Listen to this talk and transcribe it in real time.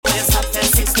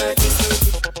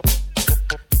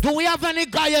Do we have any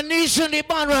Guyanese in the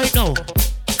band right now?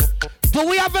 Do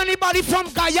we have anybody from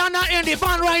Guyana in the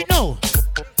band right now?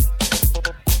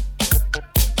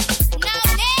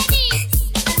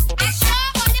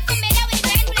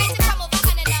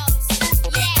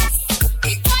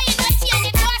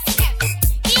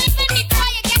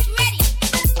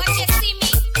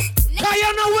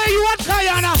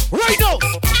 Right now.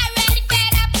 Already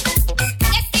fed up.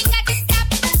 This thing got to stop.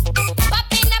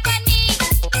 Popping up on me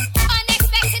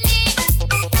unexpectedly.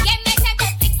 Get me time to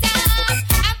fix up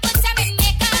and put on my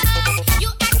makeup. You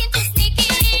acting too sneaky.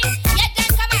 You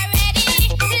done come already.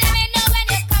 Let me know when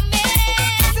you're coming.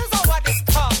 This is what it's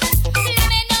called. Let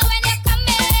me know when you're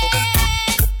coming.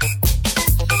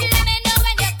 Let me know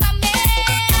when you're coming.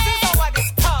 This is what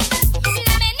it's called.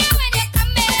 Let me know when you're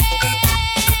coming.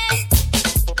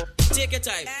 Take your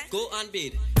time, go and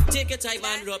bid. Take your time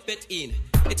and rub it in.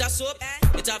 It's a soap,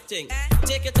 it's a thing.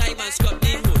 Take your time and scrub the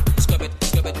hood. Scrub it,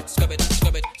 scrub it, scrub it,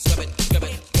 scrub it, scrub it, scrub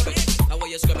it, scrub it. How will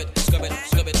you scrub it, scrub it,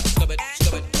 scrub it, scrub it,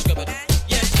 scrub it, scrub it?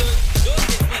 Yes, don't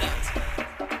get mad at.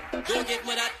 Don't get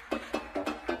mad at.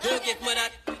 Don't get mad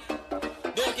at.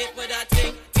 Don't get mad at.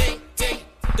 Ting, ting, ting.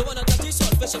 Don't wanna touch this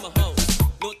fish in my house.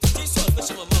 No touch this fish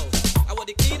in my mouth. I want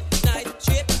the clean, nice,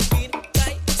 straight, clean,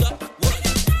 tight, top, one.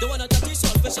 Don't wanna touch this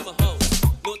fish in my house.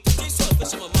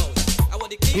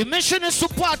 The mission is to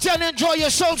party and enjoy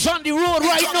yourselves on the road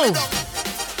right now.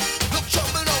 Look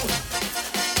trouble now.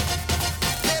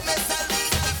 Play myself.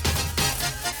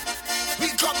 We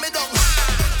coming down.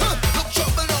 Look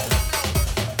trouble now.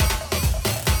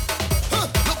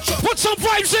 Look trouble. Put some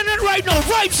vibes in it right now.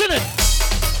 Vibes in it.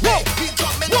 Whoa, We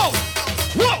coming whoa, down.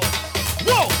 whoa,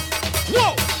 whoa,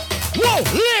 whoa, whoa.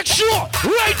 Leg sure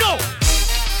right now.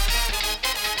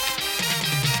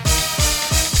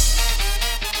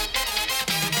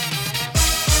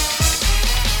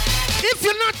 If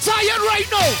you're not tired right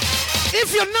now,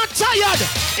 if you're not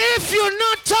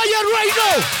tired right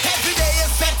now, Every day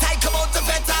is sweat, I come out to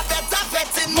better,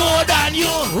 sweating more than you,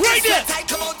 right there. I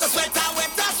come out to sweater,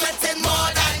 sweating more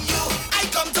than you. I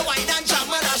come to wine and jam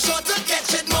and I sure to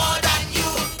catch it more than you.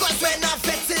 Cause when I'm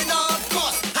fetting, of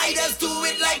course, I just do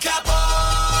it like a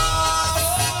boss.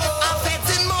 I'm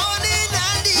fetting morning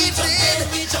and evening.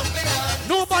 We jumping on.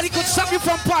 Nobody could stop you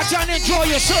from party and enjoy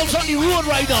yourselves on the road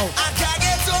right now. I can't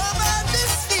get over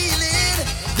this feeling.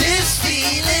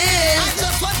 I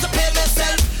just want to pay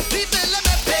myself. People let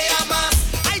me pay a mass.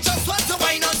 I just want to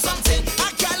wine on something.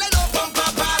 I can't let no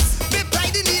bumper pass. Be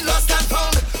pride in the lost and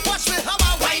found. Watch me how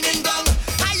I'm whining down.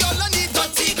 I only need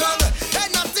dirty gun.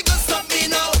 And nothing will stop me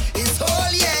now. It's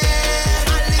whole year.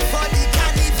 I live for the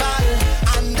carnival.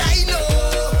 And I know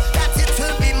that it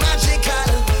will be magical.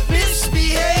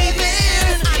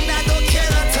 Misbehaving. And I don't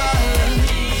care at all.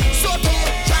 So don't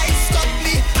try to stop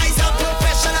me. I'm a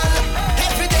professional.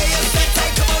 Every day is sweat. I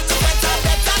come out to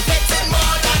better, sweating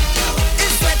more than you.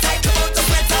 It's sweat. I come out to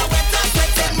better,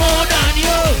 sweating more than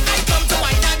you. I come to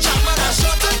wine and jam and I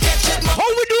sure to catch it more. How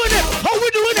we doing it? How we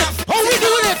doing it? How we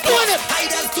doing it? Doing it. I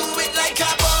just do it like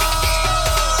a boss.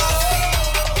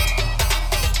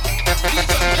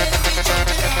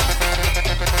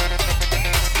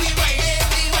 We ride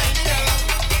it up.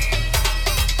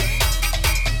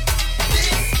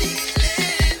 This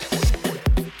feeling.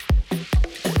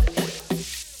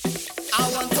 I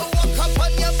want to walk up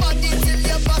on your body till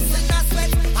you're busting a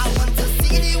sweat. I want to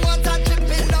see the water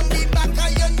dripping down the back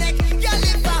of your neck. Girl,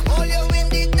 if I hold you in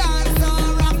the dance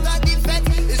or after the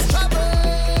fete, it's trouble.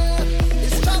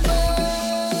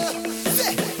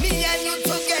 Say, me and you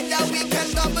together, we can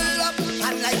double up.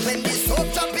 And like when the soap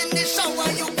jump in the shower,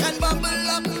 you can bubble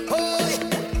up. Oh,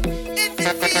 if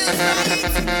it feels right,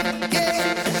 yeah,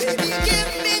 baby, give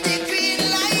me the green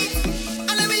light.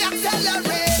 And let me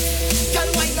accelerate. Girl,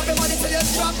 wind up your body till you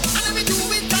drop. And let me do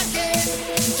it again.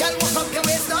 Girl, walk up your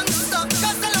waist non-stop.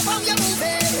 Cause I love how you move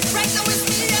it. Right now it's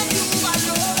me and you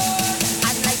alone.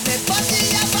 And like my body,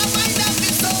 have a mind of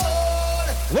its own.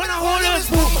 When I hold you, it's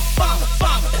boom, bam,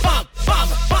 bam, bam, bam,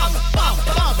 bam, bam,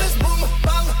 bam. It's boom,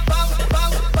 bang, bang,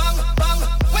 bang, bang, bang.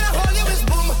 When I hold you, it's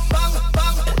boom, bang,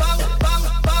 bang, bang, bang,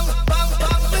 bang, bang,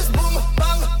 bang. It's boom,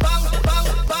 bang, bang, bang,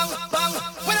 bang, bang.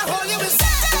 When I hold you, it's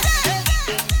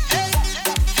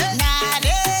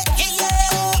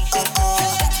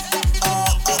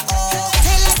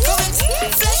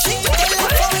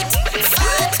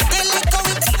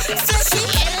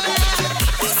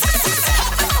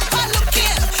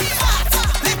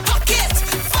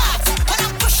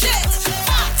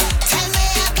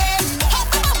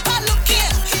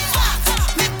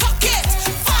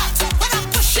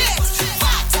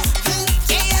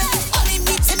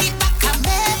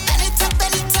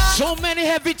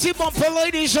party bumper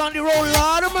ladies on the road,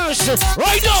 Lord of mercy.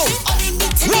 Right now.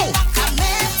 Whoa.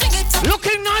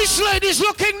 Looking nice, ladies,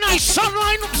 looking nice.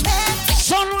 Sunlime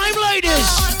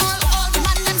ladies.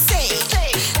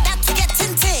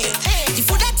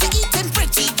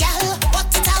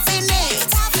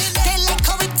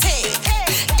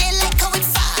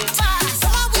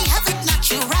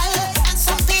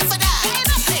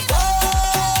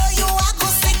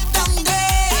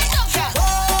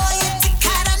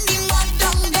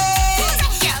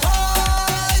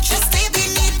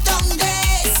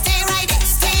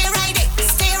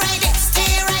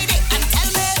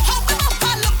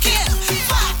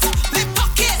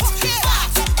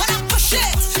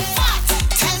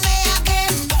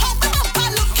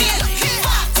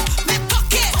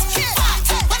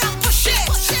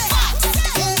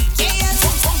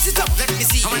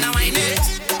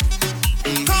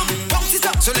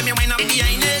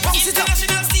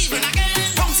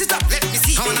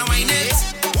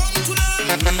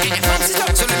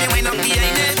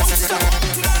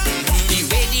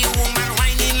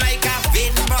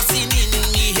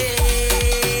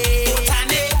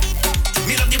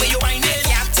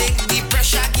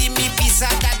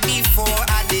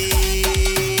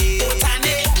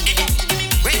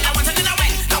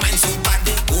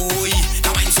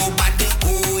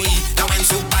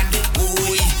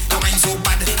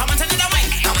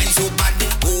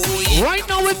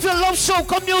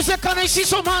 Soca music, can I see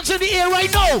some hands in the air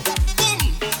right now? Boom!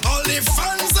 All the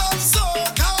fans of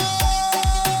soca.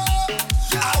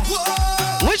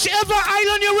 Whichever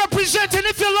island you're representing,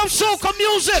 if you love soca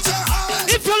music,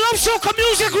 if you love soca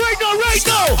music right now,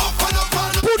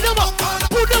 put them up,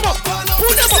 put them up,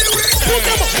 put them up, put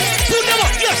them up, put them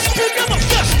up, yes, put them up,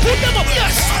 yes, put them up,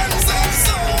 yes.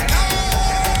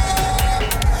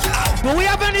 Do we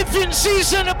have any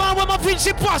Vince's in the band? Where my Vince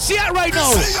posse at right now?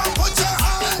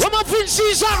 Where my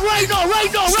Vince's at right now,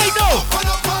 right now, right now?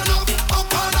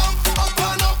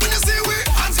 When you see we,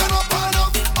 hands gonna up and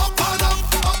up.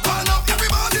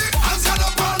 Everybody, hands gonna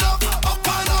up and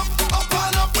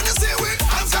up. When you see we,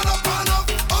 hands gonna up and up.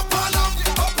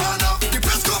 The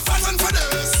place go fast for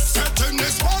this. Set in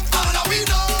this spot, all we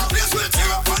know. Place will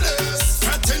tear up for this.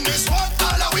 Set in this spot,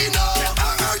 all we know.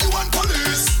 I heard you want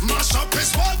police. Mash up this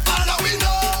spot, all we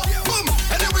know. Boom,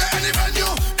 anywhere, any venue,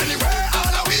 anywhere,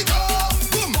 all we go.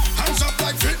 Boom, hands up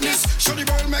like fitness. Show the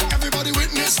world, make everybody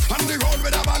witness. On the road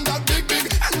with a band that big,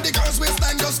 and the girls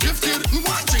waistline just gifted.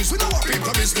 One things, we know what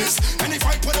people business. And if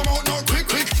I put them out now quick.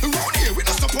 Around here, we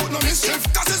don't support no mischief.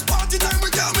 Cause it's party time, we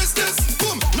can't miss this.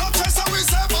 Boom, no stress how we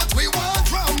say, but we want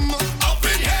rum. Up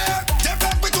in here, they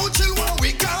back we too chill while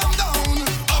we calm down.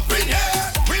 Up in here,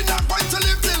 we not going to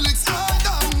live till it's all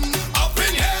done. Up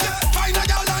in here, find a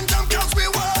girl and jump cause we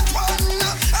want one.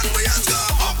 And we hands go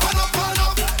up and up and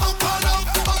up, up and up,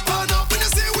 up and up. When you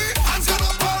see we, hands gonna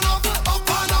up and up, up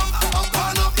and up, up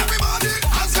and up. Everybody,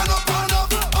 hands gonna up and up,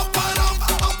 up and up,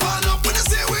 up and up. When you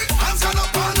see we, hands gonna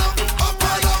up and up, up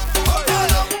and up, up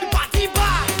and up. Party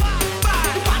bar,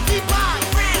 party bar,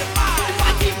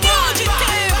 party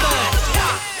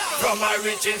from my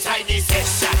reach inside this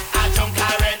session, I drunk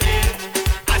already.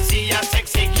 I see a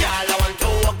sexy girl, I want to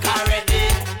walk already.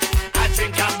 I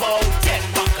drink about 10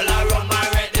 buckle of rum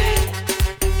already.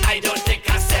 I don't take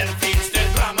a selfie,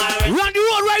 Instagram already. Run the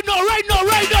road right now, right now,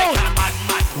 right now. Mad.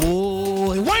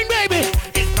 Oh, wine, baby.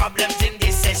 It's problems in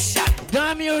this session.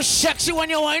 Damn, you're sexy when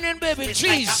you're whining, baby. It's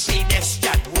like a Jeez.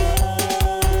 pedestrian.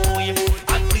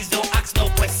 And please don't ask no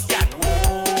question.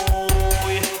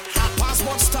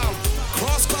 Passport stamp,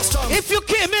 cross custom. If you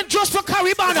came in just for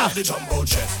Caribana, The jumbo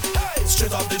jet, hey,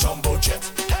 straight off the jumbo jet,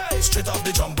 hey, straight off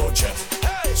the jumbo jet,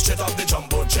 hey, straight off the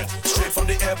jumbo jet, straight from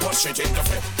the airport, straight in the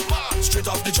flip. Straight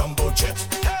off the jumbo jet,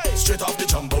 hey, straight off the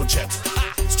jumbo jet,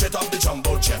 straight off the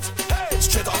jumbo jet, hey,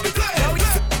 straight off the plane.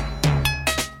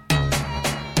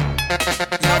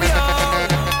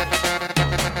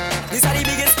 These are the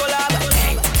biggest collab.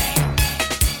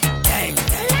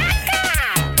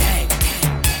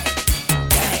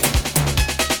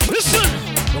 listen.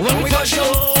 When we touch you,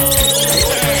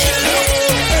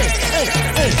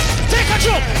 hey, take a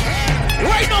jump.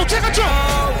 Right now, take a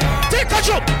jump. Take a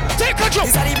jump. Take a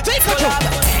jump. Take a jump.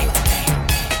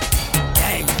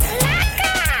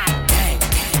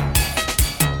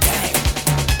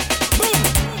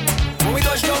 When we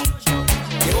touch down,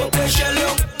 you won't play shell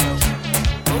down.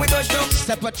 When we touch down,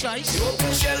 Stepachoice. you won't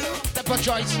play shell down.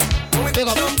 Stepachoice. When we Big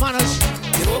touch up, down, manners.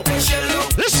 you won't play shell down.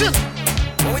 Listen.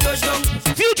 When we touch down,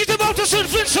 Fugitive out of St.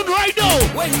 Vincent right now.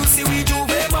 when you see we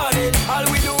Juve morning, all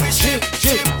we do is ship.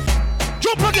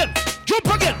 Jump again. Jump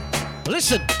again.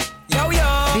 Listen. Yo.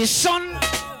 The sun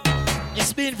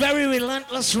It's been very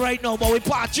relentless right now, but we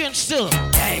partying still.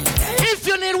 If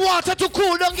you need water to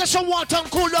cool down, get some water and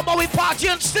cool down, but we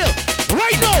partying still.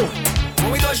 Right now.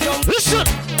 When we touch down, Listen.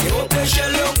 you won't play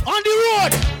shallow. On the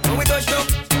road. When we touch down,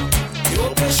 you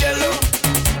won't play shallow.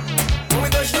 When we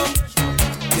touch down,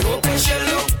 you won't play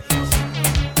shallow.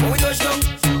 When we touch down,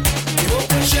 you won't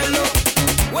play shallow.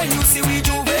 When you see we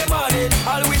Juve morning,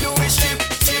 all we do is chip.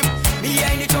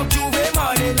 Behind the truck Juve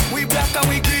morning, we black and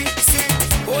we green.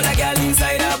 All a girl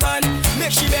inside a van,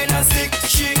 make she bend and stick.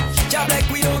 She job like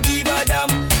we don't give a damn.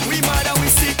 We mad and we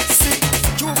sick.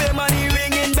 Juve money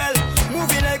ringing bell,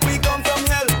 moving like we come from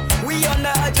hell. We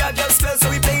under a jab spell, so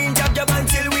we playing jab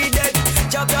until we dead.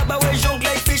 Jab away junk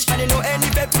like fish, and you know any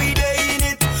bet we day in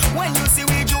it. When you see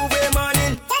we Juve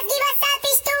morning, Just give us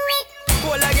selfish to it.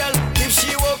 all a girl if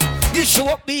she walk, This show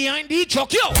up behind the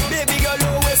truck, yo. baby girl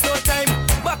don't waste no time.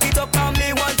 Back it up on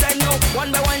me one time now,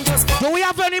 one by one just come. Do we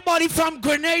have anybody from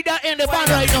Grenada in the band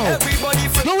right now? Everybody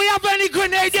from Do we have any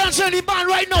Grenadians in the band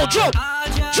right now? Jump,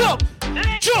 jump,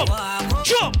 jump,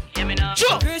 jump,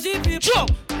 jump,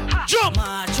 jump, jump,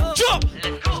 jump,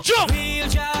 jump.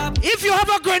 If you have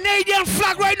a Grenadian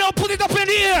flag right now, put it up in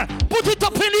the air. Put it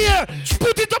up in the air.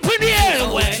 Put it up in the air.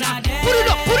 Put it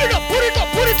up, put it up, put it up,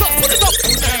 put it up, put it up,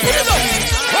 put it up.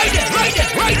 Right there, right there,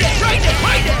 right there, right there,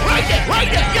 right there, right there, right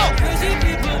there, yo. crazy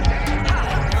people.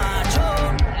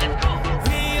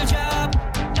 Real job.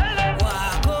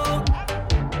 Walk out.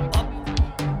 Up,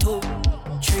 2,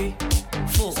 3,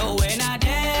 4. So when I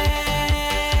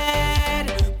dead,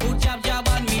 put jab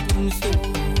on me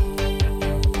tombstone.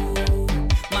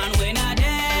 Man, when I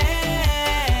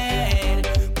dead,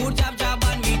 put jab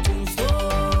on me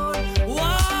tombstone.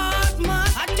 What man?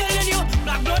 I'm telling you,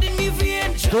 black blood in me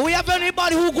vein. Do we have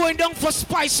anybody who going down for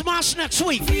Spice Mass next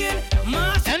week?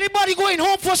 Mass. Anybody going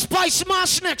home for Spice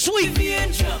Mass next week?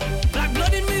 Black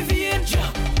blood in me vein,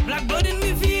 black blood in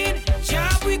me vein.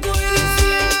 Job we going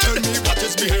insane. Tell me what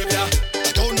is behavior.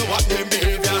 I don't know what name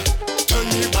behavior. Tell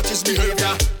me what is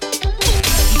behavior.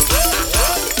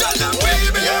 Tell them we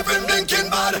behaving blinking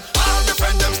bad. All the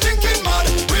friend them stinking mad.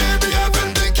 We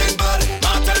behaving blinking bad.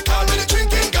 Martel call me the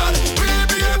drinking god. We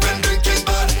behaving blinking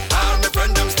bad. All my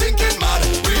friend them stinking mad.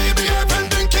 We behaving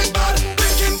blinking bad.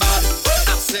 Blinking bad.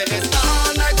 I say it's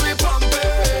all night we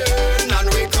pumping and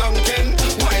we clunking,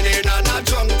 whining and a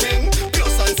drunking,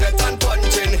 pure sunset and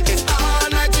punching. It's all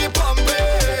night we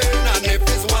pumping, and if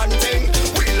it's one thing,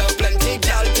 we love plenty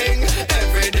gal thing.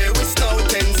 Every day we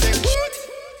snouting, sing.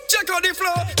 Check out the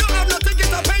flow, don't have nothing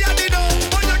get up pay at the door.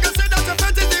 But you can say that your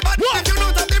friend is the bad. If you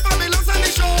don't have the family looks on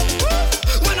the show.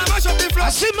 When I mash up the flow, I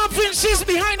see my Vinces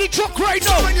behind the truck right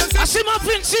now. I see my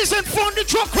Vinces in front of the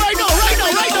truck right now, right now,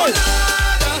 right now.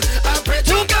 I pray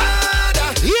to God.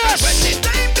 Yes. When the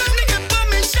time come to get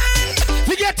permission.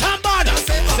 We get Tambad.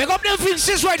 Make up them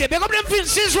Vinces right there. Make up them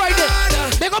Vinces right there.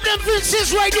 Make up them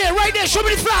Vinces right there, right there. Show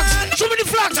me the flags. Show me the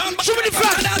flags. Show me the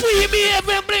flags. We behave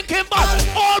blinking bad.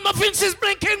 All my Vinces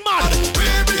blinking mad. We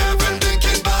behaving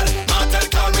blinking bad. Martel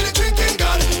call me the drinking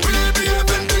god. We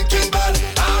behaving blinking bad.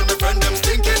 All my friend them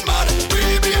stinking mad.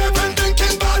 We behaving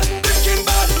blinking bad. Blinking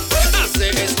bad. I say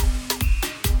it.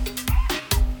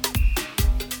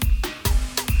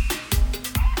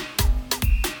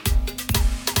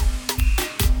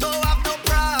 Don't have no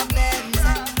problems,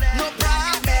 no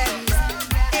problems.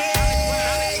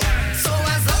 Hey. So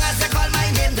as long as they call my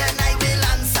name, then I will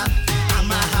answer.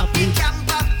 I'm a happy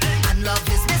camper, and love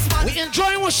is Miss One. We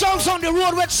enjoying ourselves on the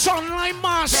road with Sunlime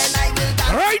Mass. Then I will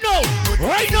dance. Right now,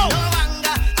 right No now.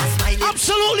 anger, I smile.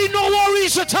 Absolutely no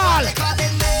worries at all. They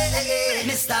calling me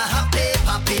Mr. Happy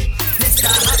Papi, Mr.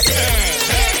 Happy.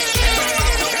 Don't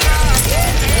have no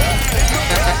problem, no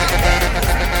problem.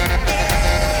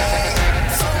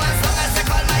 So as long as they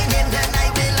call my name, then I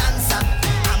will answer.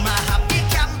 I'm a happy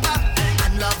camper,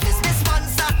 and love is my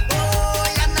sponsor.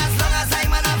 Oh, and as long as I'm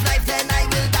man of life, then I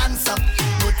will dance up.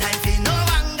 No time for no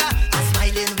anger, I'm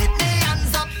smiling with me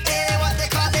hands up. Hey, what they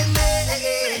calling me?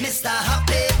 Mr.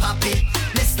 Happy Papi,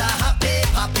 Mr. Happy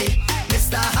Papi,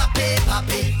 Mr. Happy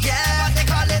Papi. Yeah, what they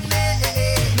calling me?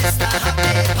 Mr.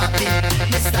 Happy Papi,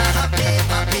 Mr. Happy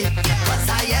Papi. Was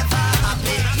I ever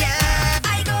happy? Yeah.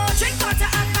 I go drink water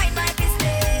and mind my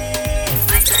business.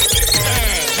 Mind my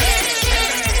business.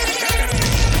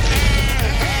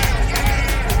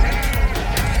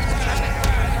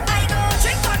 I go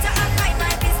drink water and mind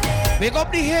my business. Big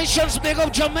up the Haitians, big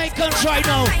up Jamaicans right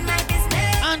now. Mind my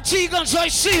business. Antiguans, I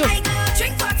see you. I go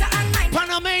drink water and mind my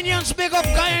Panamanians, big up.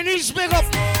 Guyanese, big up.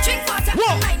 business. Drink water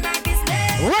Whoa. and mind my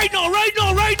business. Right now, right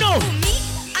now, right now. Who me?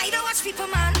 I don't watch people,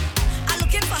 man. I'm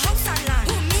looking for house and land.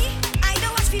 Who me? I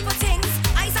don't watch people things.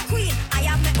 I's a queen. I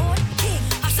have my own king.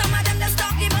 Of some of them that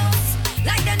stop the most,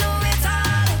 like they know it's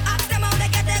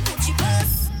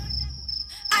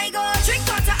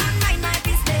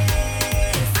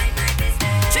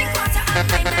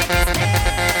mind my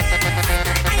business.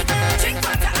 I drink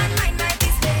water and mind my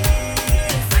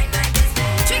business. Mind my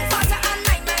business. Drink water and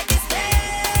mind my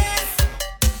business.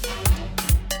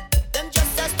 Them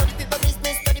just a study people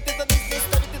business, study people business,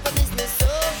 study people business. So,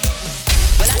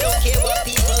 well, I don't care what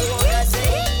people wanna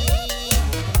say.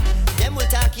 Them will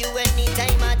talk you any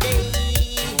time of day.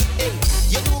 Hey,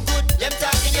 you do good, them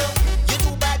talking you. You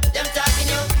do bad, them talking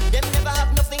you. Them never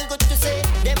have nothing good to say.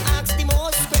 Them ask the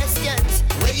most questions.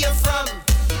 Where you from?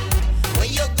 Where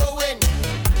you going?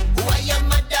 Who are your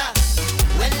mother?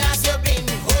 When last you been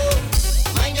home?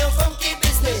 Mind your funky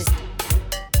business.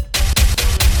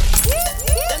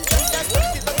 Them just a study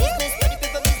people business, study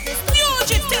people business, study people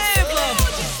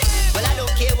business. Well, I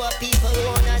don't care what people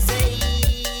wanna say.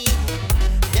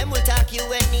 Them will talk you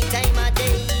any time of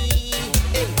day.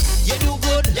 Hey, you do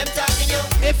good, them talking you.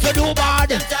 If you do bad,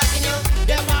 Them talking you.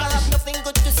 Them never have nothing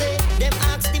good to say. Them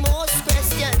ask the most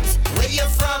questions. Where you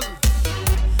from?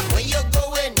 Where you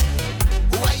going?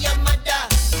 Who are your mother?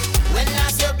 When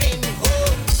last you been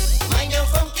home? Mind your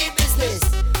funky business.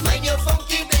 Mind your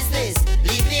funky business.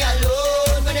 Leave me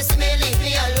alone. When you see me, leave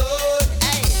me alone.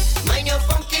 Hey, mind your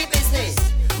funky business.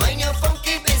 Mind your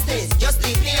funky business. Just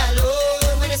leave me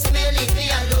alone. When you see me, leave me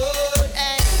alone.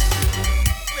 Hey.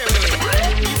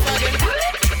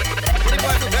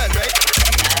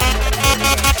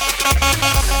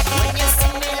 When you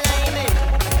see me liming,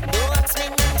 don't ask me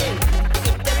nothing.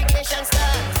 Interrogation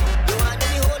start. You want to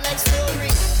be whole life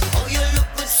story. Oh, you look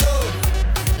good so.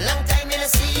 Long time I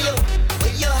see you.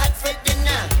 Where you had for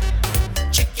dinner?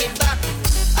 Chicken back.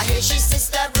 I hear she's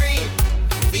sister breed.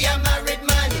 Be a married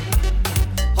man.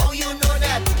 How you know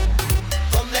that?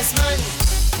 Homeless man.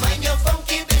 Mind your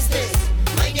funky business.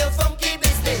 Mind your funky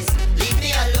business. Leave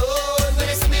me alone. When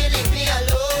you see me, leave me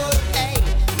alone. Hey,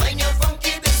 mind your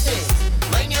funky business.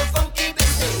 Mind your funky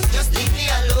business. Just leave me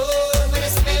alone. When you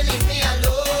see me, leave me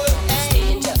alone.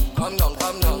 Hey. Danger, calm down,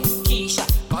 calm down. Keisha,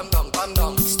 calm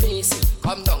down. Stacy,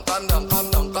 calm down.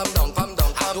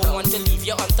 I don't want to leave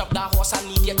you on top that horse. I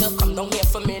need you to come down here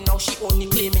for me now. She only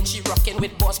claiming she rocking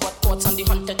with boss, but thoughts on the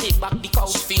hunt to take back the cow.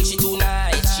 She feels she too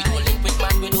nice. She don't link with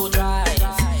man with no drive.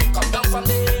 Come down from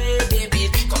there, baby.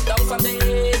 Come down from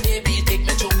there, baby. Take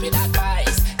me through with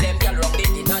advice. Them girl wrong,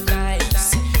 they not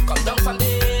nice. Come down from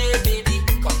there, baby.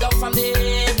 Come down from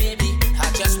there, baby.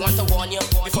 I just want to warn you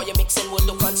before you mix in with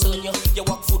the concern you. You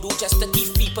walk voodoo just to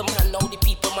give people man. Now the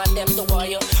people man them the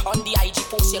warrior. On the IG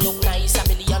post you look nice. 1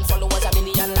 million followers, 1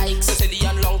 million likes. A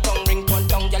zillion long tongue, ring one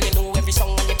tongue. Girl you know every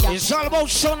song and you can't. it's all about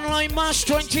Sunlime Mass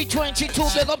 2022.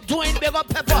 Big up Dwayne, big up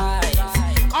Pepper.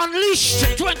 Unleashed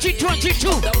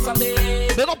 2022. Down from there,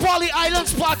 Big up all the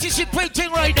islands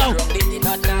participating right now. wrong, they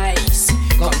not nice.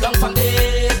 Come down from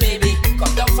there, baby.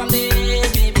 Come down from there,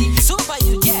 baby. Super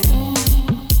you get.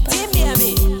 Give me a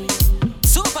me.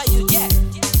 Super you get.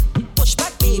 Push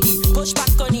back, baby. Push back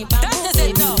on the back. That is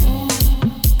it now.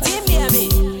 Give me a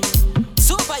me.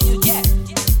 Super you get.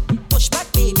 Push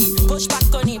back, baby. Push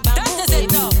back on the back. That is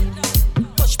it now.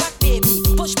 Push back, baby.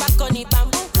 Push back on the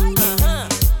bamboo.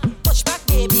 Push back,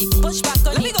 baby. Push back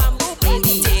on the bamboo,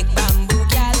 baby. Take bamboo,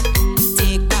 gal.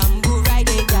 Take bamboo, ride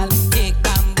it, gal. Take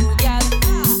bamboo, gal.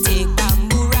 Take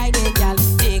bamboo, ride it, gal.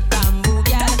 Take bamboo,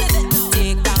 gal.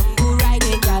 Take bamboo, ride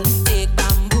it, gal. Take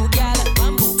bamboo, gal.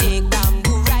 Take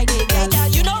bamboo, ride it, gal. Hey, gal,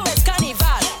 you know it's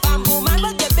carnival. Bamboo man,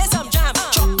 but give me some jam.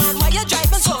 Truck man, why you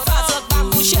driving so fast? So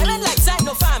bamboo sharing like side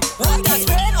no fam. What that's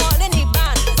spraying all in the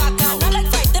band. Bacana like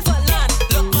fighting for land.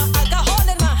 Look, my alcohol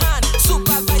in my hand.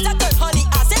 Supervisor turn honey.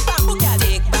 I said bamboo, gal.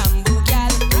 Take bamboo,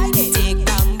 gal. Ride it. Take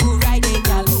bamboo, ride it,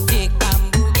 gal. Take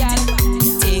bamboo, gal.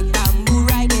 Take bamboo,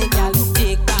 ride it, gal.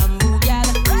 Take bamboo, gal.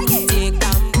 Ride it. Take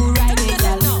bamboo, ride it,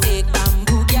 gal. Take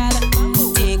bamboo, gal.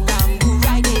 Take bamboo,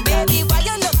 ride it, baby. Why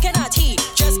you looking at he?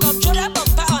 Just come throw that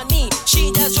bumper on me.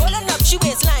 She just rolling up, she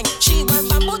waistline. She want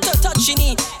bamboo to touch she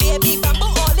knee. Baby, bamboo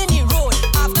all in the road.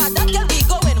 After that, girl, we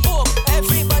going home.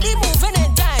 Everybody moving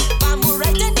in time. Bamboo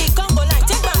right in the Congo line.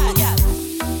 Take bamboo, gal.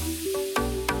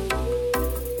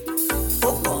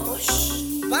 Oh gosh,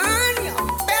 man, your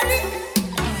belly.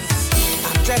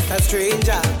 I'm just a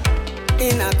stranger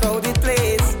in a crowded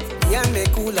place. Me and me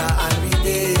cooler and we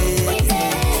there.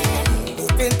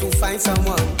 Hoping to find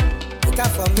someone with a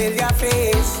familiar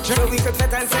face, so we could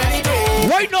sit and celebrate.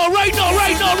 Right now.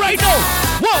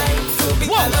 Whoa. So be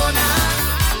alone now.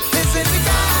 This is the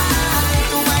time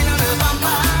to wine on a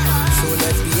bumper. So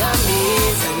let's be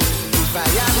amazing. If I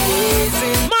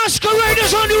amazing.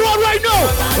 Masqueraders on the road right now.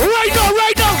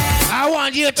 I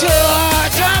want you to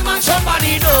jam on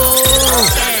somebody know.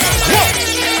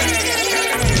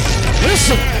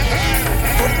 Listen.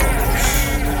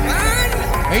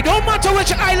 It don't matter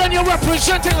which island you're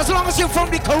representing, as long as you're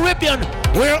from the Caribbean.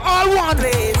 We're all one.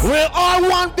 We're all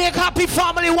one big happy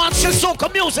family. One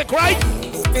soca music, right?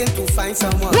 Hoping to find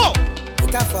someone. Whoa.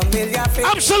 With a familiar face.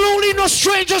 Absolutely no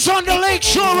strangers on the lake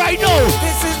shore right now.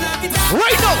 This is not the time.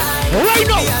 Right now. Right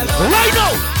now. Right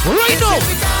now. Right now.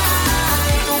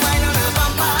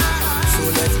 So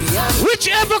let's be honest.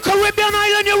 Whichever Caribbean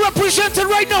island you're representing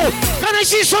right now, can I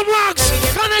see some rocks?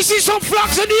 Can I see some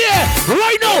flags in the air?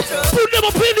 Right now. Put them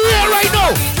up in the air right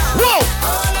now. Whoa.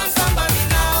 All on somebody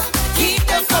now. Keep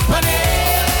them company.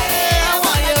 I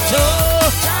want you to.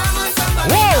 Jam on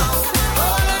somebody Whoa. now.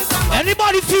 All on somebody.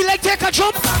 Anybody feel like take a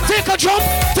jump? Take a jump.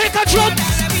 Take a jump.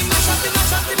 Let me mash up the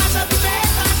bass and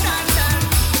dan.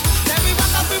 Let me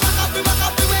rock up the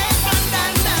waist and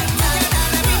dan.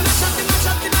 Let me mash up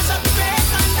the bass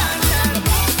and dan.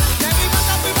 Let me rock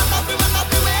up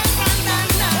the waist and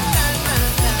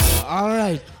dan. All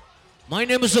right. My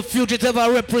name is a fugitive. I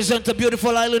represent a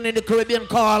beautiful island in the Caribbean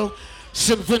called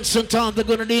St. Vincent and the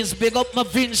Grenadines. Big up my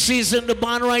Vinci's in the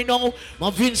band right now. My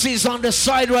Vinci's on the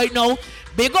side right now.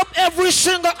 Big up every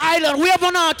single island. We have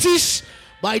an artist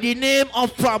by the name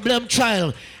of Problem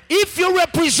Child. If you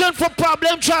represent for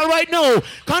Problem Child right now,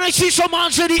 can I see some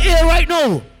hands in the air right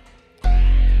now?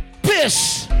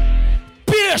 Pierce.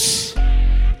 Pierce.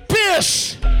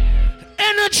 Pierce.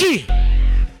 Energy.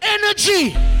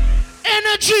 Energy.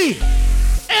 Energy.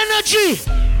 Energy.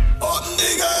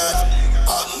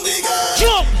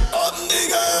 Jump.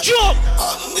 Jump.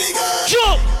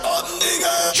 Jump.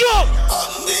 Jump.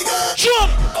 Jump.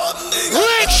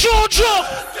 Leg shore jump.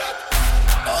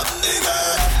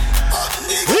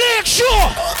 Leg shore.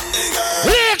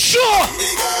 Leg shore.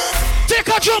 Take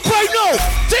a jump right now.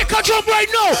 Take a jump right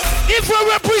now. If we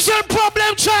represent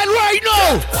Problem Child right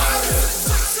now.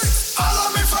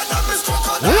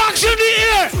 Rocks in the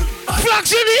air.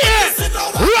 Flags in the air.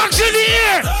 Rocks in the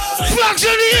air. Flags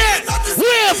in the air.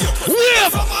 Whip.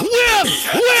 Whip. Whip.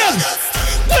 Whip.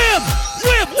 Whip.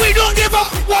 Whip. We don't give up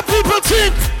what people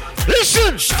think.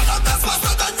 Listen.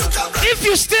 If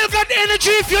you still got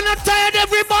energy, if you're not tired,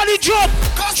 everybody jump.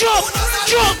 Jump.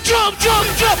 Jump. Jump. Jump.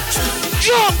 Jump.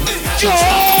 Jump.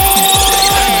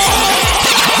 Jump.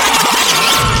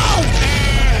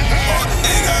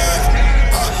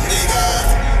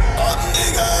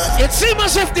 It seems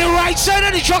as if the right side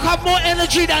of the truck have more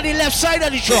energy than the left side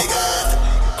of the truck.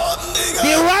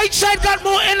 The right side got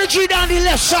more energy than the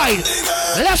left side.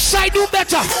 Left side do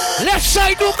better. Left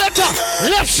side do better.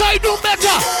 Left side do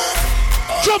better.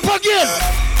 Jump again.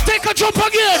 Take a jump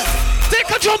again. Take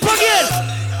a jump again.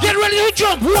 Get ready to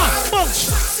jump. One.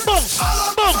 Bounce. Bounce.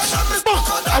 Bounce.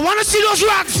 Bounce. I want to see those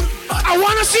rocks. I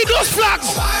want to see those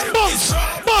flags. Bounce.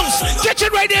 Bounce. Catch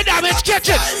it right there, damage. Catch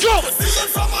it. Jump.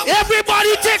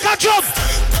 Everybody take a jump.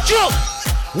 Jump.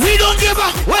 We don't give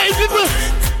up. Wait, people.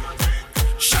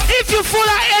 If you're full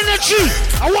of energy,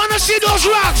 I want to see those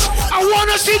rocks. I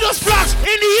want to see those flags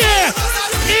in the air.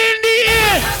 In the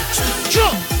air.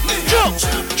 Jump. Jump.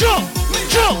 Jump.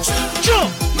 Jump. Jump.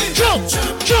 Jump.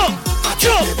 Jump.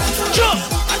 Jump. Jump.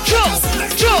 Jump.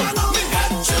 Jump.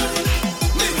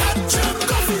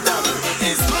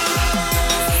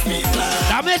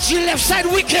 That makes your left side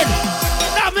wicked.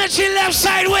 That makes your left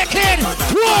side wicked.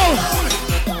 Whoa.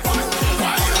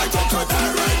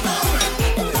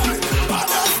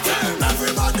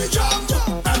 Everybody jump,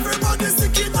 everybody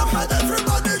stick it up and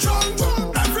everybody jump.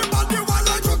 Everybody want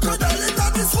like crocodile in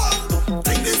this one.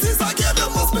 Think this is a game, you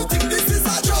must be think this is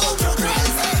a joke. You're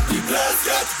crazy. The place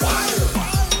gets wild.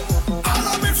 All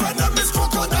of me friend them is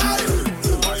crocodile.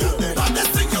 But this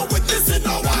thing you witnessing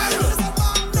a while.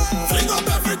 Fling up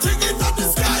everything in the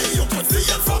sky. You could see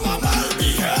it from a mile.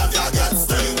 Behavior gets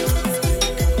sting.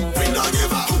 We don't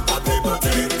give a what people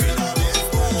think.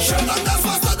 Shut up, that's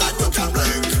faster than you can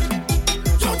blink.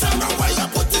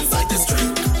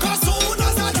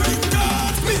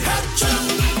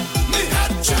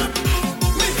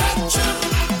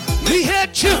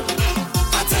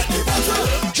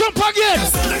 Jump again.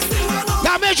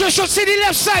 Damage, you should see the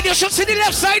left side. You should see the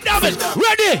left side, damage.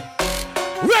 Ready.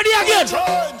 Ready again.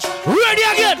 Ready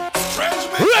again.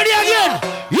 Ready again.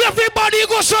 Everybody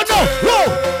go so now. Whoa.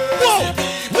 Whoa.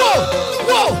 Whoa.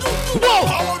 Whoa. Whoa.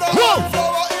 Whoa.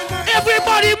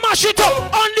 Everybody mash it up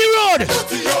on the road.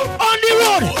 On the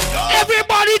road.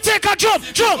 Everybody take a jump.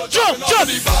 Jump. Jump. Jump.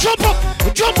 Jump up.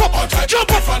 Jump up.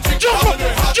 Jump up. Jump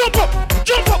up. Jump up.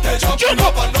 Jump up. Jump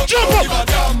up. Jump up.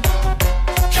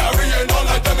 Carrying on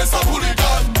like them is a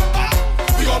hooligan.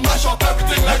 We gon' mash up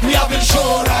everything like we have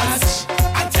insurance.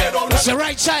 And tear down It's the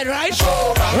right side, right?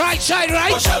 Right side,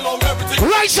 right? shell on everything.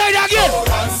 Right side again.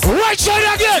 Right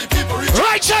side again.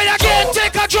 Right side again.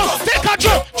 Take a jump. Take a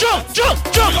jump. Jump. Jump.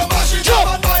 We Jump. gon' mash it Jump.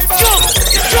 up and buy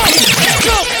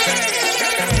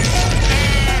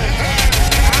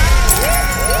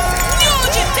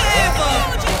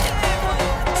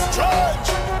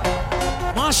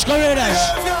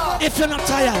if you're not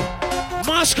tired.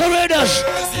 Masqueraders,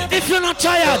 if you're not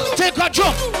tired, take a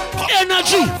jump.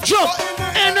 Energy, jump.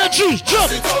 Energy,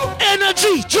 jump.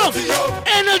 Energy, jump.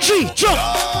 Energy, jump.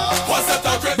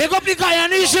 Big up the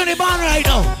Guyanese in the band right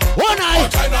now. One eye.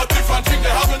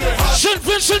 St.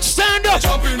 Vincent, stand up.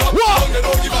 Walk.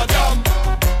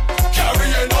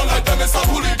 Carrying on like them is a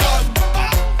hooligan.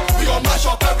 We gon' mash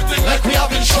up everything like we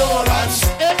have insurance.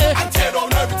 And tear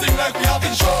down everything like we have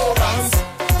insurance.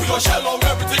 We gon' shell out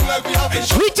everything like we have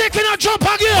insurance. We taking a jump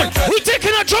again. We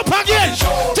taking a jump again.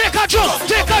 Take a jump.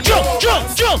 Take a jump.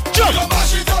 Jump. Jump. Jump.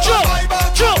 Jump.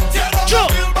 Jump. Jump.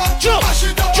 Jump. Jump.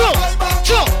 Jump.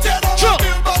 Jump. Jump.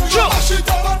 Jump. Mash it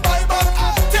up and buy back.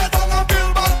 Tear down and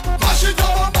build back. Mash it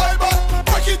up and buy back.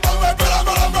 Break it down where brother,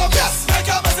 brother, brother. Yes, make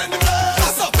a mess in the place.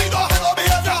 That's a big dog, hello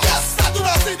behavior. Yes, I do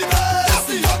not see the place. Yes,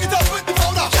 the hug it up with the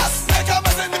powder. Yes, make a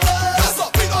mess in the place. That's a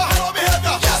big dog, hello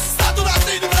behavior. Yes, I do not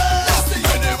see the place. Yes, the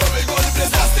anywhere we go, the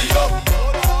place nasty up,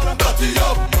 dirty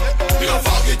up. We gon'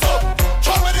 fog it up.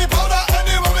 Try with the powder.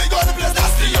 Anywhere we go, the place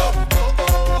nasty up,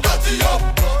 dirty up.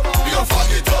 We gon'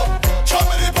 fog it up. Try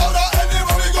with the powder.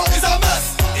 Anywhere we go, it's a mess.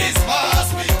 It's mass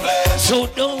we play. So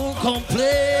don't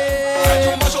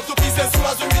complain. Mash up to pieces soon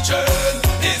as we reach it.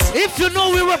 It's If you know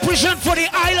we represent for the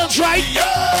islands, right?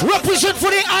 Represent for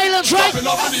the islands, right? jumping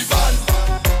up in the van.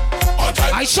 On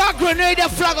time, I saw Grenadian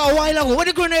flag a while ago. Where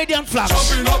the Grenadian flags?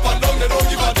 jumping up and down, they don't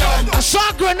give a damn. I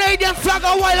saw Grenadian flag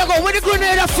a while ago. Where the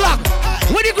Grenadian flag?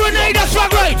 Where the Grenadian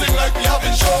flag, right? Thing like we have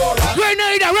insurance.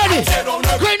 Grenada ready.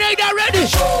 Grenada ready.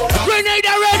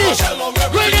 Grenada ready.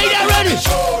 Grenada ready.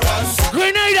 Insurance.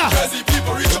 Grenada. Crazy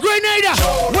people reach up. Grenada.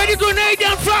 Where the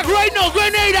Grenadian flag right now?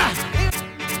 Grenada.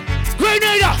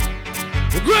 Grenada.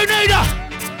 Grenada.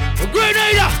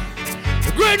 Grenada.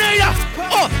 Grenada.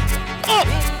 Up. Up.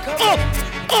 Up.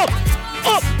 Up.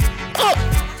 Up. Up.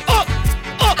 Up.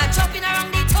 Up. I'm jumping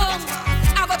around the tongue.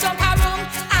 I go jump around.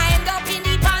 I end up in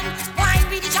the pan. Wine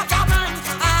with the chop chop man.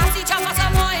 I see chop for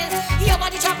some oil. Your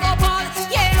body chop go ball.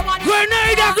 Yeah, one.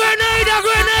 Grenada. Grenada.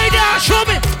 Grenada. Show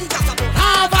me.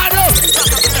 Havado.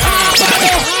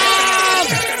 Havado.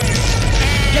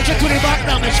 Get it to the back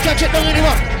now, miss. Catch it down in the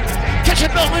back. Catch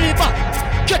it down in the back.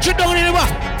 Catch it down in the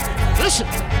back. Listen.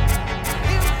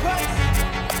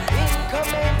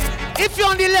 If you're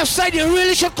on the left side, you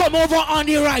really should come over on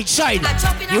the right side.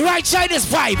 The right side is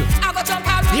vibe. I go jump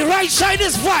around. The right side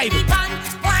is vibe. The pan.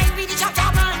 Wine with the chop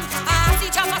chop man. I see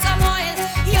chop for some oil.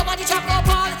 Your body chop go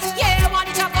ball. Yeah,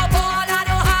 body chop go ball. I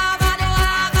don't have.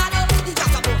 The chop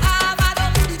chop go have.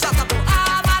 The chop chop go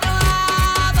have. I don't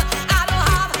have.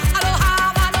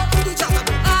 The chop chop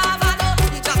go have.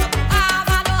 The chop chop go have.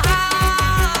 I don't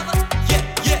have.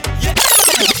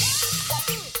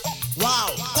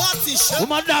 Wow, that's it. With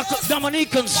my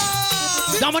Dominicans.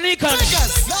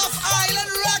 Dominicans. Love Island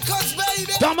Records,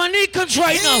 baby. Dominicans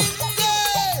right now.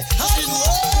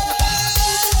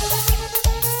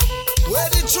 Where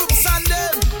the troops and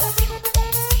them?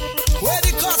 Where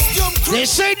the costume crew? They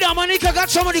say Dominica got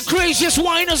some of the craziest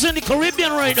whiners in the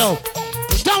Caribbean right now.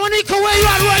 Dominica, where you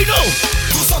at right now?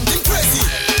 Do something crazy.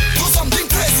 Do something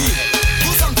crazy.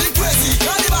 Do something crazy.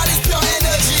 Carnival is pure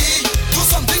energy. Do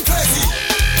something crazy.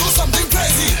 Do something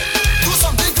crazy. Do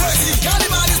something crazy.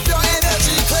 Carnival is pure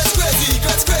energy. Crazy, crazy,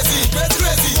 crazy, crazy, crazy,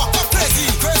 crazy. Walk up crazy,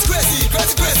 crazy, crazy,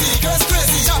 crazy, crazy, crazy,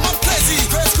 crazy. Jam up crazy,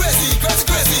 crazy, crazy, crazy,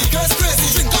 crazy, crazy, crazy.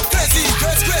 Drink up crazy,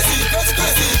 crazy, crazy, crazy,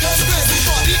 crazy, crazy, crazy.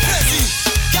 Body crazy.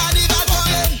 Carnival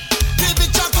coming. Big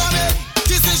picture coming.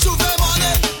 This is Juve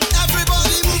morning.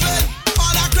 Everybody moving.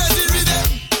 All that crazy rhythm.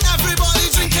 Everybody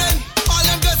drinking. All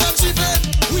them girls them cheaping.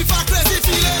 We for crazy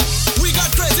feeling. We got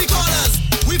crazy colors.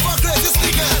 We for crazy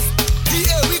sneakers. The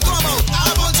air we come out.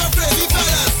 A bunch of crazy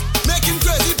fellas. Making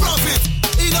crazy profit.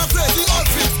 In a crazy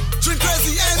outfit. Drink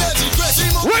crazy energy. Crazy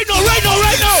more. Right now, right now,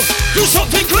 right now. Do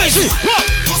something crazy. What?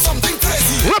 Do something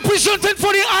crazy. Representing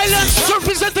for the islands,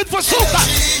 representing for soca.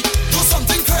 Energy. Do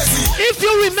something crazy. If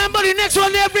you remember the next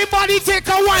one, everybody take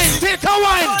a wine, take a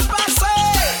wine.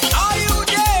 Are you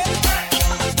there?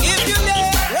 If you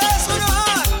there, raise your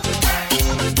hand.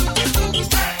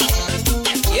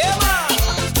 Yeah, man.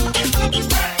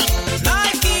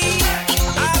 Nike,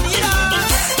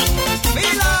 Adidas,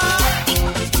 Fila,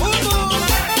 Fubu,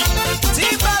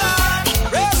 Timberland,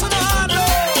 raise your hand,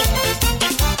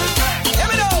 Let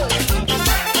me know.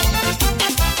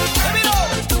 Let me know.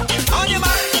 On your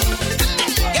mark.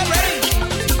 Get ready.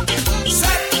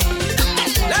 Set.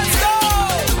 Let's go.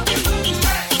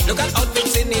 Look at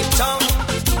outfits in the town.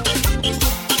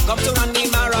 Come to run the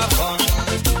marathon.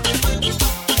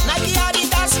 Nike,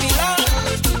 Adidas, Fila.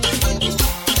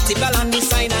 Timberland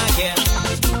design again.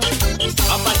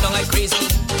 Up and down like crazy.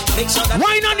 Make sure that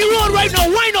Wine on the road right now.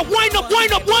 Wind up, wind up,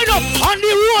 wind up, wind up. On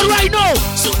the road right now.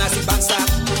 Soon as the band start,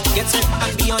 get set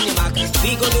and be on your mark.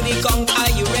 We go do the conk.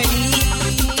 Are you ready?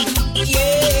 Yeah.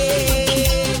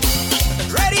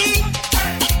 Ready?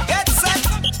 Get set.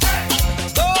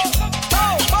 Go, go,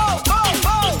 go, go,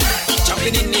 go.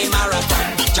 Jumping in the marathon.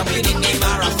 Jumping in the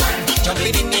marathon.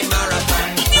 Jumping in the marathon.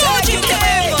 Jumping in the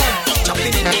marathon.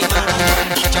 Jumping in the marathon.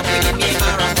 Jumping in the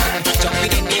marathon.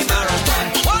 Jumping in the marathon.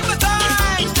 One more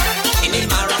time. In the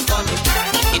marathon.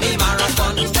 In the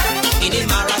marathon. In the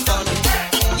marathon.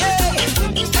 Yeah.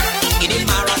 In the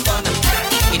marathon.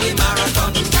 In the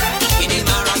marathon. In the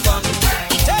marathon.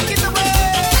 Take it away.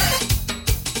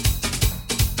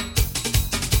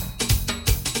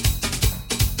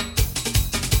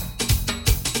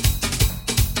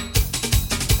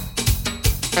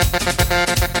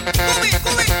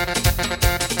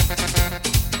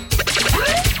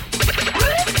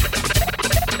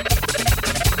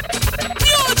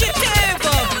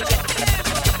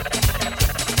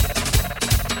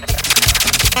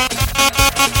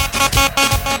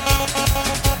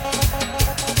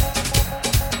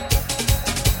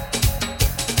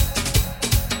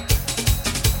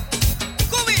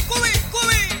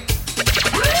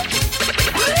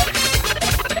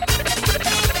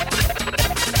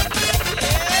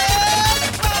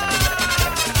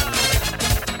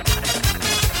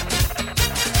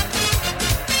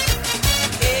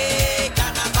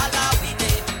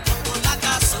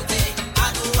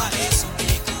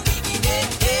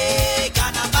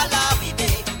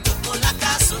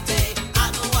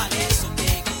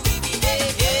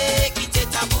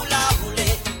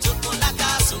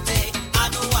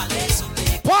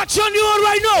 Party on the road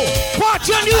right now.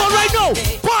 Party on the road right now.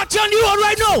 Party on the road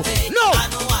right now. No.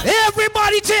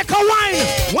 Everybody take a wine.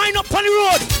 Wine up on the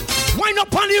road. Wine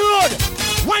up on the road.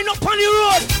 Wine up on the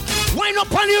road. Wine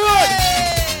up on the road.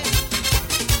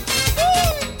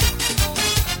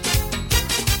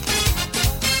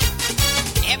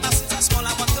 Ever since I small,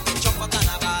 I want to be jump for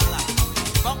carnival.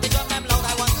 From the drum them loud,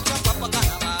 I want to jump up for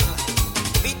carnival.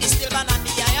 Beat the steel band and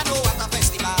the I know what a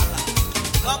festival.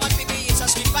 Come on, baby, it's a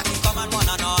street party. Come on, one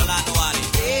and all, I know what it is.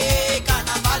 Hey,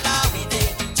 carnival, we dey.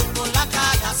 Jumbo la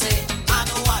casa, say, I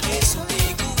know what it is.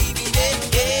 Hey, we be dey.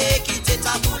 Hey, kite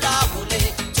tabula, bule.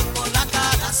 Jumbo la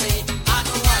casa, say, I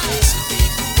know what it is. Hey,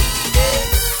 we be dey.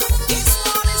 This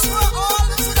one is for all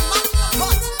to the man,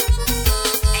 but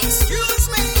excuse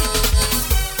me.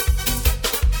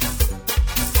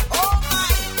 Oh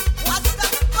my, what's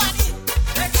that funny?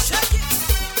 Let's check it.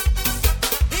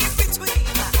 In between.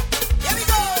 Here we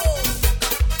go.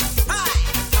 Hi.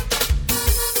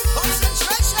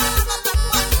 Concentration on that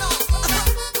one now.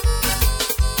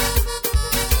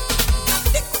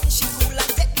 They couldn't she cool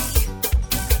and deadly.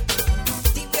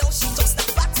 The way she talks that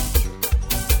body.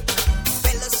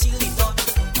 Fellas, she live on.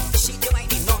 She do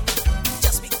ain't none.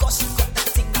 Just because she got that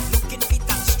thing that looking fit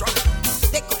and strong.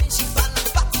 They couldn't she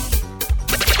balance body.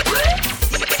 The way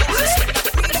she step that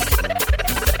freely.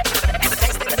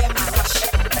 Guys, them a rush.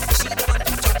 She don't want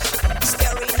to touch.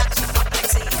 Staring at she pop like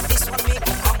say, this one may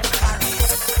go conquer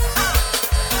it.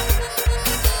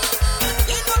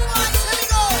 In one voice, here we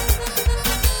go.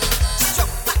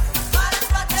 Struck back, balance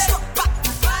body. Struck back,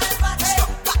 balance body.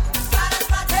 Struck back, balance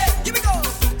body. Here we go,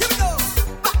 here we go.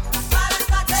 Back, balance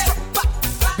body. Struck back,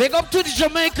 balance. Big up to the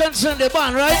Jamaicans in the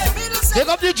band, right? Big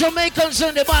up the Jamaicans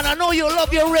in the band. I know you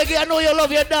love your reggae, I know you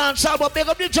love your dance, but big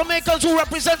up the Jamaicans who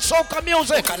represent soca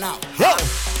music. Yo.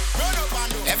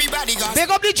 Everybody got Big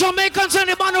up the Jamaicans in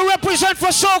the band who represent for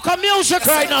soca music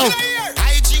right now.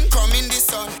 I drink come in the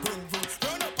sun.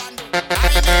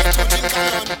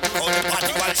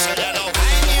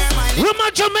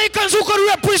 Remember Jamaicans who could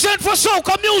represent for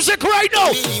soca music right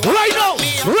now. Right now.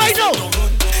 Right now.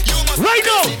 Right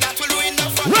now.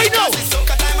 Right now.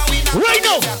 Right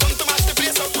now.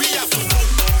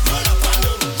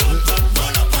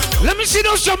 Let me see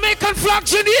those Jamaican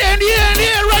flags in the air, in the air, in the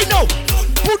air right now.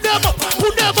 Put them up,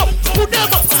 put them up, put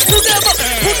them up, put them up,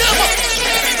 put them up.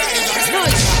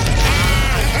 Nice.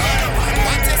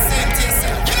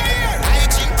 I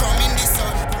drink come in the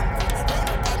sun.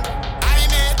 I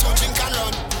made to drink and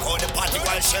run. How the party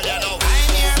while shut it out.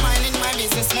 I'm here minding my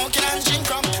business, smoking and drink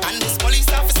rum. And this police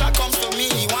officer comes to me.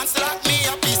 He wants to lock me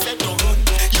up. He said, don't run.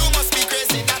 You must be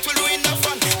crazy. That will ruin the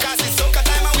fun. Cause it's soca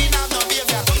time and we have no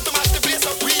behavior. Come to match the place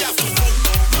up. We have to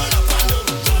run up and down.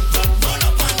 Run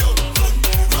up and down.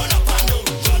 Run up and down.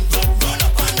 Run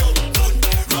up and down.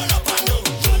 Run up and down.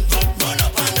 Run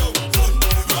up and down.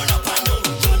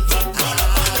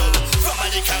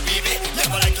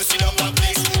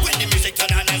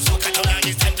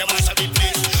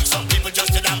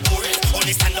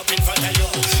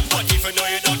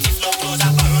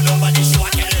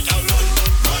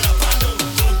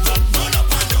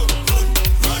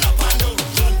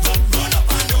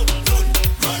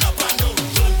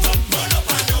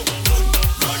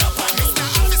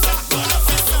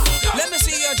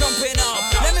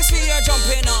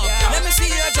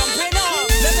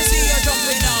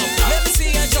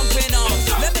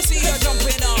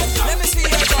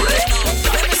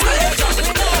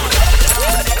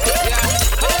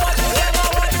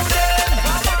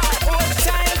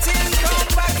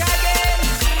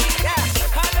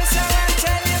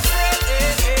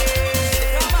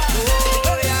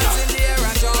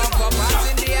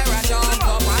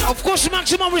 course,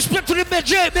 maximum respect to the Bear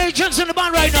Johnson in the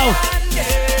band right now.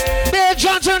 Bear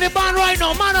Johnson in the band right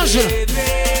now, man.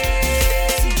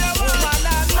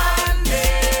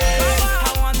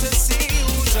 I want to see you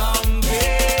jumping.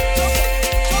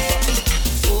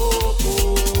 Oh,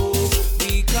 oh,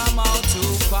 we come out to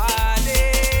party.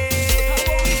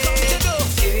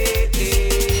 Hey,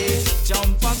 hey,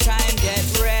 jump on time, get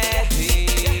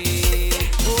ready.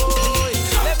 Oh,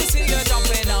 let me see you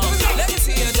jumping now. Let me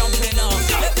see you jumping now.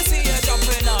 Let me see you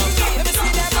jumping now. Let me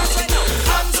see them right now.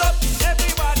 Hands up,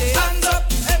 everybody. Hands up,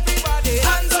 everybody.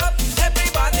 Hands up,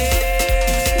 everybody.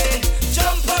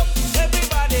 Jump up,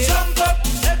 everybody. Jump up,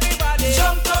 everybody.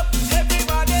 Jump up,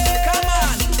 everybody. Come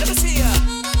on, let me see ya.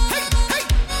 Hey, hey.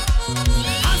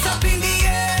 Hands up in the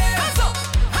air. Hands up,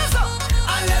 hands up.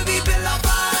 And let me build a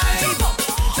vibe. Jump up,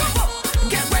 jump up.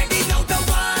 Get ready now to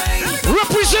wine.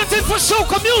 Representing for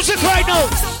soca music right now.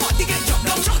 Somebody get jumped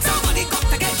down, somebody got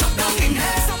to get jumped down in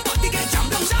here. Somebody get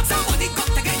jumped down, somebody got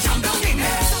to get jumped down in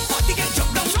here. Somebody get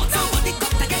jumped down, somebody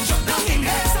got to get jumped down in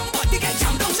here. Somebody get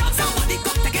jumped down, somebody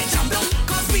got to get jumped down.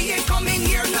 'Cause we ain't coming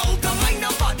here now to mind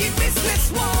nobody business.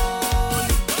 Why?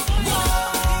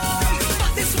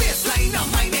 But this waistline of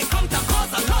mine ain't come to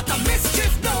cause a lot of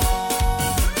mischief. No.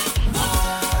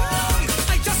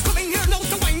 Why? I just coming here now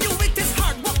to wind you with this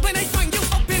hard work. When I find you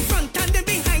up in front and then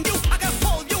behind you, I can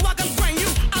hold you, I can grind you.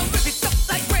 I'll whip it up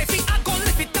like gravy. I gon'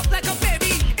 lift it up like a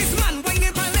baby. It's man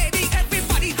whining for lady.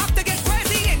 Everybody have to get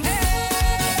crazy in here.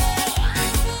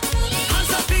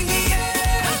 Hands up in the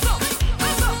air. Hands up,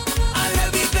 hands up. I let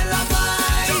me feel a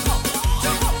vibe. Jump up,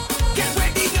 jump up. Get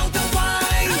ready now to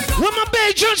wine. Where my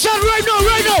Bear Johnson right now,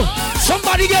 right now.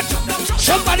 Somebody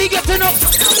getting up.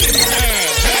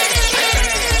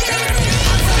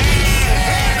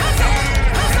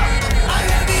 I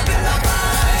let me feel a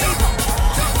vibe. Jump up,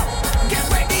 jump up. Get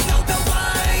ready now to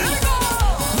wine.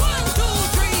 1, 2,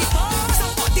 3, 4.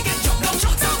 Somebody get jumped down.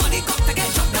 Somebody got to get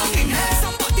jumped down in here.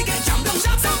 Somebody get jumped down.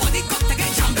 Somebody got to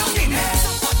get jumped down in here.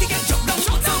 Somebody get jumped down.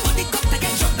 Somebody got to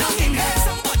get jumped down in here.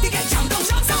 Somebody get jumped down.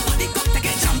 Somebody got to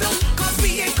get jumped down. 'Cause we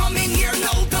ain't coming here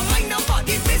now to mind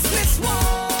nobody business. Why?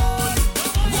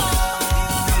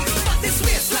 But this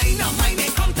waistline of mine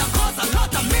ain't come to cause a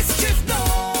lot of mischief. No.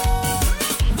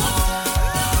 Why?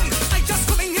 I just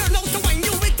coming here now to wind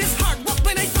you with this hard work.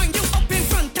 When I find you up in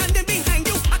front and then behind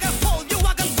you, I can hold you,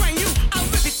 I can grind you. I'll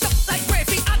whip it up like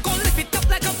gravy. I gon' lift it up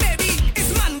like a baby. It's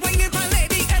man whining for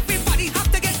lady. Everybody have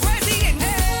to get crazy in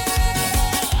here.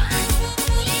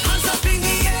 Hands up in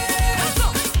the air. Hands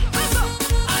up, hands up.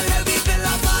 I let me feel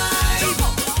a vibe. Jump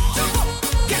up, jump up.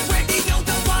 Get ready now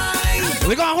to wine.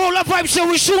 We got a whole lot of vibes, so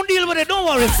we soon deal with it. Don't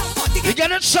worry. We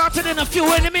get it started in a few.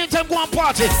 In the meantime, go on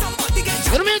party. Somebody get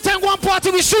In the meantime, go on party.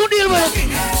 We soon deal with it. in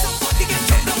here. Somebody get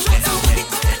jumped down. Somebody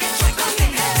got to get jumped down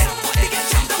in here. Somebody get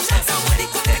jumped down. Somebody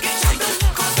got to get jumped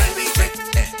down. 'Cause when we drink,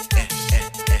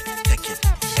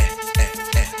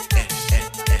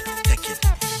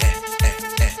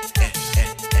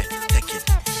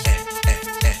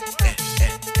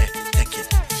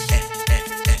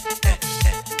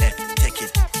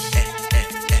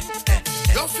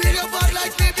 You feel your body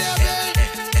like me, baby.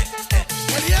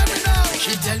 Well, hear me now.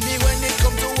 She tell me when it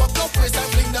come to walk up, waist and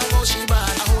fling down how she bad.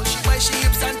 I hold she by she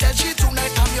hips and tell she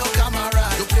tonight I'm your camera.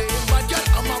 You playing bad girl,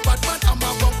 I'm a bad man, I'm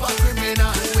a bumper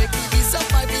criminal. You make me piece up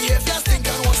my behavior, stink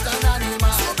and worse than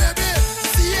animal. So baby,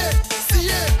 see it,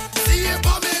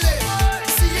 Pamela.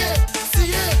 See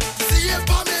it,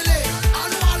 Pamela.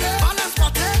 Annually, balance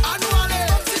party, annually.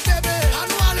 See baby,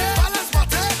 annually, balance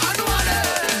party, annually.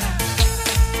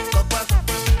 Go back,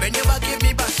 bend your back, give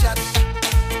me back shot.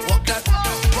 Walk that,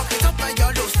 walk it up, my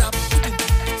girl, don't stop.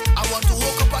 I want to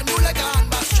hook up on you like a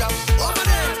handbag strap. Over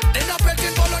there, then I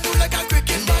pretend ball on you like a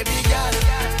cricket, baby girl.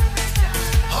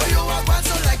 How you walk one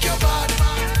so like your bad?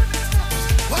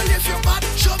 Well, if you're bad,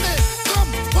 show me.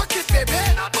 Come, walk it, baby.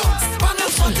 Bounce,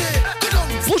 balance party. Go down.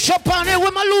 Push up on it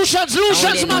with my Lucians.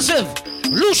 Lucians massive.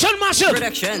 Lucian massive.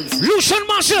 Productions. Lucian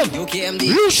massive. UKMD.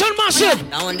 Lucian massive.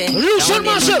 Down there. Lucian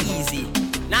massive. Easy.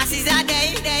 Nazis are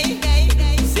day.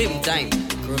 Same time.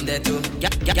 Room there too.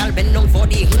 Y'all bend down for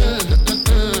the.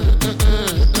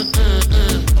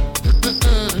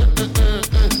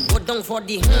 Go down for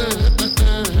the.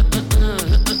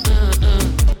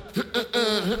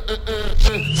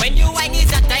 When you whine is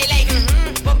that I like.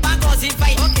 Bumper goes in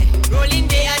fight. Okay. Rolling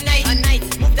day and night.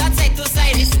 Move that side to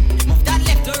side. Move that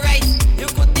left to right. You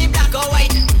could be black or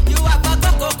white. You have a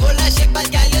Coca-Cola shake, but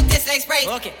girl you taste like Sprite.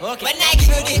 Okay. When I give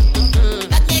you this,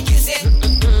 that make you say.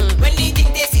 When they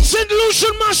think they see. Send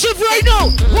Lucian massive right now.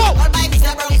 Whoa. all by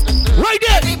Mr. Brown. Right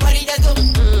there. Everybody just do.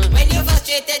 When you're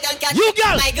frustrated, don't catch You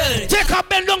girl. my girl. Take a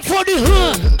bend down for the.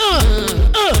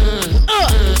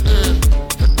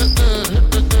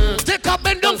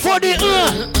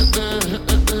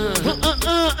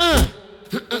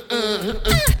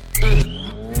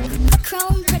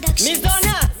 Miss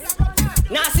Donna,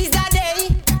 Nazi's that day.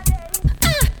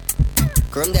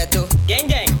 Come there too. Gang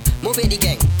gang, Move it the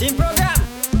gang. team program.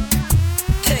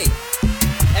 Hey,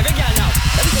 Every girl now.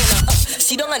 let me go now.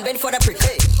 Sit down and bend for the prick.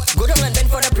 Hey, go down and bend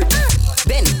for the prick.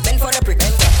 Bend for the prick.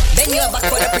 Bend your back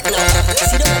for the prick now.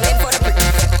 Sit down and bend for the prick.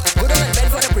 Go down and bend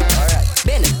for the prick. Alright.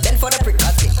 Bend for the prick.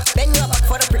 That's it. Bend your back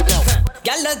for the prick now.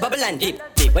 Girl does bubble and dip.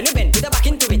 When you bend, put the back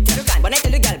into it. You can. When I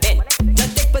tell you girl bend,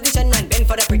 just take position and bend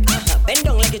for the prick. Bend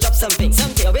down like you drop something.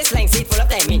 Your waistline seat full of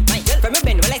timing. My girl from your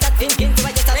bend, well I start thinking. So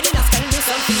I just already enough can do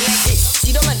something like this.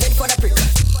 Sit down and bend for the prick.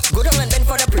 Go down and bend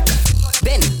for the prick.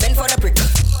 Bend for the prick.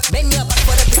 Bend your back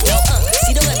for the prick now.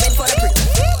 Sit down and bend for the prick.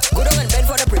 Go down and bend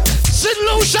for the prick. Sit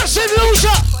loser, sit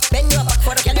loser. Bend your back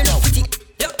for the girl, you know.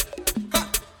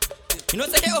 You know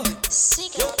say yo,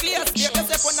 yo clear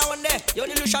yourself on now and there. Yo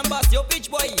the Lucian boss, yo bitch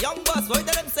boy, young boss. What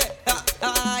tell them say?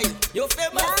 Yo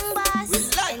famous. Young boss, We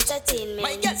like entertainment.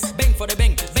 my yes. Bang for the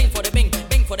bang, bang for the bang,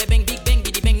 bang for the bang, big bang,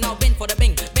 biddy bang. Now bang for the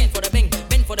bang, bang for the bang,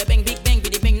 bang for the bang, big bang,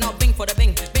 biddy bang. Now bang for the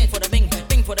bang, bang for the bang,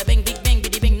 bang for the bang, big bang,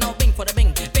 biddy bang. Now bang for the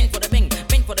bang, bang for the bang,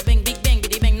 bang for the bang, big bang,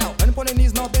 biddy bang. Now. Bend for the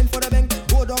knees now, bend for the bang.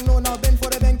 Go down low now, bend for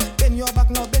the bang. Bend your back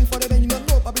now, bend for the bang. You don't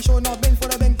know, Papi show now, bend for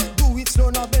the bang. Do it slow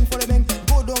now, bend for the bang.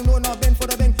 Go down low now, bend for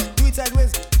the bang. Do it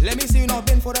sideways. Let me see you now,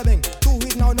 bend for the bang. Do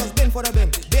it now, just bend for the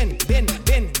bang.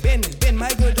 Bend. My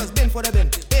girl, just bend for the bang.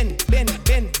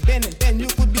 Bend. You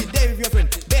could be there with your friend.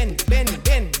 Bend.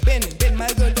 My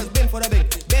girl, just bend for the bang.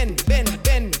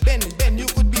 Bend. You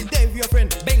could be there with your friend.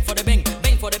 Bang for the bang,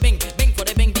 bang for the bang, bang for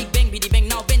the bang, big bang, biddy bang.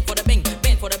 Now bang for the bang,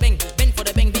 bang for the bang, bang for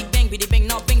the bang, big bang, biddy bang.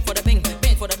 Now bang for the bang,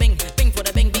 bang for the bang, bang for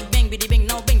the bang, big bang, biddy bang.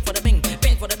 Now bang for the bang,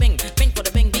 bang for the bang, bang for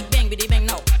the bang, big bang, biddy bang.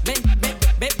 Now bend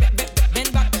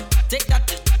back,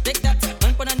 take that,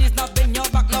 man put on knees now, bend your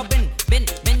back now, bend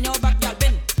your back, y'all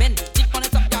bend, tip on the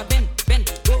top, y'all bend,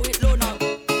 go it low now.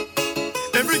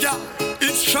 Every girl,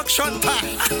 instruction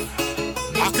time.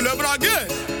 Accélère again.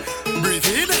 Breathe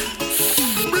in,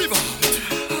 breathe out.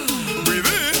 Breathe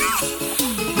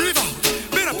in, breathe out.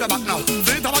 Bend up your back now.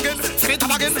 Send it up again. Send it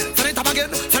up again. Send it up again.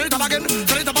 Send it up again.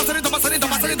 Send it up. Send it up. Send it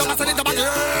up. Send it up. Send it up again.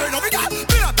 Every girl,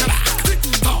 bend up your back. Tick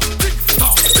tock, tick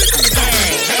tock, tick tock.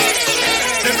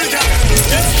 Every girl,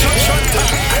 instruction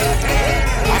time.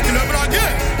 Accélère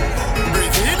again.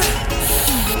 Breathe in,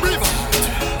 breathe out.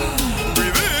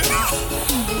 Breathe in,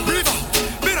 breathe out.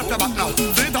 Bend up your back now.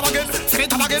 Send it up again. Send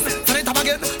it up again. Send it up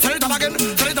again. Send it up again.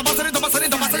 Send it up. Send it up. Send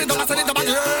it up. Send it up. Send it up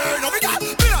again. Every girl,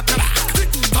 bend up your back.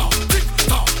 Tick tock, tick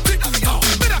tock, tick tock.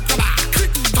 Bend up your back.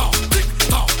 Tick tock, tick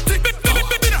tock, tick tock.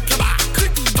 Bend up your back.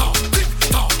 Tick tock, tick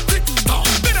tock, tick tock.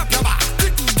 Bend up your back.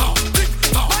 Tick tock, tick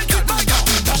tock. My girl.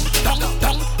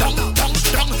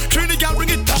 Dong. Trini girl, bring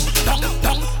it dong.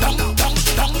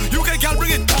 UK girl,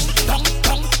 bring it dong.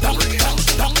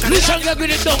 Listen, get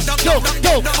with it, go.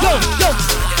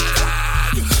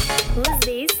 Who's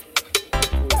this?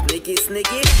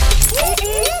 Sneaky.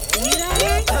 You know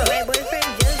that? My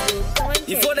boyfriend just do. Come on,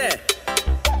 You check for it. there?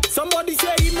 Somebody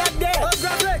say him not there.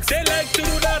 They like to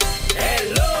do that.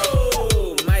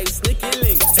 Hello, my sneaky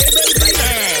link. Hey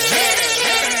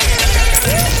baby.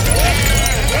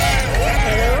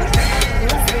 Hello?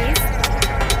 Who's this?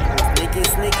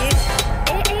 Sneaky.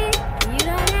 You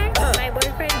know that? My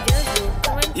boyfriend just do.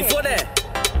 Come on, You check for it. there?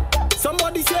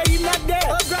 Somebody say him not there.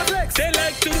 They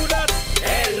like to do that.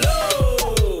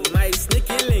 Hello, my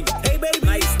sneaky link. Hey baby,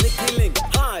 my sneaky link.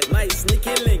 Hi, my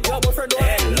sneaky link. Your boyfriend.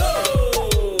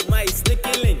 Hello, my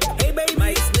sneaky link. Hey baby,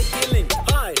 my sneaky link.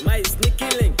 Hi, my sneaky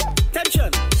link.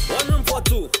 Tension, 1 room for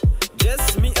 2.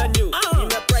 Just me and you.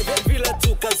 In a private villa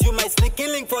too, cause you my sneaky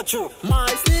link for true. My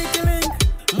sneaky link.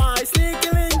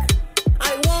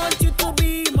 I want you to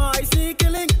be my sneaky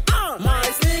link. My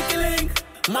sneaky link.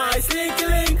 My sneaky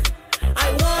link.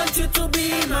 I want you to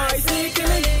be my sneaky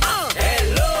link.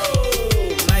 Hello,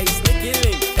 my sneaky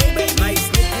link. Hey baby, my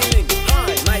sneaky link.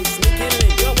 Hi, my sneaky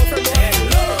link. Your boyfriend.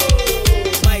 Hello,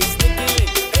 my sneaky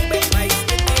link. Hey baby, my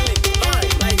sneaky link. Hi,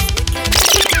 my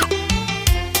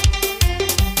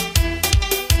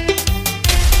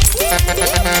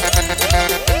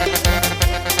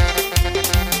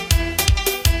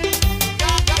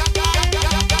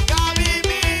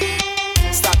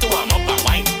Start to warm up and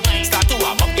wine. Start to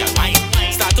warm up your wine.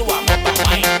 Start to warm up and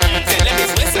wine. Tell them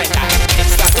it's waist like that.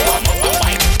 Start to warm up and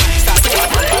wine. Start to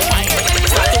warm up and wine.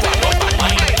 Start to warm up and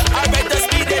wine. I better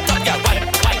speed it up, your wine.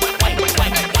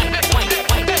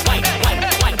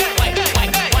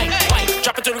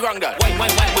 Drop it to the ground, girl.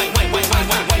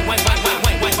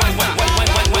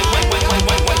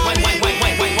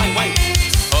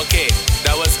 Okay,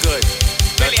 that was good.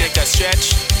 Now take a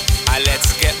stretch and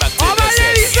let's get back to All the right, set.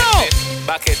 ladies, go.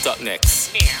 Back it up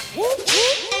next.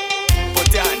 Put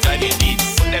your hands on your knees.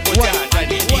 Put them put your hands on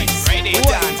your knees. Put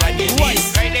your hands on your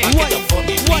knees. Back it up for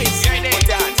me, please. Put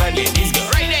your hands on your knees, girl.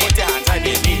 Put your hands on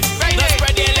your knees. Now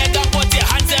spread your legs and put your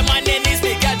hands on your knees.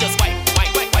 Big girl, just wipe and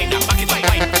back it. Wipe and back it. Wipe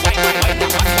and back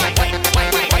it.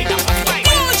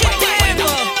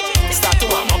 Start to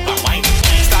warm up and wine.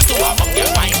 Start to warm up your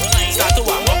wine. Start to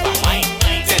warm up and wine.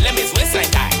 Tell them it's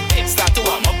waistline time. Start to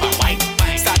warm up and wine.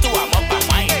 Start to warm up and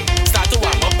wine. Start to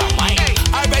warm up and wine.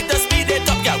 Alright, the speed it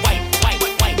up, girl. Wine.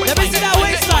 Let me see that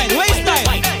waistline.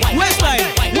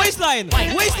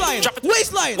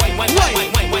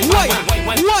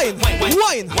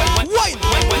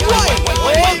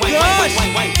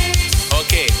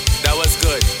 Okay, that was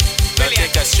good. Now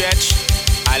take a stretch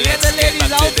and let's get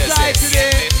back to this.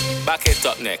 Back it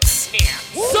up next.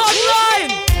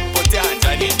 Sunlime. Put your hands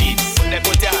on your knees.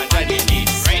 Put your hands on your knees.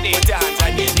 Put your hands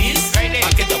on your knees.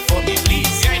 Back it up for me, please.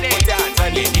 Put your hands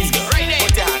on your knees, girl.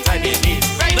 Put your hands on your knees.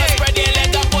 Now spread your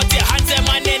legs and put your hands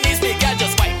on your knees. Big girl,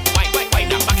 just wipe and back it.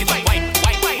 Wipe and back it. Wipe and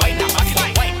back it. Wipe and back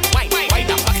it.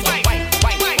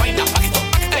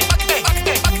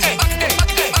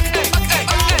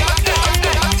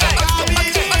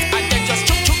 And then just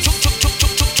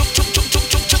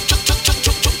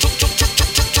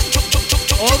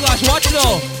Oh gosh, watch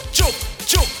now.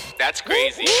 choke. That's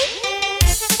crazy.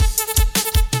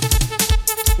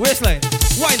 Waistline.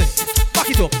 Wind it. Back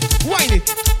it up. Wind it.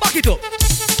 Back it up.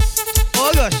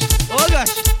 Oh gosh. Oh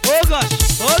gosh. Oh gosh.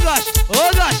 Oh gosh.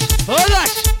 Oh gosh. Oh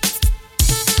gosh.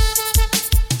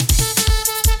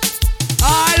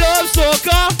 I love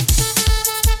soca.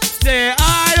 Say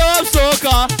I love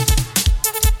soca.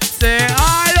 Say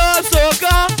I love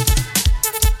soca.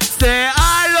 Say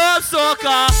I love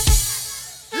soca.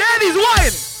 Ladies,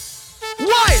 wine.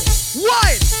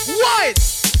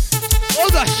 Oh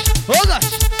gosh. Oh gosh.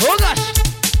 Oh gosh.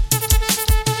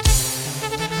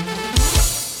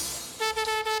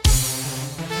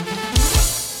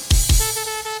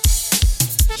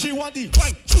 She want the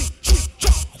wine.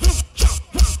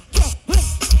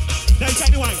 Now you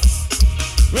shine the wine.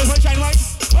 Where's my shine wine?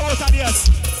 How about that, yes?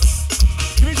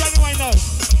 Give me shine the wine now.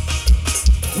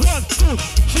 1, 2.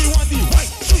 She want the wine.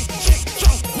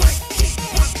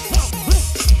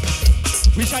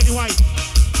 We shine the wine.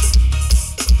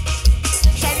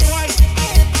 Shine the wine.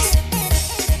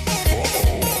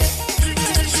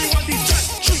 She want the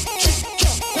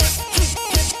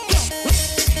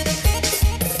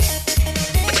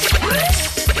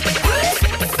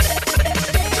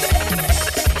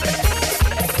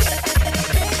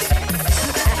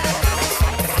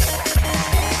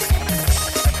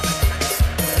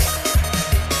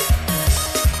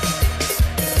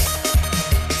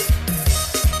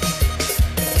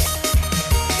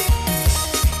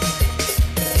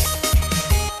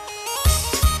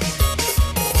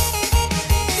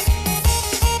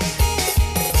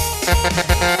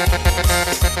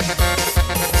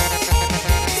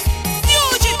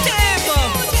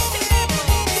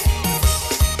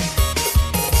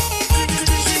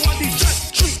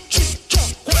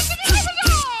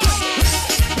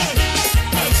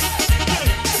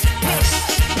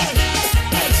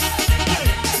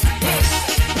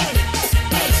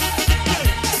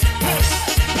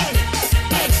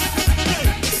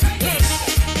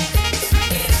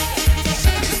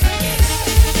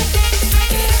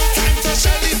Time to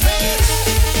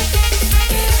celebrate.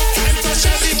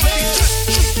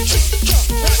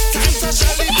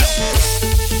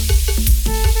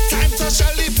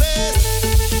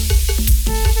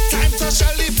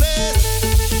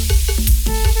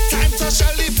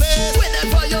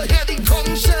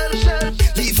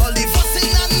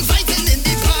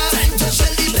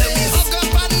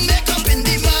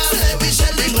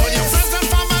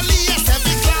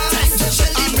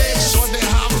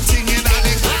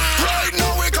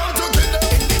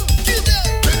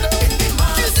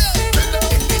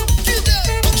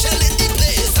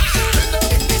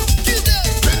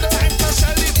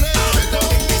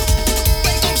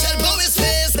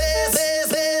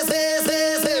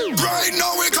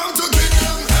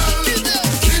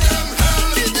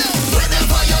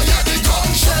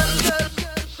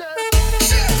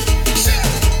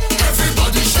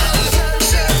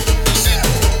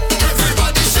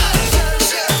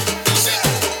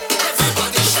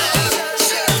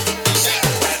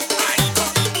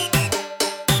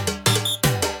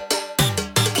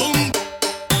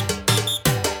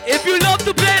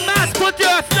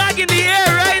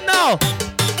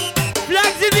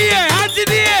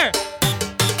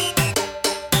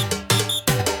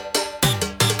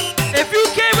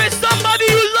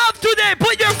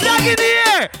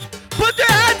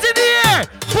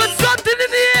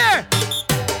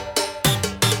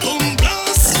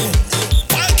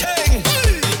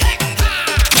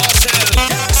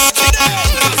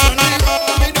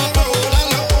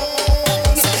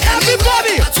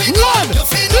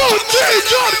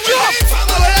 Jump.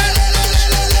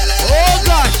 Oh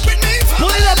gosh. Pull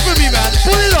it up for me, man.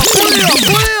 Pull it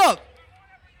up.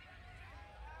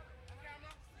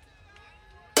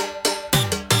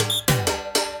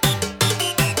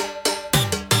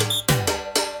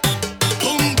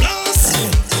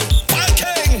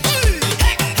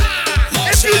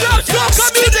 If you love soca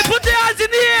music, put your hands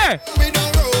in the air.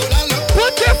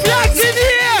 Put your flags in the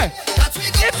air.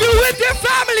 If you're with your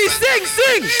family,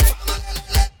 sing.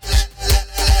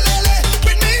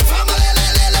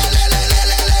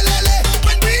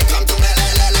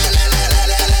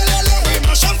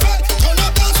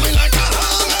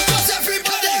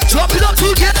 Drop it up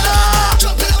together.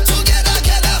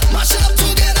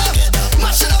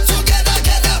 Mash it up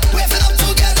together. Wave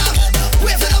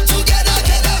it up together.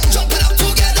 Jump it up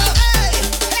together.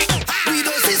 We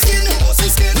don't see skin.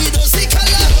 We don't see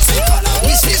color.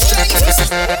 We see strength.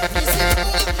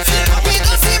 We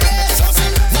don't see race.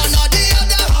 One or the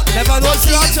other. Never know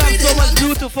to have so much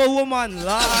beautiful woman,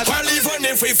 Lord. Well, even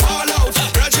if we fall out,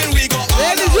 brethren, we go all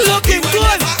Ladies, out. you looking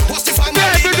good. What's the family?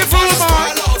 Yeah, beautiful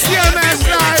woman. Yeah, man,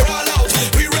 slide.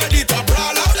 We ready to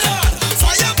brawl out.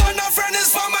 Fire burn a friend is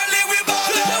family, we ball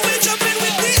out. We jumping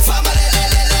with the family.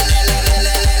 With the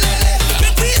family.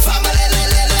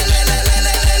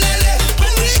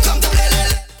 When we come to play,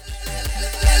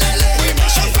 we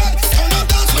mash up, turn up,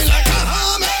 dance me like a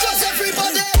hammer. Just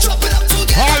everybody jump it up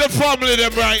together. All the family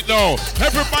them right now.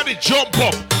 Everybody jump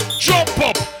up.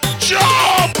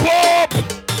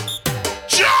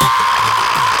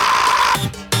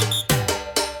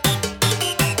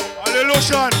 All the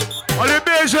Lucian, all the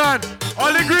Bayesian,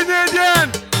 all the Grenadian,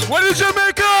 what is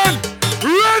Jamaican?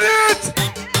 Ready it!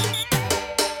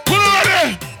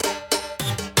 Ready?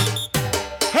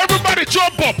 Everybody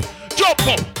jump up. Jump.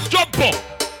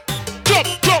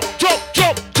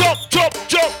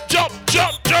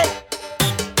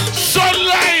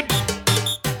 Sunlime.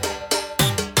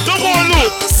 Come on,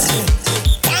 look.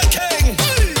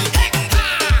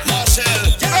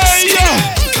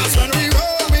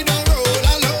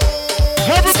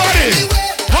 Everybody,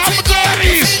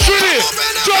 Hamadani's, Trinity,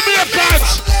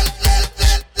 Jamaicans,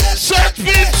 St.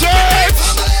 Vincent,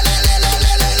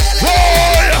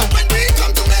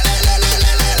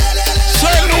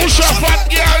 St. Lucia, Fat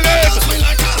Galen,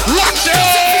 watch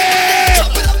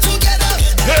it!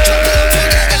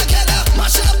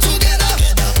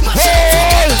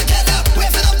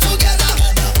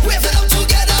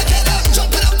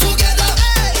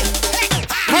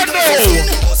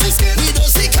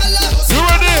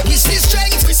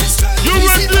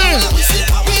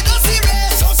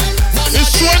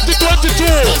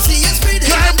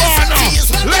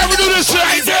 Let me do this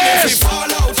like this.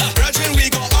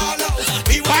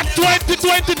 At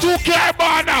 2022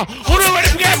 Carabana, who don't ready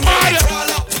to get mad?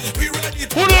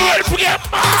 Who don't ready to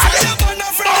get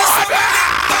mad?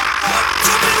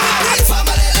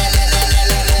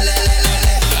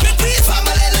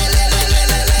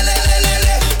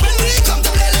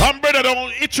 I'm brother,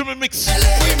 don't itch me mix.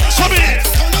 Come here.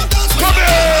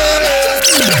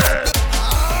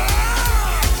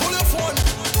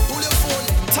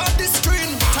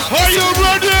 Are you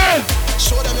ready?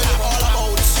 Show them all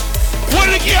about. What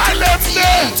the guy left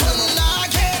there?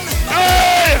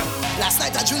 Hey! Last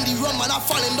night I drink the rum and I'm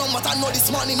falling down, but I know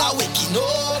this morning I'm waking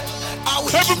up.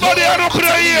 Everybody out up in the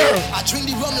air. I drink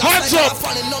the rum Hands last night up. and I'm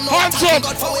falling down. Hands up.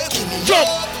 God for waking me Jump.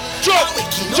 up. Jump.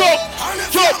 Waking Jump.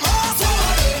 up. Jump.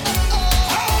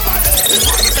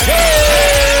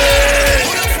 Hey!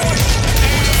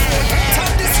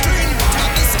 Tap the screen.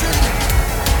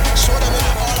 Show them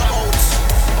all about.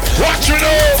 Watch it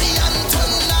out.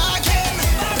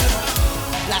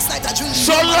 Last night I drink the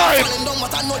Sunlime.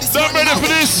 Them ready for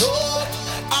this?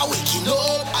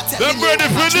 Them ready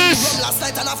for this? Last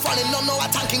night and I'm falling down, now I'm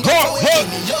thanking Ho, God for ho.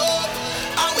 waking me up.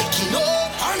 I'm waking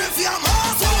up. And if you're my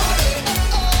somebody,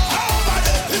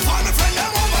 if I'm a friend,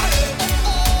 I'm over.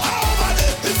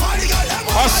 If I got them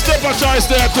I Stepachoice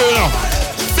there too now.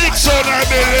 Big son I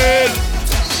believe.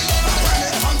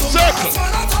 Circle.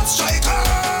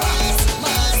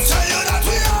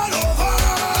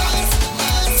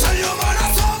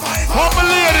 How many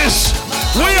ladies?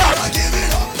 We are.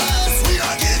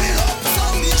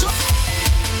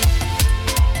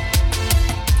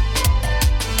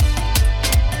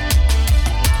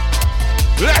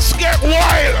 Let's get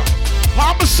wild.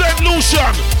 I'm a St. Lucian.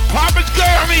 I'm a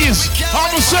Guyanese.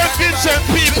 I'm a St. Vincent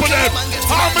people them.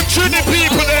 I'm a Trinity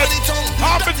people them.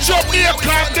 I'm a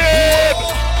Jamaican them.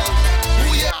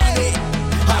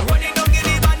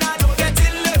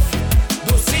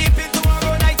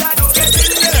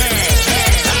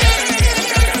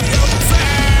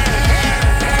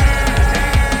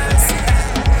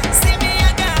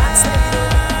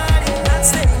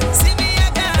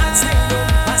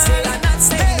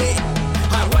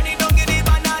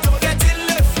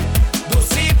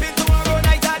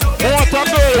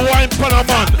 on a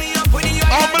man.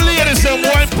 All my ladies them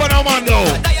wine on a man though.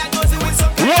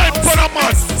 Wine on a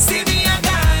man.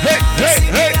 Hey, hey,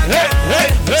 hey, hey, hey,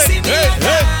 hey, hey,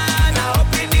 hey.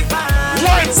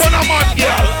 Wine on a man,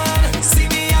 girl.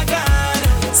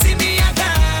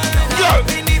 Girl.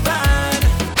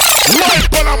 Wine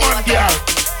on a man, girl.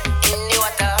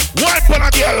 Wine on a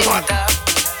girl, man.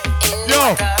 Yo,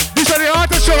 this is the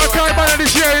hottest show I can't buy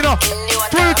this year, you know.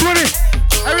 2020.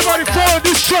 Everybody follow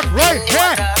this truck right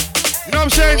here. You know what I'm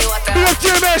saying? Big up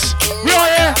TMS. We are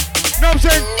here. You know what I'm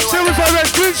saying? 75 Red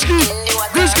Green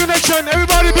Connection.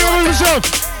 Everybody be on yourself.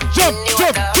 Jump,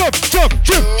 jump, jump, jump,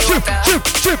 chip, chip, chip,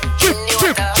 chip, chip,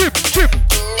 chip, chip, chip.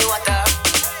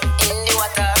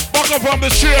 Back up from the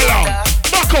trailer.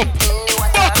 Back up.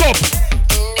 Back up.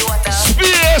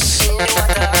 Space.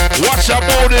 Watch your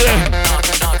body.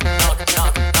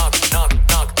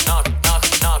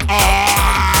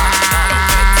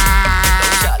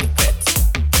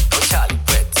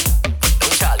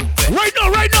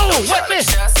 Right now, wet me.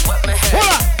 Hold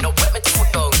on.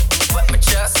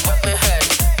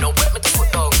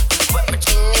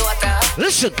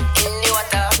 Listen.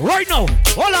 Right now.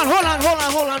 Hold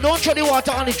on. Don't throw the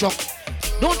water on the truck.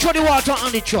 Don't throw the water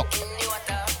on the truck.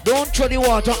 Don't throw the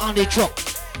water on the truck.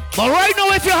 But right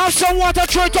now, if you have some water,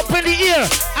 throw it up in the air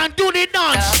and do the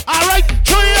dance. Alright?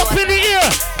 Throw it up in the air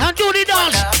and do the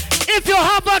dance. If you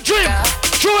have a drink,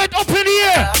 throw it up in the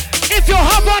air. If you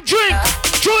have a drink,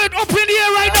 throw it up in the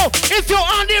air right now. If you're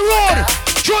on the road,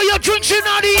 throw your drinks in the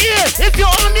air. If you're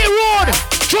on the road,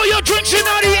 throw your drinks in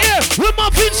the air. With my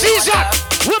Vince's at.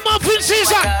 With my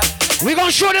Vince's at. We're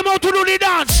gonna show them how to do the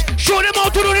dance. Show them how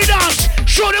to do the dance.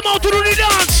 Show them how to do the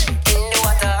dance.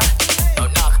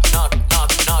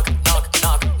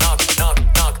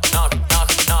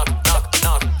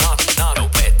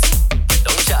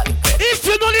 If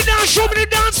you know the dance, show me the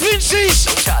dance, Vince's.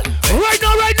 Right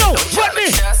now. Wet me.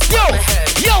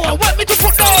 Yo, wet me to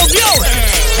put down. Yo.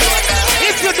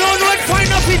 If you don't know it, find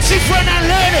a Vince friend and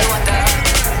learn it.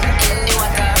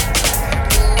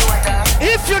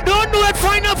 If you don't know it,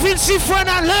 find a Vince friend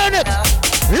and learn it.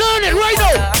 Learn it right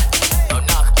now.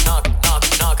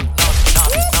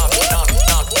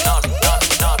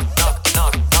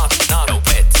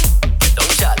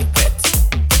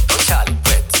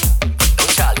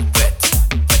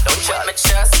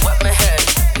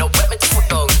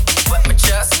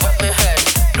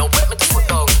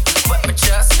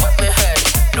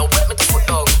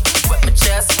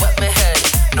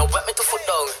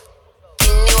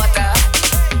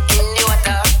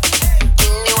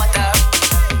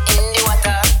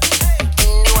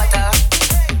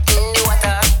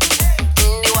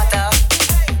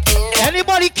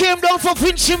 For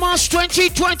Vinci Mass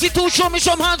 2022, show me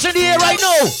some hands in the air right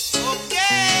now.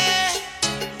 Okay.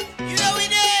 You know we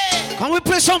there. Can we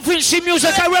play some Vinci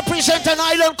music? I represent an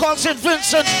island called St.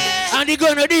 Vincent and the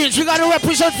Grenadines. We gotta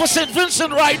represent for St.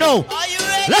 Vincent right now. Are you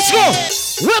ready? Let's go.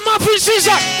 Where my Vinci's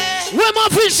at? Where my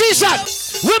Vinci's at?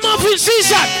 Where my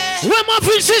Vinci's at? Where my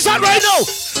Vinci's at right now?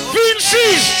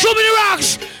 Vinci's, show me the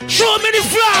rocks. Show me the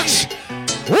flags.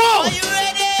 Whoa. Are you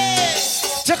ready?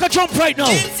 Take a jump right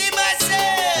now.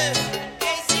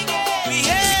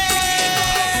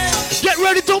 Get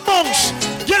ready to bounce.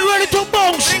 Get ready to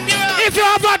bounce. If you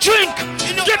have a drink,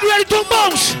 get ready to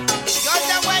bounce.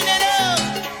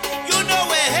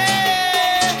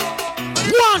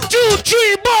 One, two,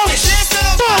 three, bounce.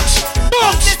 Bounce,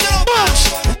 bounce, bounce,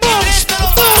 bounce,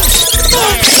 bounce,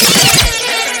 bounce.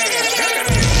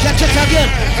 Catch it again.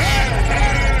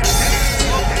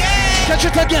 Catch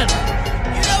it again.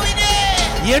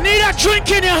 You need a drink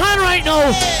in your hand right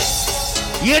now.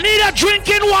 You need a drink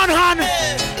in one hand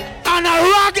and a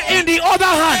rag in the other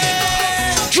hand.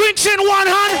 Drinks in one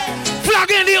hand,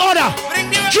 flag in the other.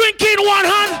 Drink in one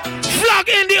hand, flag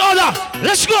in the other.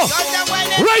 Let's go.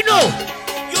 Right now.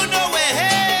 You know where.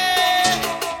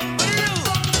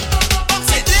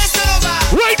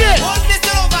 Right there.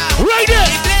 Right there.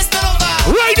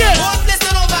 Right there.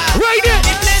 Right there.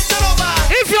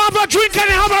 If you have a drink and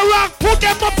you have a rock, put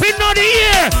them up in the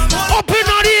air. Up in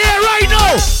the air right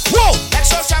now. Whoa.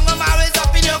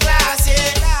 Up in your glass, yeah.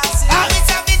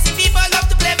 It's a busy people love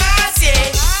to play mass,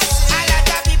 yeah. A lot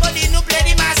of people didn't play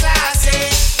the mass, hold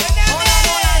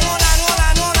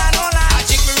on. I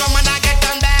drink me rum and I get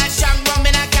done bad. Strong rum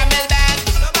in a camel bag.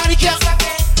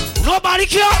 Nobody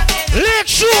care. Let's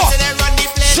show.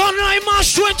 Sunlime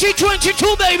Mass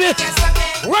 2022, baby.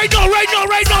 Right now.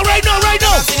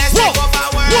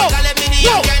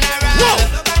 Whoa.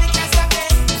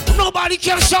 Nobody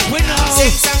can stop it now.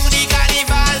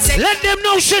 Let them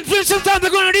know St. Vincent and the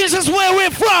Grenadines is where we're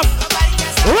from.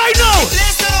 Right now.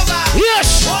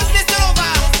 Yes.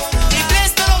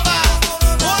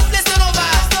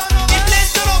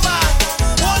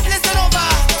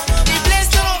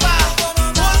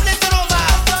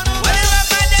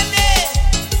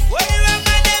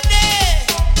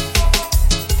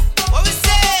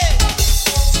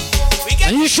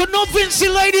 should know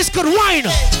Vincy ladies could whine.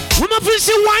 We're not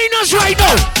Vincy whiners right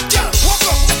now. Walk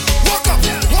up, walk up,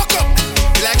 walk up.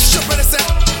 Like shop on the set.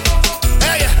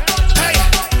 Hey, hey.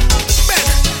 Ben.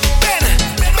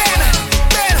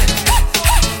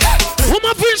 We're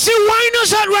not Vincy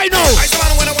whiners at right now. I saw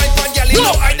when I wine pan girl, you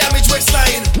know I damage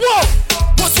waistline. Whoa.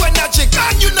 What's when that chick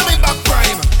and you know me back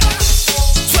prime.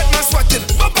 Sweat man sweating,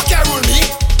 but back can't rule me.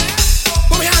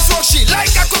 Put me hands on she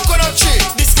like a coconut tree.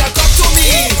 This girl come to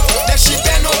me, then she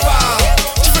bend over.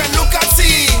 She friend look and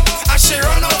see, and she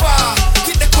run over.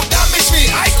 Think they could damage me,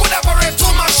 I could have already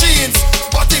two machines.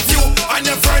 But if you and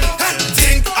your friend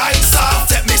think I'm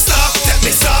soft, let me stop, let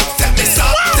me stop, let me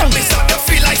stop, let me stop. You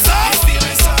feel like soft?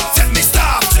 Let me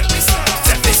stop, let me stop,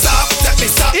 let me stop, let me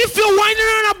stop. If you're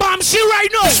whining on a bomb, see right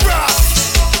now.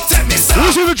 Let me stop.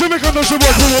 Who's in the Jamaican no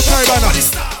support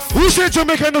Who said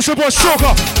Jamaican no support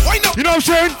stroker? You know what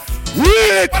I'm saying?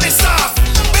 Wait! What is stop?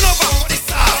 Bend over, what is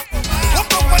stop?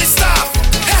 Walk up, what is stop?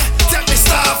 Tell me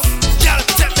stop. Girl,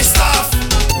 tell me stop.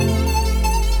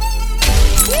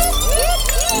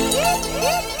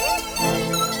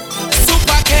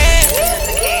 Super Cat.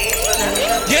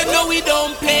 You know we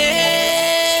don't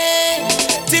play.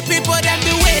 The people them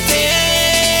be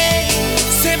waiting.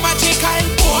 Say magical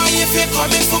boy if you're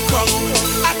coming for crunk.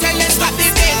 I tell you stop the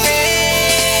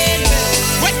dating.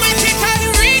 When magical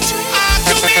reach,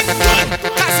 argument done.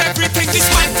 Cause everything is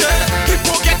matter.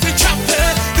 People getting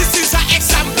trampled. This is an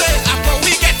example of how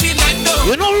we get in and know.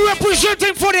 You know we're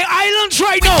representing for the islands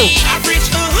right now. Average,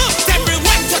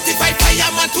 everyone 35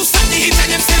 fireman to stop the heat and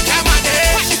them still come on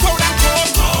there. Wash the crowd and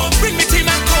come. Bring me team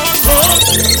and come.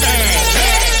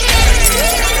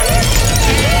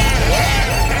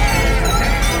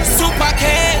 Super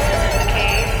Cat.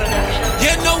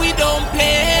 You know we don't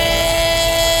play.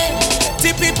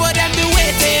 The people them be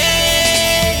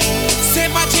waiting. Say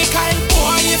magical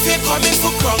boy if you're coming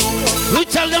for crunk. We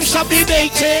tell them stop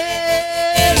debating.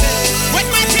 When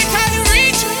magical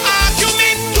reach,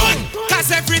 argument done. Cause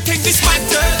everything is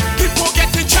matter. People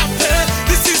getting trampled.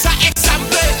 This is an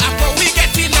example of how we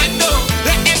get in and know.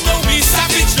 Let them know we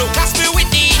savage though. Cause me with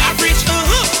the average.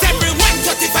 Everyone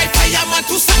 35 fireman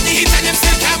to stop the heat and them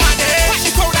still come on there. Wash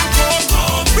the crowd and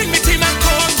come. Bring me team and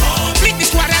come. Split the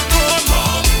squad and come.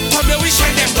 Come here we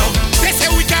shine them down. They say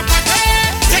we can party.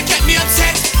 They get me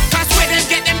upset. Cause when them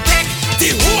get them tech,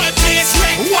 the whole place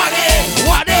wreck.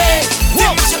 What it? They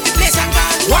mash up the place and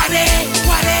gone. What it?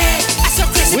 I so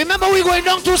crazy. Remember we going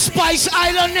down to Spice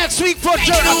Island next week for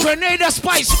Grenada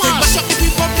Spice They Man. mash up the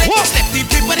people place. Let the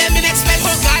people them in expense.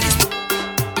 Oh God is.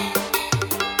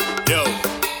 Yo,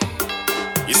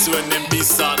 you see when them beats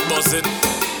start buzzing,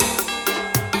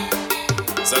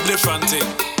 it's a different thing.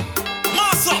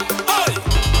 Mass up, oi,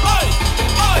 oi,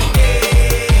 oi.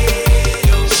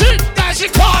 Shit, that's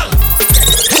it call.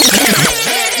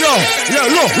 Yo,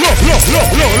 look.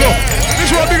 This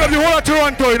is what big up the whole of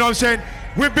Toronto, you know what I'm saying?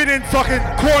 We've been in fucking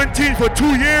quarantine for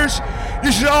 2 years.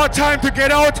 This is our time to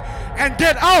get out and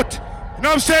get out. You know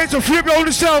what I'm saying? So free up your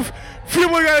own self. Free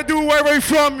what you gotta do wherever you're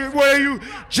from, whether you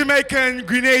Jamaican,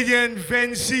 Grenadian,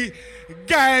 Vincy,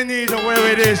 Guyanese, or wherever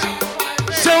it is.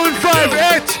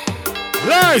 758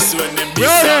 live. We're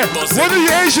out here. Whether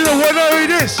you're Asian or whatever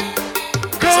it is.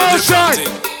 Come outside.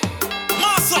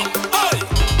 Mass up, oi,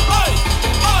 oi,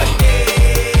 oi.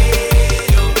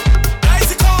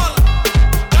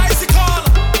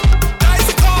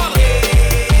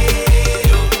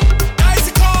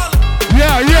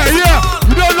 Yeah.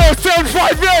 You don't know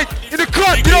 758 in the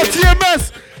cut, you know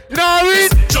TMS. You know what I mean?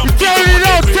 You tell it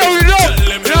out. You know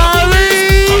what I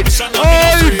mean?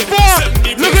 Holy fuck!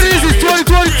 Look at this, it's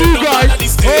 2022, guys.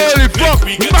 Holy fuck!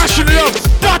 We're mashing it up.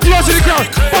 Party us in the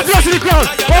crowd.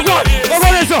 Oh God,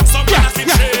 there's some.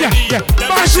 Yeah.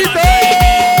 Mash it up.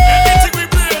 Anything we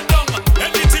bring down,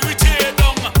 anything we tear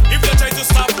down. If you try to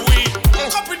stop, we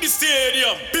up in the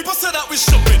stadium. People say that we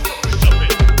shopping.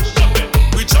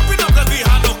 We jumping up like we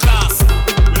had no class.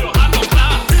 We don't have no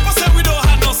class. People say we don't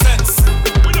have no sense.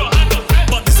 We don't have no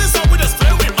sense. But this is how we just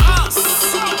play with mass.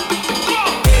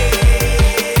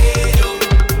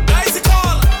 Dicey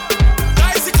call.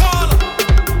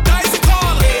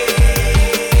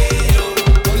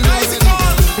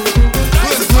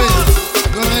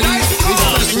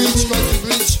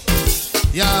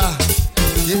 Yeah,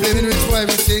 you blaming rich for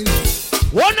everything.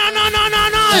 Whoa, no.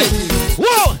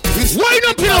 Whoa, wind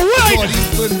up here, wind.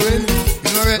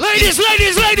 Ladies.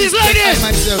 I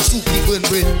myself, Suki Bun.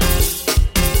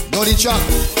 Know the track.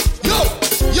 Yo,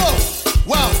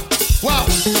 wow.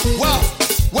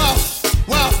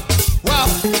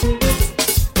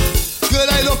 Girl,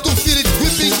 I love to feel it,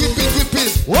 gripping.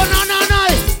 Whoa, no.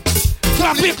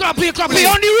 Clap it.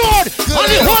 On the road.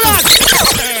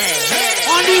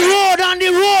 On the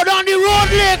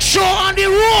show on the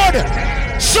road.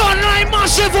 Sunlime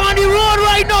Massive on the road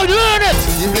right now. Learn it.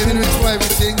 You blaming me for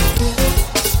everything.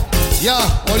 Yeah,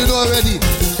 all you know already.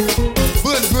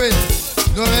 Burn brain.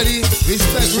 You know already.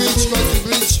 Respect rich, country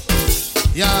rich.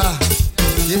 Yeah,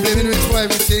 you blaming me for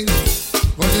everything.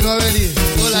 But you know already.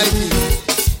 Don't like it.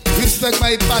 Respect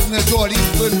my partner Jordy,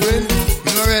 burn brain.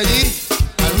 You know already.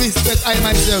 And respect I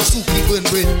myself, Suki, burn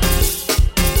brain.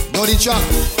 Know the track.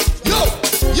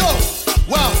 Yo,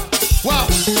 wow, wow,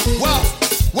 wow,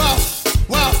 wow,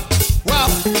 wow, wow.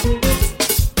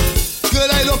 Girl,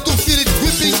 I love to feel it,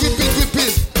 gripping, gripping,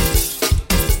 gripping.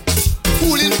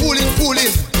 Pulling, pulling,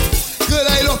 pulling. Girl,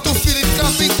 I love to feel it,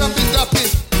 clapping, clapping, clapping.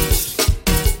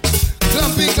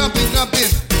 Clapping, clapping,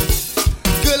 clapping.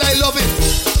 Girl, I love it.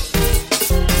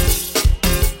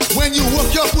 When you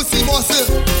work your pussy muscle.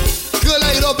 Girl,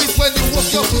 I love it when you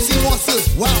work your pussy muscle.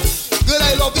 Wow. Girl,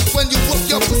 I love it when you work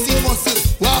your pussy muscle.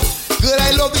 Wow. Girl,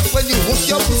 I love it when you work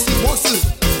your pussy muscle.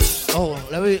 Oh,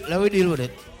 let me deal with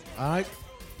it. All right.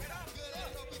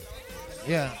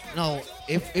 Yeah. No.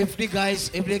 If the guys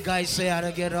say how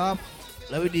to get up,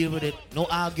 let me deal with it. No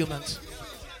arguments.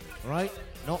 All right.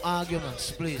 No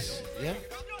arguments, please. Yeah.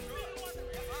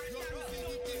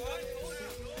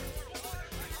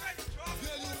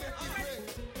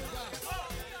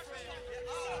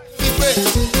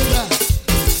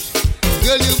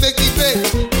 Girl, you make me pay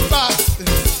fast.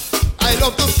 I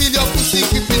love to feel your pussy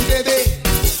gripping, baby.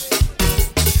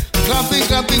 Clamping,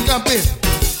 clamping, clamping.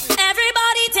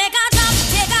 Everybody take a jump,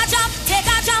 take a jump, take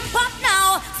a jump up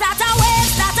now. Start away,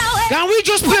 start away. Can we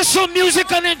just play some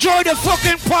music and enjoy the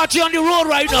fucking party on the road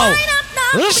right now?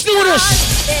 Let's do this.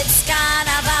 It's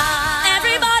carnival.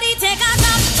 Everybody take a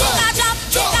jump, take a jump,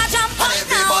 take a jump up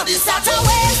now. Start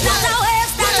away, start away,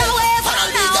 start away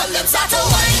from now. Start a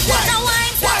wine, start a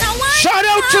wine, start a wine. Shout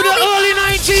out to the early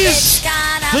 90s.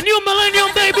 The new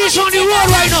millennium babies on the road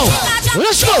right now.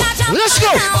 Let's go, let's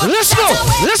go, let's go,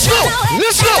 let's go,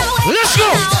 let's go, let's go.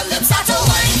 Start a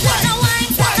wine, start a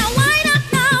wine, start a wine up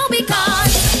now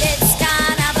because it's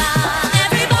carnival.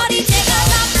 Everybody take a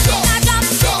jump, take a jump,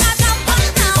 take a jump up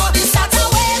now. Start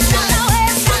away, start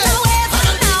away, start away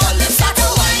from now. Start a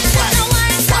wine, start a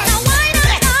wine, start a wine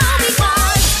up now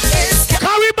because it's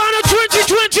Caribana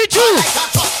 2022.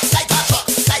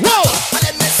 Whoa.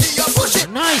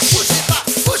 Nice. Push it back,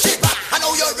 push it back. I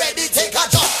know you're ready. Take a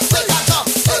jump, take a jump,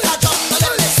 take a jump. And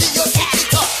let me see you took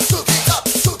it up, took it up,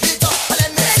 took it up. And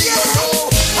let me see you roll.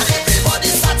 And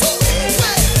everybody start to wait.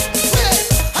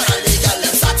 And all the girls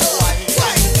them start to wine.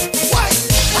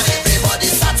 And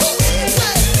everybody start to wait.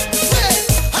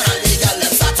 And all the girls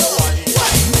them start to wine.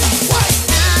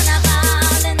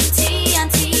 carnival and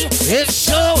TNT. It's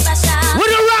so. With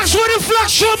the rocks, with the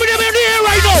flags, show me them in the air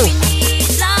right now.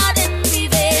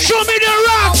 Show me the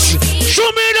rocks. Show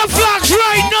me the flags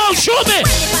right now. Show me.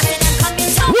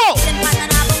 Whoa.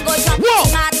 Whoa.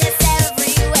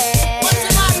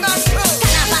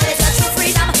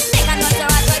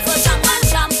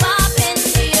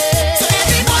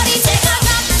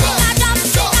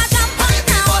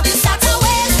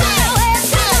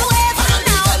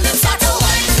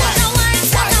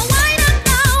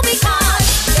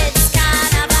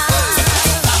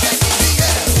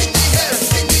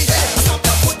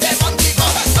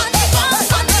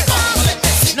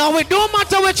 Now it don't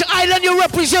matter which island you're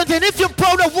representing. If you're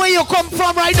proud of where you come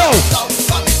from right now.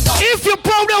 If you're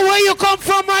proud of where you come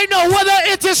from right now, whether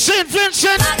it is St.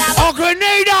 Vincent or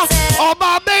Grenada or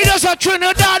Barbados or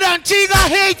Trinidad, Antigua,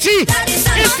 Haiti.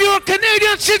 If you're a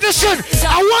Canadian citizen,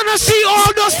 I want to see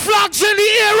all those flags in the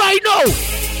air right now.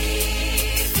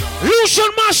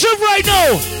 Lucian Massive right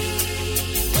now.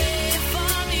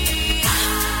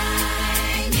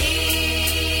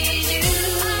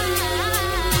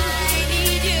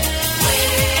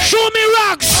 Show me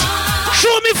rocks,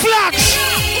 show me flags,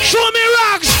 show me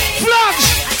rocks, flags.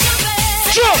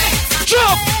 Jump,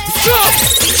 jump, jump,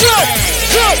 jump,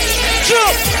 jump,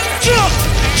 jump, jump,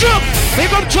 jump.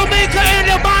 Big up Jamaica in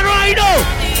the band right now.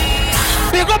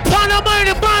 Big up Panama in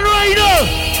the band right now.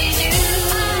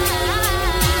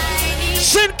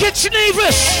 St. Kitts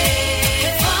Nevis.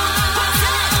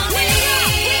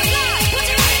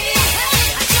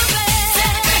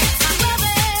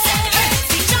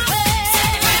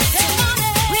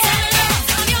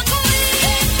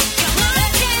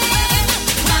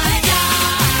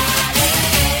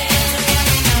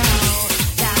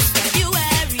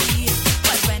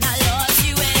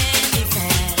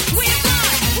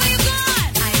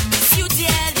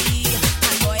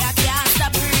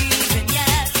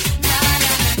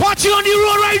 On the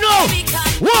road right now.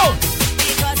 Whoa.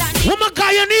 Woman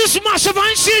Guyanese massive. I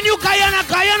ain't seen you, Guyana.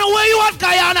 Guyana, where you at,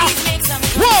 Guyana?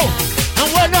 Whoa. And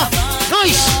when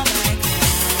Nice.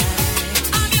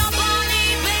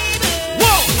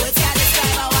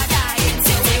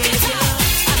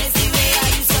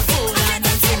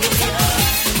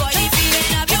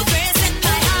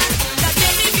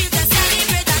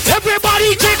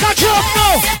 Everybody take a jump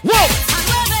now. Whoa.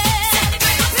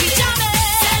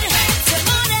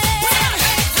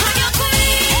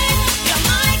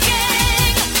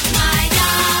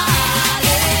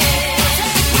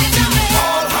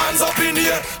 All hands up in the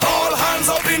air. All hands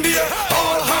up in the air.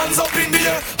 All hands up in the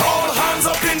air. All hands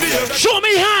up in the air. Show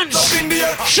me hands. Up in the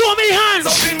air. Show me hands.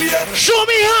 Up in the air. Show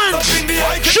me hands. Up in the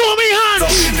air. Show me hands.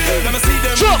 Up in the air. Let me see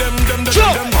them. Jump. Them.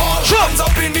 Jump. All Jump. hands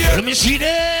up in the air. Let me see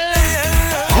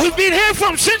them. We've been here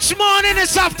from since morning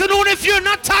this afternoon. If you're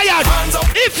not tired,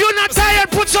 if you're not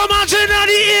tired, put some hands in the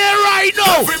air right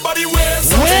now. Everybody wave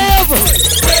something. Wave.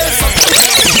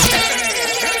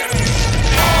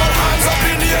 All hands up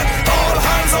in the air. All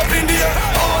hands up in the air.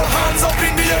 All hands up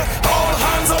in the air. All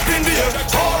hands up in the air.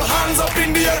 All hands up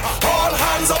in the air. All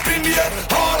hands up in the air.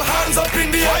 All hands up in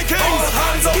the air. All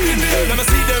hands up in the air. Let me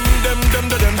see them.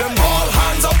 All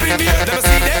hands up in the air. Let me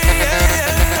see them.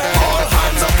 All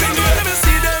hands up in the air. Let me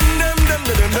see them.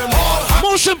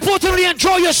 Most importantly,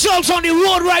 enjoy yourselves on the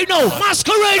road right now.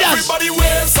 Masqueraders. Everybody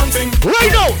wave something.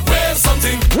 Right now. Wave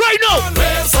something. Right now.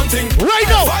 Wave something. Right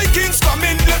now. Vikings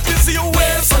coming. Let me see you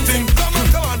wave something. Come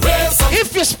on. Wave something.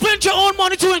 If you spend your own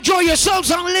money to enjoy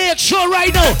yourselves on Lake Shore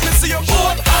right now, Let me see your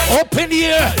both hands. up in the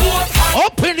air. Both hands.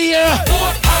 Up in the air.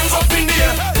 Both hands up in the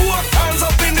air. Both hands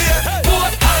up in the air.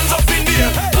 Both hands up in the air.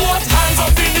 Both hands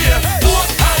up in the air.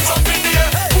 Both hands up in the air.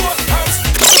 Both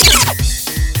hands.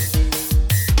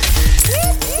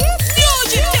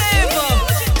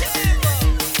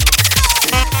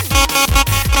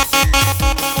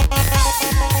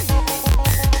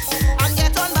 And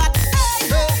get on back.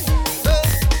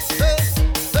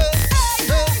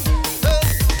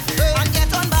 And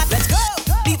get on back. Let's go.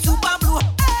 Beat super blue.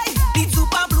 Beat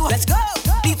super blue. Let's go.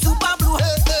 Beat super blue.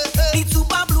 Beat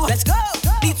super blue. Let's go.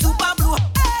 Beat super blue.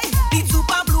 Beat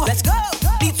super blue. Let's go.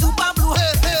 Beat super blue.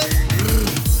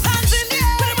 Hands in the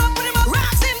air. Put 'em up.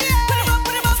 Rocks in the air.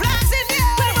 Put 'em up. Flags in the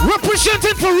air.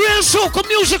 Representing for real soca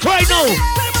music right now.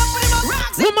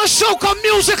 Rocks We must soca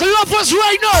music lovers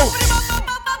right now.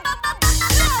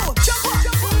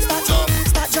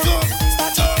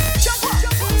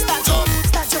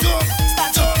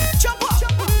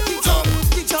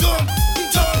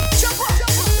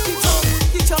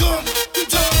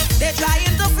 They're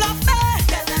trying to flop me.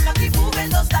 Tell them I keep moving,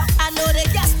 don't stop. I know they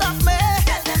can't stop me.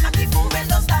 Tell them I keep moving,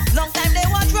 don't stop. Long time they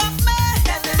want drop me.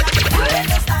 Tell them I keep moving,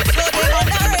 don't stop. So they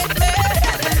underrate me.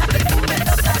 Tell them I keep moving,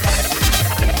 don't stop. Tell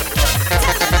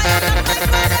them I am not my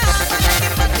brother.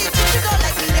 But if you don't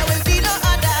like me, there will be no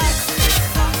other.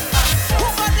 Who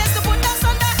got this to put us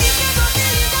under? If you don't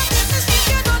believe that this is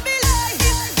true, you don't believe.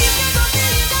 If you don't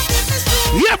believe that this is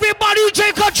true. Everybody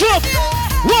take a jump.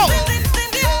 Whoa.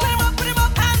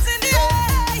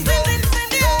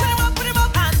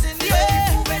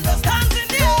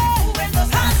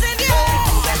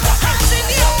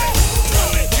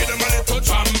 Give them a little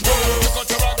tramp. Look out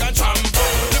your rock and tramp.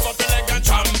 Lift up your leg and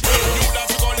tramp. You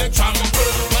dance, you go leg tramp.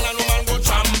 Man and woman go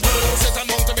tramp. Set and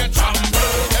mount to get tramp.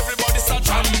 Everybody start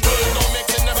tramp. Don't make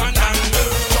it never nan.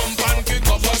 Jump and kick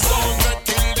up a song. Red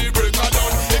till the break of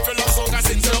dawn. If you love soca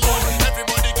since you're born,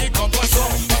 everybody kick up a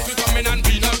song. But we come in and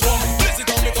be not wrong. Bless it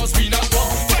on because we not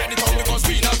wrong. Fight it on because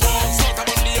we not wrong. Start up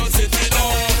on the old city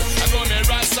down. I go me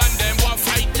rise and them want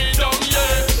fight me down,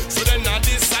 yeah. So then I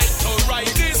decide to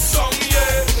write this song,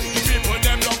 yeah. The people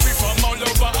them love me from all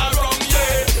over around,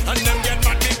 yeah. And them get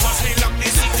mad because we lock the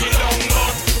city down,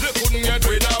 but they couldn't get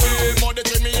rid of me. More they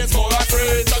tell me is more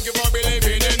afraid. Thank you for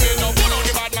believing in me. Now put on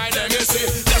the bad mind, let me see.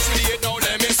 Let's really hate now,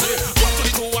 let me see. 1 to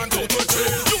the 2 and 2 to 3.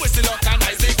 You will still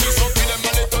organize the keys, so kill them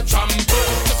a little tramp.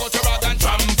 Look out your rag and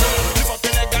tramp. Lift up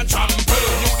your leg and tramp.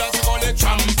 You dance, you go leg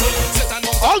tramp. Set and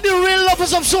mount. All the real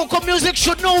lovers of soca music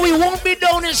should know we won't be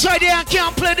down inside here and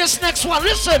can't play this next one.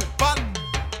 Listen.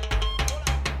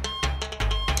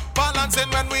 Balancing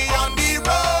when we on the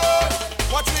road.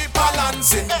 Watch me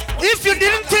balancing. If you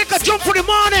didn't take a jump for the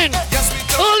morning, Yes, we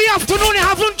do. early afternoon, you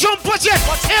haven't jumped us yet.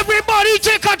 Everybody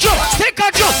take a jump. Take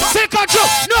a jump. Take a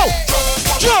jump. No.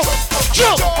 Jump.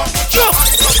 Jump. Jump.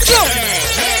 Jump.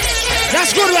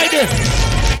 That's good right there.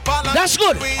 That's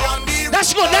good.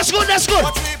 That's good. That's good. That's good.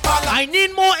 I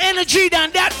need more energy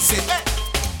than that.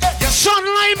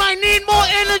 Sunlime, I need more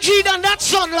energy than that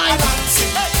Sunlime.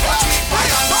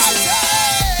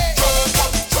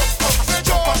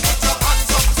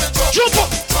 Jump up,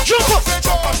 jump up.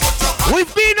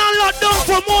 We've been on lockdown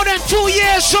for more than 2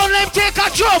 years. Sunlime, take a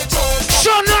jump.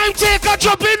 Sunlime, take a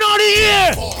jump in on the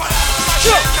air.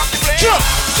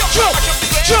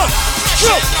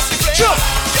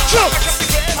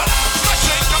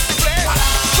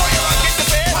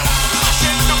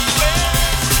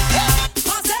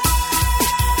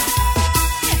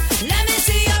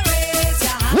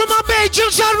 With my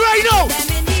Belgians on right now.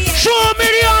 Show me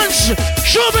the hands.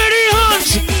 Show me the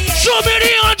hands. Show me the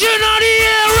hands in the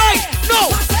air right now.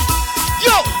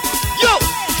 Yo, yo,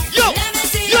 yo,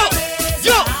 yo,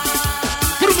 yo.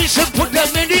 Put me some, put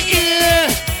them in the air.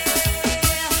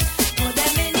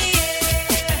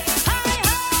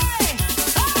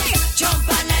 Jump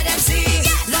and let them see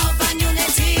love and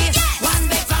unity. One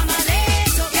big family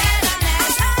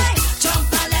togetherness.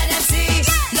 Jump and let them see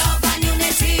love and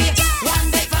unity. One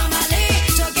big family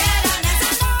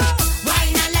togetherness.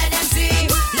 Wine and let them see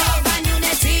love and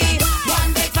unity.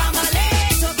 One big family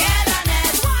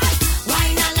togetherness.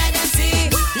 Wine and let them see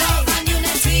love and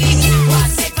unity.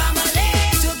 One big family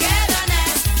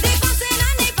togetherness. The fussing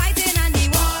and the fighting and the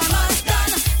war must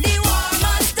done. The war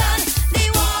must done. The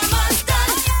war must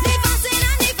done. The fussing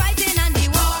and the fighting and the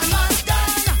war must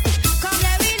done. Come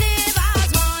let we live as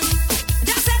one.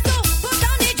 Just said to put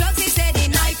down the drugs. He said the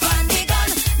knife and the gun.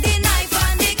 The knife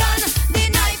and the gun. The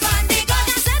knife and the gun.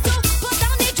 Just said to put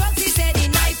down the drugs. He said the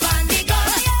knife and the gun.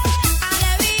 And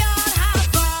let we all have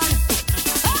fun.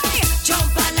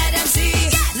 Jump and let them see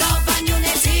love and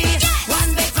unity.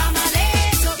 One big family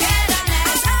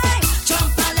togetherness.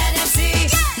 Jump and let them see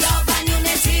love and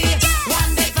unity.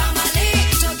 One big family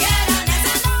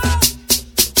togetherness. 1,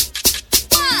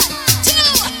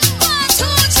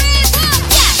 2, 3, 4.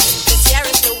 Yeah, this year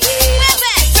is the way.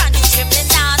 Brand new tripling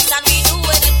dance and we do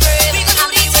it in brave. We gonna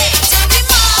be waiting till we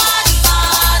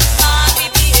mad. We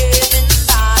behaving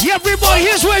bad. Yeah, everybody,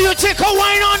 here's where you take a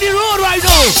wine on the road right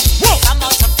now. Whoa. Come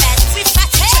out of bed, we fat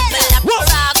triple up Whoa.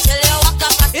 rock till you walk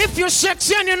up and If you're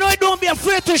sexy and you know it, don't be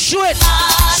afraid to show it.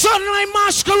 Sunlime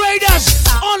Masqueraders,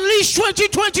 Unleash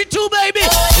 2022, baby.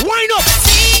 Wine up.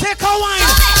 Take a wine.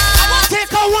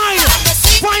 Take a wine.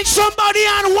 Find somebody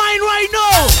and wine right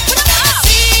now.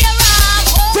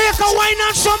 Take a wine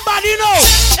and somebody know.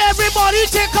 Everybody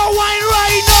take a wine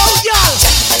right now, y'all.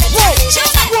 Whoa,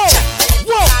 whoa,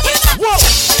 whoa, whoa.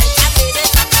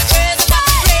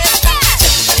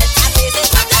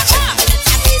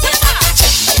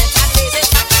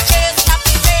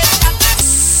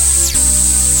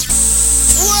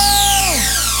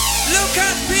 Look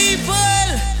at people,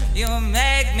 you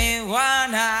make me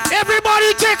wanna.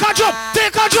 Everybody take a jump,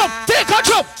 take a jump, take a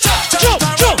jump. Jump,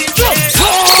 jump, jump.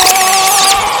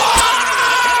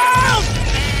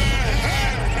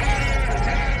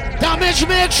 Damage,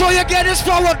 make sure you get this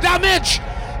forward. Damage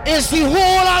is the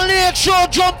whole of Lake Show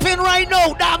jumping right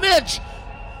now. Damage.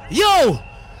 Yo,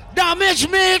 Damage,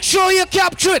 make sure you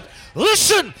capture it.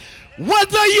 Listen,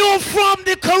 whether you're from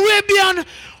the Caribbean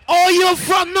or you're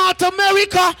from North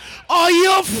America or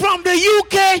you're from the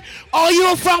UK or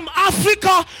you're from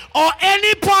Africa or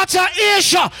any part of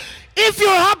Asia, if you're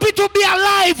happy to be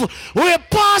alive, we're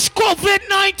past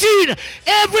COVID-19.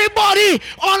 Everybody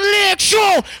on Lake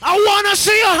Show, I want to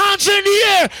see your hands in the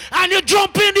air and you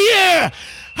jump in the air.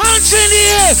 Hands in the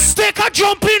air, take a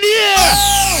jump in the air.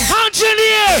 Hands in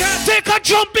the air, take a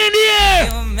jump in the air.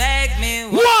 You make me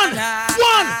 1, 1,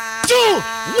 2,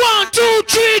 1, 2,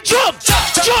 3, jump,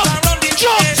 jump, jump,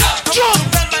 jump, jump,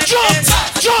 jump,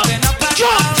 jump,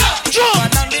 jump,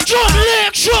 jump,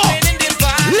 Lake Show,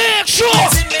 Lake Show,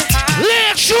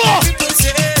 Lake Show.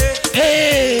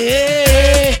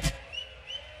 Hey,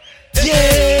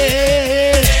 yeah.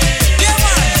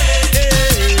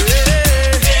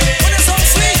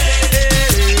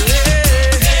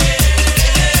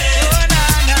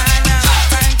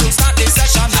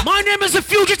 My name is the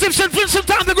Fugitive St. Vincent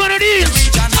and the Grenadines.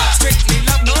 Strictly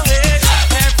love, no hate.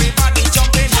 Everybody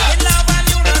jumping in love and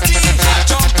unity.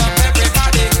 Jump up,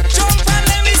 everybody. Jump and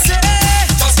let me say.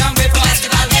 Just can't wait for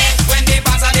festival day. When they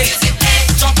pass on it.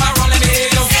 Jump around, let me hear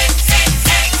you.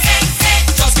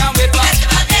 Just can't wait for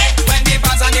festival day. When they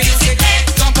pass on it.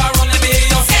 Jump around, let me hear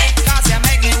you. Cause you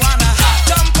make me wanna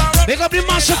jump around. Make up the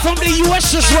master from the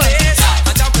US as well.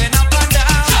 Jumping up and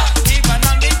down. Even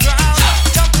on the ground.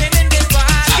 Jumping in the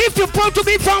wild. If you're proud to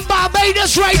be from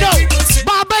Barbados right now,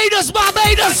 Barbados,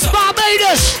 Barbados,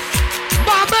 Barbados,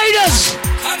 Barbados,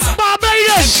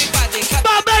 Barbados,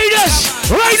 Barbados,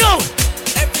 right now.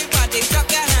 Everybody clap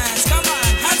your hands, come on,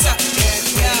 hands up.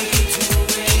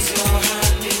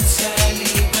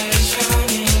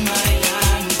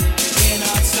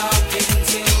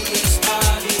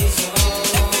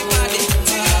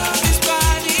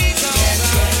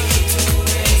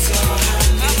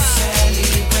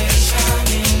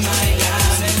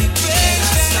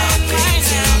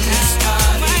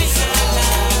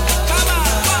 Come on.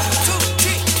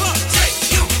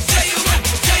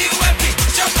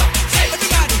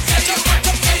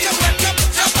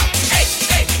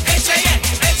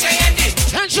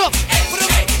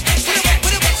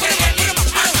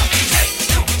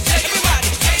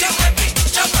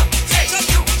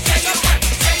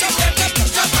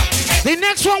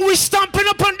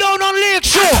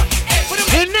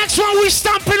 next one we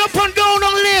stamping up and down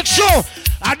on Lake Show.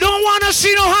 I don't want to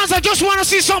see no hands, I just want to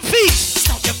see some feet.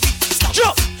 Jump,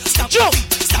 jump, jump,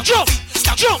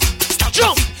 jump,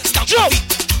 jump, jump.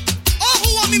 Oh,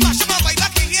 who want me mash up my bike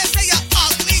back in here? Say you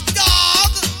ugly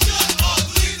dog.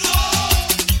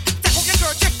 Take off your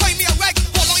kerchief, find me a rag.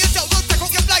 Hold on your towel, take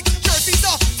off your flag. Jersey's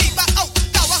off, feet back out.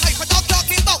 Now a hyper dog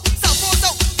talking about. South force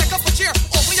out, take up a chair.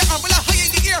 Open your umbrella high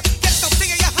in the air. Get something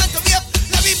in your hand to wave.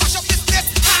 Let me mash up this place.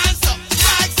 Hands up,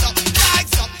 rags up,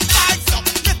 rags up, rags up.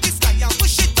 Lift this guy and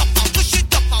push it up and push it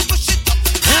up and push it up.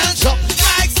 Hands up,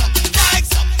 rags up,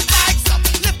 rags up, rags up.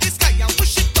 Lift this guy and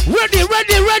push it up. Ready,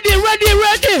 ready, ready, ready,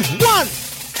 ready.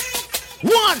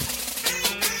 One.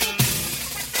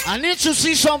 I need to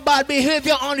see some bad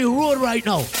behavior on the road right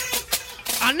now.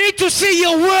 I need to see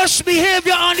your worst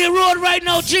behavior on the road right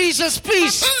now. Jesus,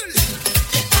 please.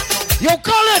 Yo,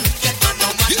 Colin.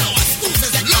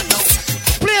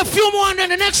 Play a few more and then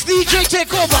the next DJ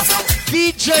take over.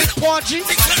 DJ Porgy.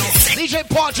 DJ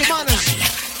Porgy Manners.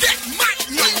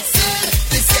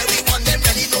 This year we want them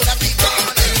ready, know that we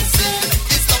gone.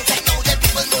 This long time now, that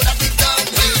people know that we done.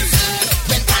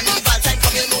 When carnival time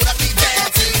come, you know that we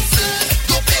dead.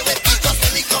 Don't play with us, cause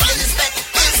when we come, you respect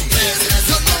business.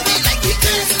 You know we like the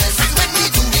business, and when we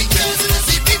do we business,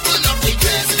 the people love the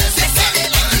business. They say they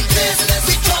like the business.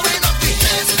 We throwing up the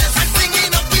business and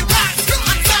bringing up the rock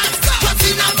and dance. What's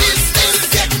in our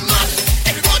business? Get mad,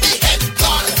 everybody head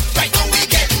gone. Right now we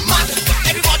get mad,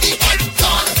 everybody head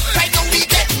gone. Right now we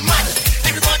get mad,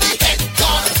 everybody head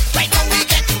gone. Right now we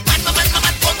get mad, man, man,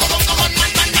 man, come on, come on,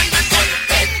 man, man, man, man,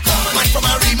 head gone. Man from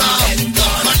Arima, head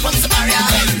gone. Man from Samaria,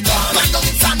 head gone. Man down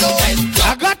in Sando, head gone.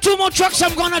 I got 2 more tracks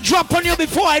I'm gonna drop on you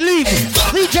before I leave.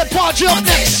 DJ Porgy up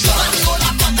next.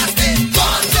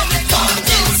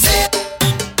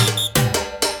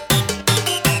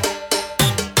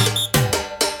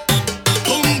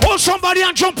 Hold somebody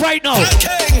and jump right now.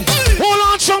 Hold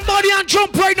on somebody and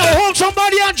jump right now. Hold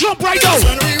somebody and jump right now.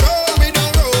 When we roll, we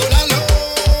don't roll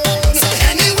alone. So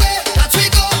anywhere that we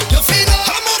go, you feel no.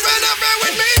 I'm moving everywhere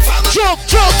with me, fam. Jump,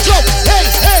 jump, jump. Hey,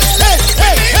 hey, hey,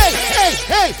 hey, hey, hey,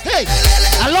 hey, hey.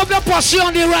 I love the posse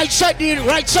on the right side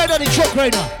of the truck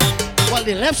right now. Well,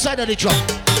 the left side of the truck.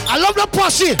 I love the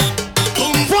posse.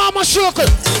 Form a circle.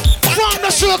 Form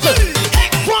the circle.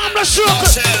 Form the circle.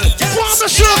 Form the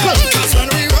circle. Cause when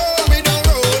we roll, we don't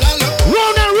roll alone.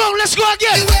 Round and round. Let's go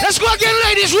again. Let's go again,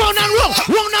 ladies. Round and round.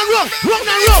 Round and round. Round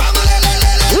and round.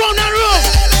 Round and round.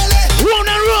 Round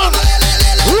and round.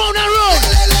 Round and round.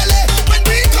 When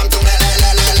we come to we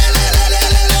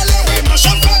mash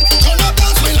up right, turn up,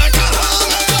 dance me like a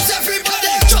hammer. Cause everybody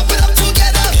jump it up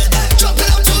together, jump it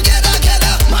up together,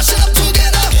 together. Mash it up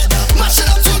together, mash it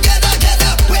up together,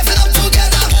 together. Wave it up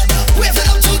together, wave it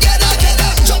up together, together.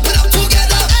 Jump it up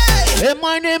together. Hey,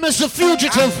 my name is The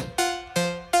Fugitive.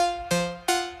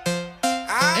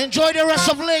 Enjoy the rest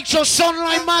of Lake Show.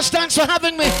 Sunlime Mass, thanks for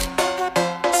having me.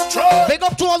 Big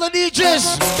up to all the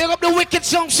DJs. Big up the wicked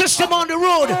sound system on the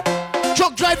road.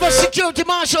 Truck drivers, security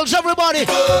marshals, everybody.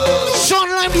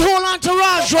 Sunlime, the whole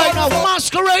entourage right now.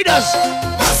 Masqueraders.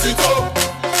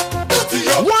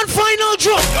 One final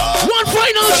jump. One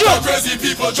final jump. Crazy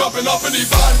people jumping up in the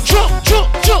van. Jump, jump,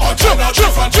 jump, All jump, kind of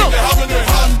jump, different thing jump. they have in their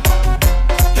hand.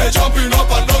 They jumping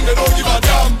up and down, they don't give a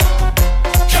damn.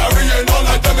 Carrying on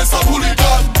like them is some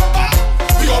hooligan.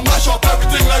 We gon' mash up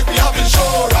everything like we have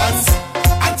insurance,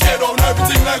 and tear down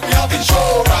everything like we have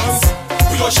insurance.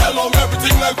 We gon' shell on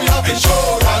everything like we have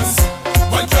insurance.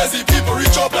 When crazy people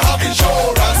reach up, they have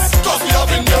insurance, cause we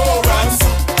have endurance.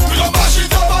 We gon' mash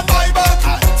it up and buy back,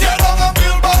 tear down and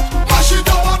build back. Mash it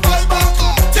up and buy back,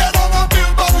 tear down and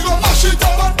build back. We gon' mash it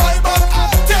up and buy back,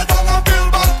 tear down and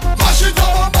build back. Mash it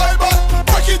up and buy back,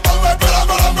 break it down like bread and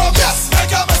bread and bread. Yes,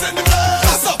 make a mess in the place.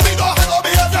 That's a big dog, hello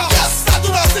behavior. Yes, I do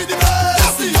not see the place.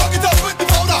 That's the hug it up with the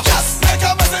powder. Yes, make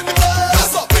a mess in the place.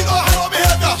 That's a big dog, hello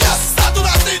behavior. Yes, I do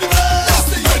not see the place. That's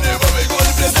the anywhere we go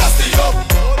the place. That's the up,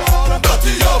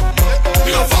 dirty up.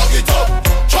 We gon' fog it up.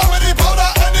 Try me the powder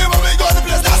anywhere we go the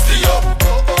place. That's the up,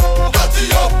 dirty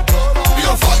up. We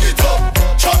gon' fog it up.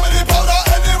 Try me the powder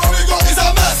anywhere we go. It's a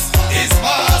mess. It's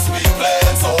mass we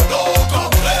playing, so don't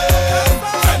complain.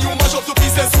 Can you mash up to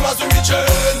pieces soon as we reach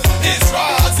in? It's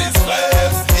rags, it's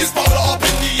flames, it's powder up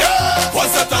in the air. One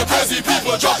set of crazy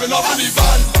people jumping up in the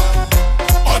van.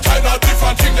 All kind of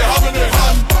different thing they have in their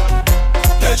hand.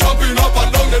 They jumping up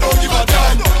and down, they don't give a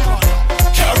damn.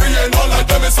 Carrying on like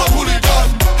them is some hooligan.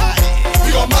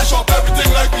 We gon' mash up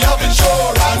everything like we have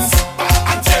insurance,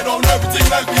 and tear down everything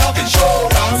like we have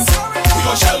insurance. We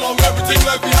gon' shell on everything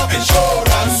like we have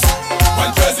insurance.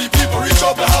 When crazy people reach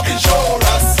up, they have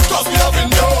insurance, cause we have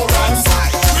endurance.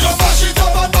 We gon' mash it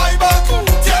up and buy back,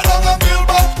 tear down and build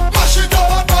back.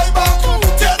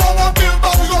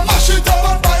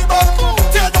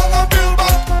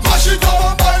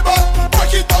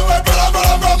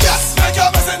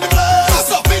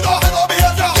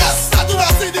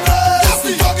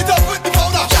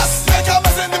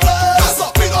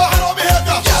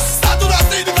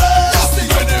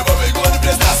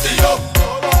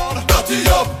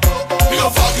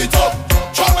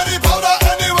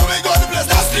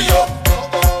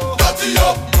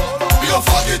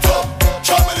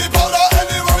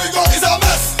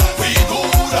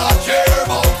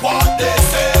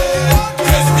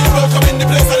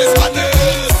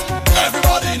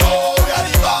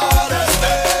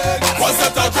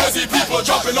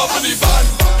 and the band.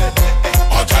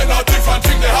 All kind of different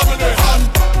things they have in their hand.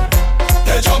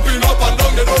 They jumping up and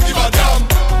down, they don't give a damn.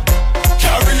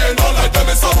 Carrying on like them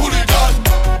is a hooligan.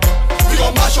 We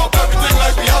gon' mash up everything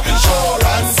like we have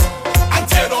insurance, and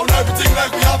tear down everything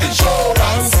like we have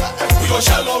insurance. We gon'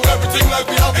 shell out everything like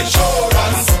we have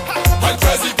insurance. When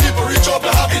crazy people reach up,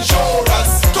 they have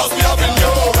insurance, cause we have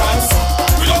endurance.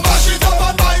 We gon' mash it up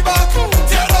and buy back,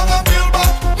 tear down and build back.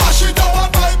 Mash it up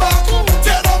and buy back,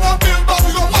 tear down and build back.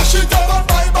 We gon' mash it up and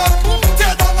buy back,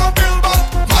 tear down and build back.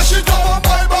 Mash it up and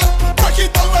buy back, break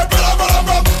it down like blah blah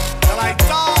blah blah. Like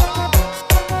that.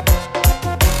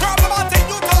 Problem I take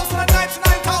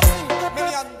 2,099,000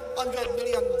 million, 100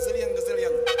 million, zillion,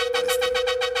 gazillion.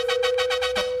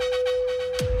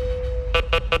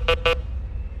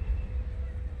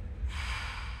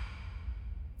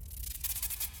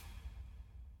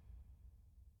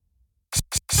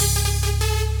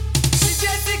 DJ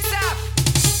Ksav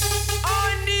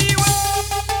on the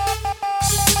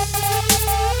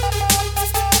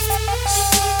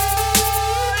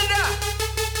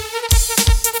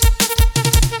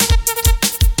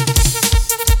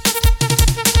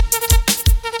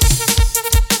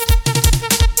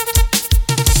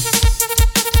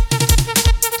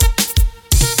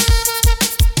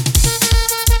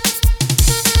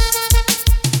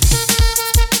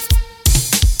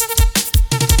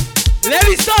Let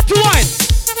me start to wine.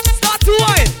 Start to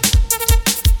wine.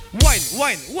 Wine,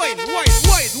 wine, wine, wine,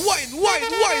 wine, wine,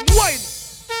 wine, wine, wine.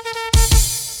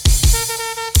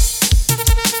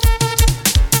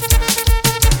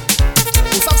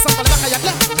 Some sample like a yak,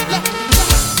 la, la, la.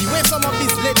 The way some of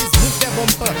these ladies move their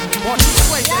bumper, watch it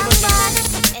sway, they know them.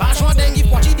 Pass one then give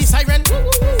watch it the siren.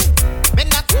 Bend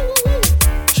that,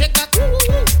 shake that,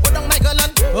 put down my girl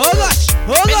and Oh gosh,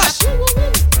 oh gosh.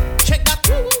 shake that.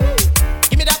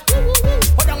 Give me that,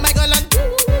 put down my girl and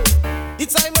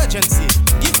it's an emergency.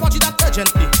 Give watch it that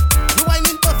urgently. You whine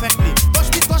in perfectly. Touch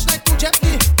this touch like too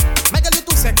gently. My girl you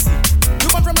too sexy. You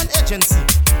come from an agency.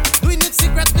 Doing it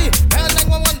secretly. Dial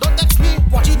 911, don't text me.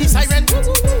 Watch it the siren.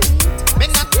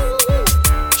 Bend that,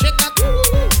 shake that,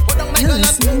 put down my girl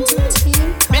and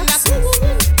bend that,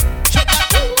 shake that.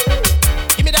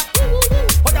 Give me that,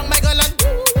 put down my girl and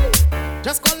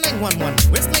just call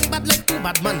 911. Waistline bad like two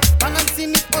bad man. Pan and see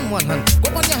it on one hand. Go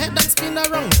on your head and spin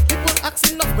around. People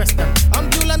asking no question.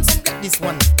 Ambulance, some get this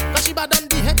one. Cause she bad on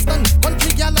the headstand.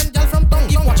 Country gal and gal from town.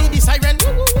 If watch it the siren.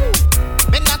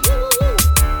 Bend that,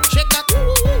 shake that,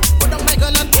 put down my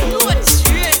girl and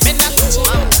bend that,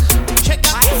 shake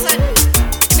that.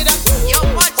 Give me that,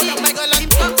 put down my girl and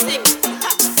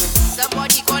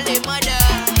Somebody call his mother.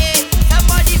 Hey,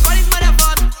 somebody call his mother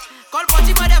phone. Call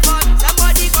party mother phone.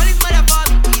 Somebody call his mother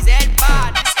phone. He's head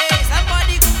bad. Hey,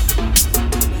 somebody.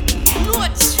 No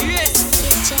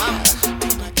serious.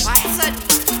 Watson.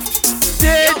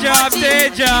 Day job, day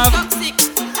job.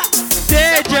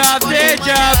 Day job, day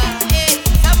job. Hey,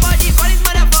 somebody call his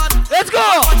mother phone. Let's go.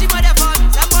 Party mother phone.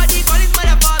 Somebody call his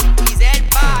mother phone. He's head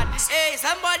bad. Hey,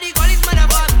 somebody call his mother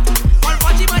phone. Call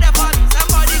party mother phone.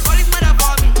 Somebody call his mother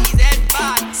phone. He's head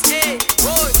bad. Hey,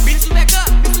 boy, Bill Becker.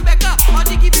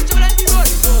 Party give you on the road.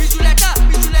 Bill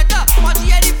party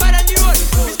head in bad on the road.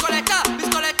 Bill collector.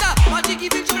 Party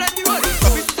give you on the road.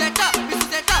 Bill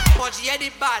party head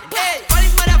in bad. Hey, call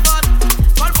his mother phone.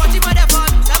 Call party mother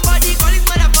phone. Somebody call his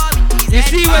mother phone. He's You head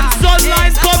see when bad.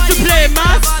 Sunlime Hey, come to somebody play, call his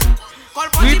mass, mother phone. Call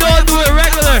party we don't mother do it phone.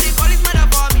 regular. Somebody call his mother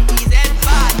phone. He's head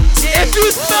bad. Hey, If you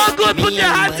smell good, put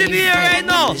your hands in the air right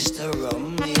now.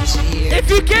 If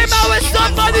you came out with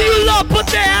somebody you love, put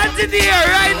their hands in the air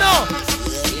right now.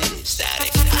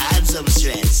 Static. I had some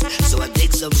stress, so I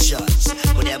take some shots.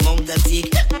 But the amount I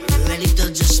take really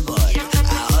touch the spot.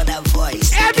 I heard a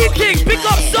voice. Everything, pick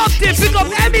up something, pick up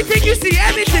anything you see,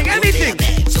 anything.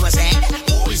 So I said,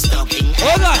 who is talking?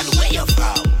 Oh gosh. And where you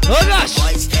from? Oh gosh.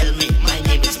 Boys tell me, my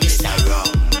name is Mr. Rum.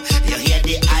 You hear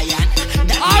the iron?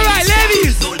 All right,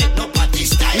 ladies. Don't let no party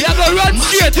style. We are gonna run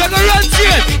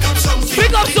straight. Pick up something.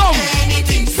 Pick up some.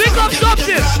 Anything. Pick up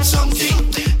something. Grab something.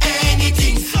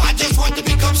 Anything. I just want to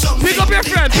pick up something. Pick up your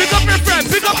friend. Pick up your friend.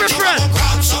 Pick up your friend.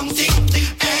 Grab something.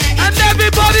 And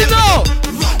everybody know.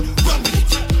 Run with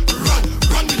it.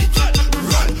 Run with it.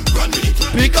 Run with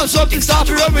it. Pick up something. Start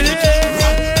to run with it.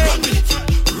 Run with it.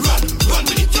 Run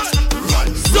with it.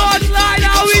 Sunlime,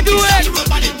 how we do it?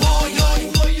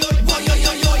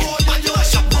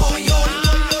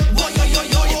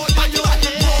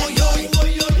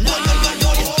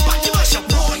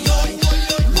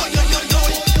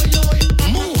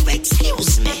 Move,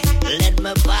 excuse me. Let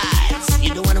me pass.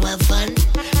 You don't want to have fun?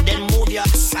 Then move your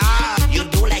ass. You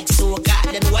do like soca.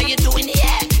 Then what you doing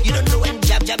here? You don't know when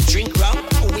jab drink rum?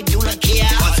 We do not care.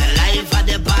 Cause the life of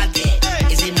the party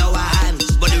is in our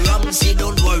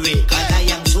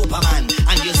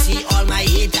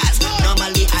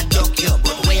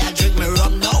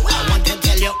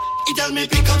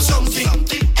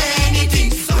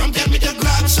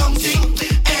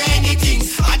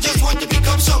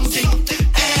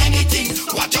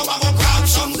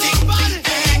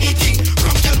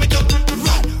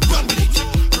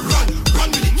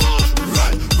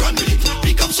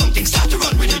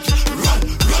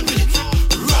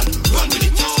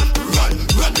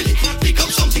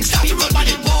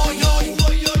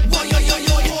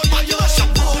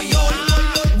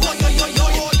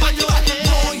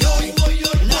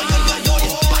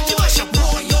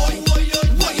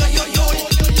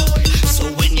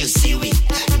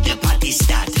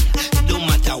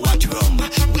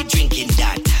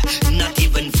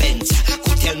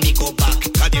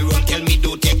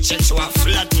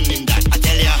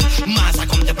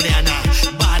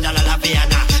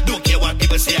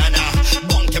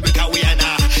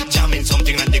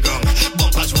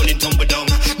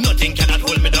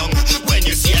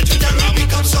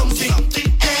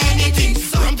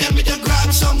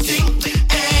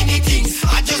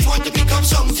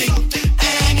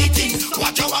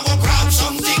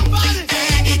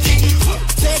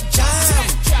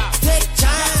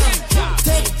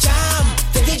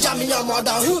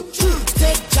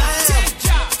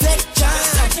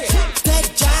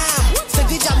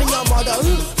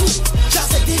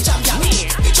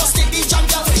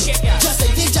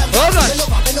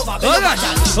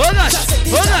Oh gosh,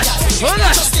 oh gosh, oh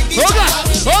gosh, oh gosh,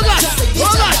 oh gosh,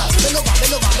 oh gosh.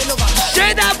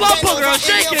 Shake that bumper, girl,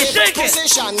 shake it, shake it.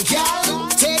 Position, girl.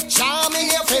 Take charm in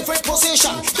your favorite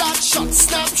position. That shot,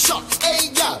 snapshot,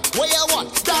 hey girl. Where you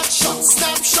want? That shot,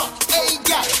 snapshot, hey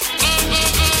girl.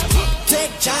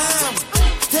 Take charm,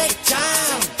 take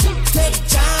charm, take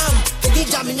charm. Take the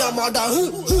jam in your mother.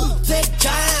 Take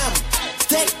charm,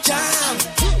 take charm,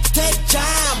 take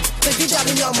charm. Take the jam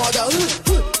in your mother.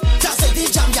 Just take the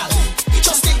jam, girl.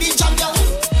 Just take the jam, girl.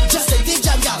 Just take the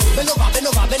jam, girl. Bend over, bend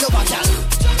over, bend over, girl.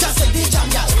 Just take the jam,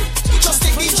 girl. Just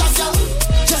take the jam, girl.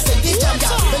 Just take the jam,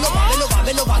 girl. Bend over, bend over,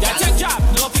 bend over, girl. Yeah, take jab,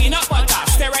 no peanut butter.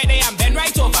 Stay right there and bend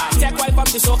right over. Take one from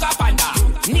the soca panda.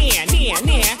 Near, near,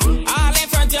 near. All in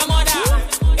front of your mother.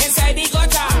 Inside the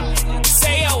gutter.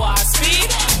 Say you want speed.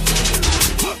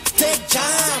 Take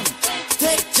jam,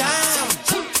 take jam,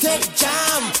 take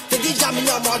jam. Take the jam in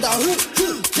your mother.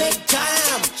 Take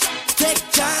jam, take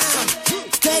jam,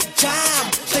 take jam.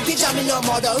 Take the jam in your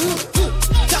mother.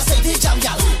 Just take the jam,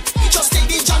 girl. Just take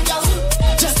the jam, girl.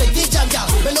 Just take the jam, girl.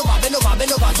 Bend over, bend over,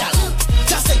 bend over, girl.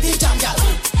 Just take the jam, girl.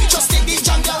 Just take the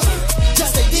jam, girl.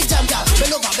 Just take the jam, girl.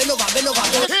 Bend over, bend over, bend over,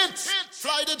 girl. Hits,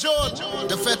 fly the George.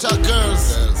 The feta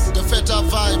girls, the feta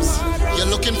vibes. You're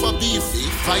looking for beef,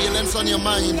 violence on your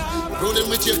mind. Rolling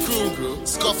with your crew,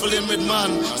 scuffling with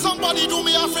man. Somebody do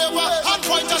me a favor and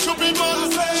point a stupid man.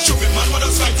 Stupid man, what a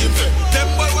fighting fit. Them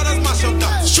boy, what a smash up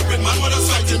that. Stupid man, what a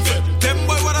fighting fit. Them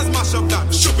boy, what a smash up that.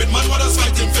 Stupid man, what a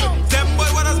fighting fit. Them boy,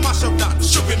 what a smash up that.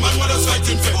 Stupid man, what a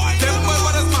fighting fit. Them boy,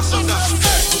 what a smash up that.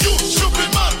 Hey, you stupid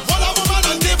man, what a woman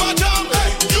and give a jam.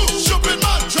 Hey, you stupid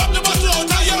man, drop the bottle out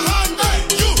of your hand. Hey,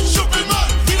 you stupid man,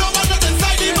 we don't want that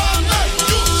inside the van. Hey,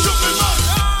 you stupid man,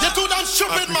 you're too damn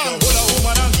stupid man. Hold a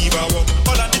woman and give a walk.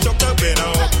 All of the doctor been a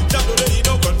walk. Jab no day in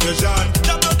no confusion.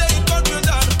 Jab no day in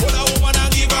confusion. Hold a woman and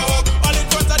give a walk. All in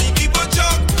front of the people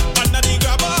jog. Under the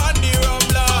grabber and the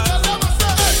rumbler.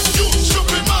 Hey, you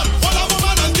stupid man, what a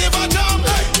woman and give a jam.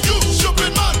 Hey, you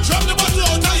stupid man, drop the bottle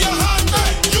out of your hand.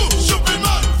 Hey, you stupid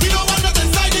man, we don't want that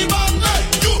inside the van. Hey,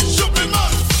 you stupid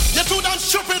man, you're too damn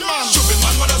stupid man. Stupid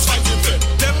man, what a fighting fit.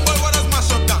 Them boy, what a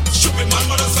smash up that. Stupid man,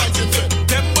 what a fighting fit.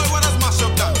 Them boy, what a smash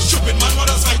up that. Stupid man, what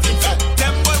a fighting fit.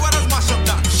 Them boy, what a smash up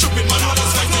that. Stupid man, what a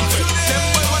fighting fit. Them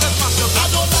boy, what a smash up I that.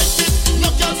 don't like it, no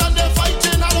girls and they're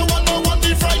fighting. I don't want no one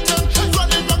be frightened.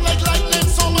 Running back like lightning,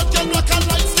 so much girl black and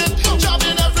light skin.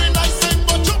 Jamming every nice thing,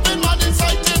 but stupid man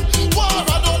inciting. War,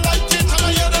 I don't like it, and I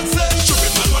hear them say,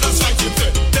 Stupid man, what a fighting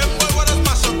fit. Them boy, what a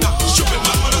smash up that. Stupid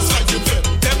man, what a fighting fit.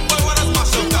 Them boy, what a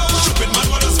smash up that. Stupid man,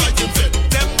 what a fighting fit.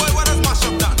 Them boy, what a smash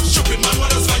up that. Stupid man,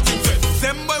 what a fighting fit.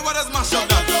 Them boy, what a smash up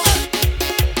that.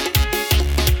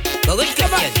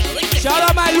 Shout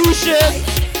out my Lucian.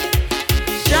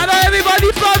 Shout out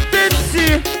everybody from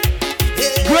Vinci,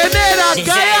 Grenada,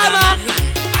 Guyana.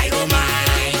 I don't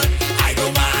mind, I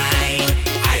don't mind,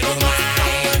 I don't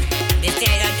mind. This is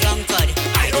a drunkard.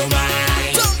 I don't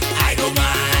mind, I don't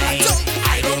mind,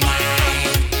 I don't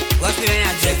mind. What's me when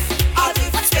I drift?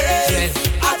 Drift,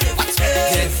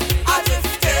 drift,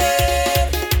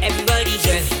 everybody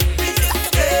drift,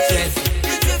 drift,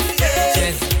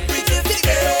 drift.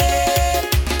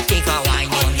 Take a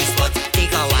wine on the spot,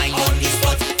 take a wine on the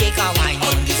spot, take a wine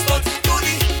on the spot.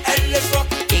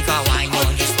 Take a wine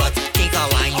on the spot, take a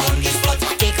wine on the spot,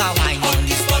 take a wine on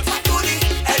the spot.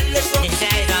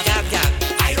 Inside of gap gap,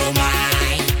 I don't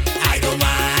mind, I don't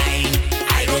mind,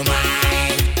 I don't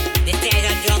mind. This is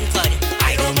a drunkard,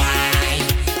 I don't mind,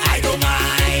 I don't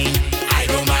mind, I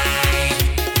don't mind.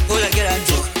 Hold on, get on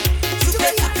joke.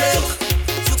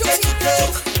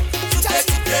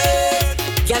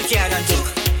 Get care on joke.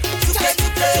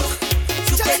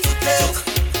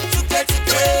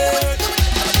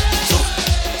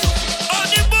 On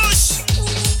the bush,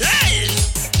 hey,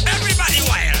 everybody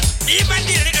wild, even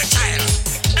the little child,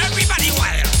 everybody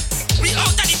wild. We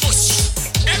out of the bush,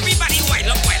 everybody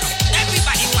wild up,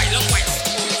 everybody wild up,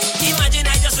 Imagine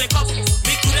I just wake up,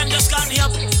 me could them just call me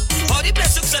up. How the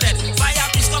place looks so dead, fire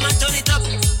please come and turn it up.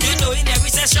 You know in every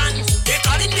session, they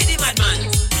call it me the madman.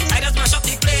 I just mash up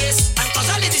the place and cause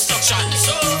all the destruction.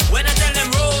 So when I tell them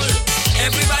roll,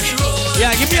 everybody roll.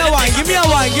 Yeah, give me a wine, give me a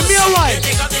wine, give me a wine.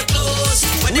 They take off their clothes.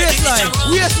 When they Waistline, reach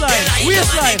around, waistline, they like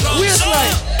waistline, the money grows.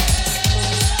 waistline.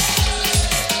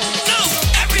 No,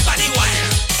 everybody wild.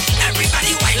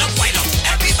 Everybody wild up,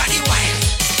 everybody wild.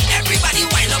 Everybody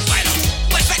wild up,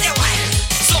 But when they wild,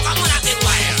 so come on and get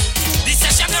wild. The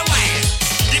session they wild.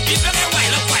 The people they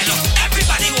wild up,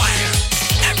 everybody wild.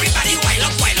 Everybody wild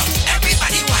up,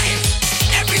 everybody wild.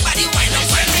 Everybody wild up,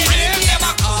 When we name them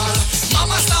a call,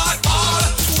 mama start ball.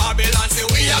 Babylon say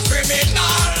we a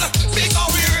criminal.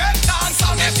 Because we rap dance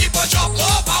and make people jump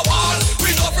over wall.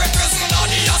 We no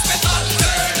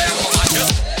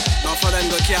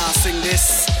can't sing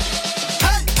this.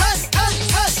 Hey, hey, hey,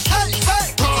 hey, hey,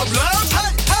 hey. Problem.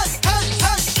 Hey, hey, hey,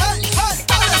 hey, hey, hey.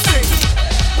 Baddest thing.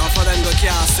 Now for them go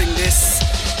can't sing this.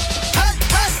 Hey,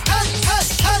 hey, hey, hey,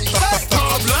 hey, hey.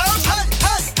 Problem. Hey,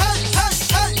 hey, hey, hey,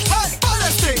 hey, hey.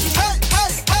 Baddest thing. Hey,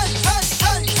 hey, hey, hey,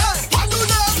 hey, hey. What do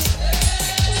them?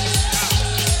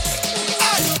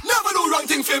 Hey, never do wrong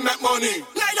thing for make money.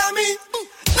 Neither me.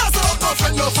 That's all no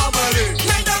friend, no family.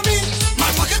 Neither me.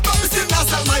 My pocket money still not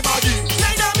sell my body.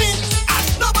 Neither me. And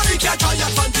nobody can try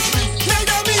advantage me.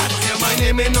 Neither me. I don't hear my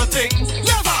name in nothing.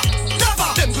 Never, never.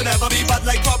 Them could never be bad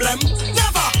like Problem.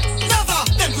 Never, never.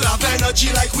 Them could have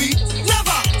energy like we.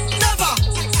 Never, never.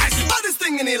 I see baddest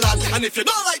thing in the land. And if you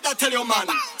don't like that, tell your man.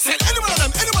 Send any one of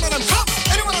them come.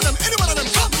 Any one of them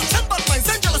come. Send bad minds,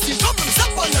 send jealousy, come.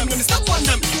 Let me step on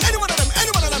them, Any one of them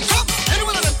come. Any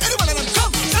one of them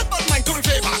come. Send bad mind to me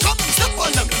favor, come.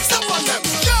 Let me step on them,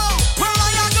 Yo, where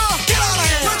I go? Get out of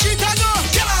here. Where cheetah go?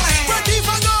 Get out of here. Where thief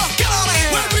I go? Get out of here.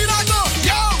 Where greed I go?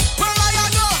 Yo, where I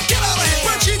go? Get out of here.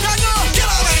 Where cheetah go? Get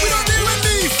out of here. We don't deal with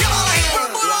beef. Get out of here. Where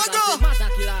bull I go?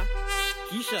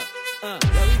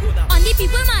 On the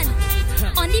people man.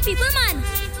 On the people man.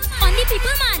 On the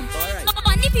people man.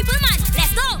 On the people man.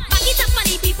 Let's go. Back it up on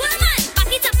the people man.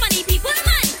 Back it up on the people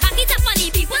man. Back it up on the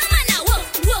people man. Now whoa,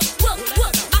 whoa, whoa,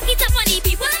 whoa. Back it up on the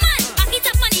people man. Back it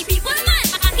up on the people man.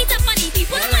 Back it up on the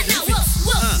people man. Now whoa,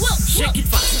 whoa, whoa. Shake it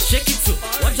fast, shake it slow.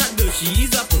 Watch that girl, she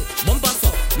is a pro. Bumper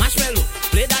soft, marshmallow.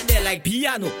 Play that there like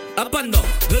piano. Up and down,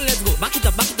 girl, let's go. Back it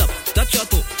up, touch your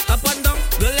toe. Up and down,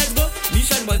 girl, let's go.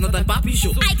 Mission boys, not a papi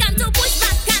show. I come to push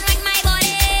back and wing my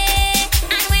body.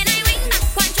 And when I wing back,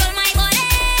 control my body.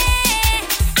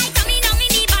 I come in on the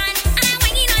band and I'm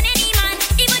winging on any man.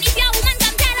 Even if your woman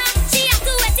come tell her, she have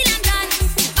to wait till I'm done.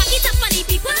 Back it up on the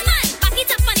people man. Back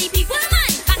it up on the people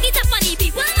man. Back it up on the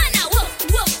people man. Now whoa,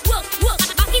 whoa, whoa, whoa.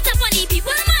 Back it up on the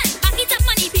people man. Back it up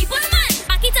on the people man.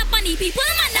 Back it up on the people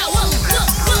man. Now whoa, whoa,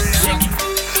 whoa.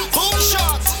 Boom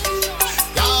shot.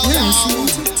 You're listening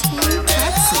to Team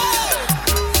Ksav.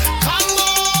 Come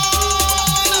on.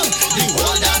 The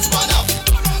world that's burn up.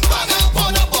 Burn up,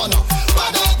 burn up, burn up.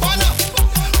 Burn up, burn up.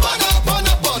 Burn up, burn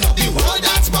up, burn up. The world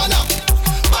that's burn up.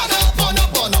 Burn up, burn up,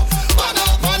 burn up. Burn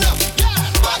up, burn up.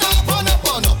 Burn up, burn up,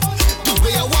 burn up. Do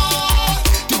what you want.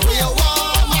 Do what you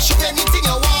want. Mash up anything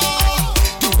you want.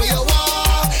 Do what you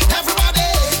want. Everybody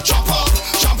jump up,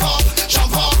 jump up,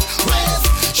 jump up. Wave.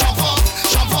 Jump up,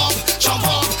 jump up, jump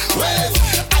up. Wave.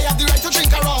 I have the right to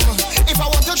drink around. If I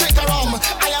want to drink around,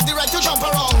 I have the right to jump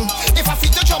around. If I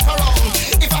fit to jump around,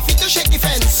 if I fit to shake the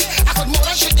fence, I could more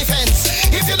than shake the fence.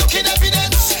 If you look in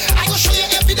evidence, I go show you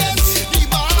evidence. The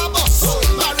bar bus,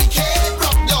 barricade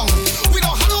rock down. We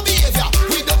don't have no behavior,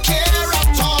 we don't care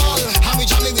at all. And we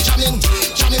jamming, we jamming,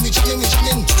 jamming, we jamming, we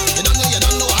jamming. You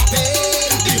don't know what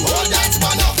happened. The whole dance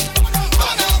burn up,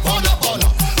 burn up, burn up, burn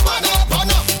up, burn up, burn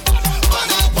up,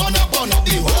 burn up, burn up, burn up.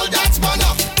 The whole dance burn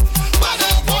up, burn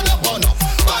up, burn up, burn up,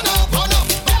 burn up, burn up,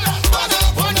 burn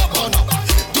up, burn up, burn up.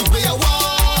 Do what you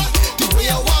want, do what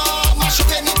you want. Mash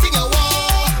up anything you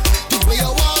want. Do what you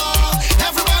want.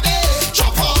 Everybody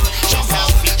jump up, jump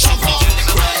up, jump up,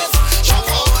 wave.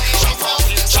 Jump up, jump up,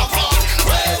 jump up,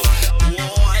 wave.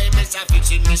 Boy, Mr.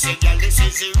 Fixin', me say, girl, this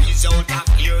is the result of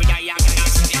your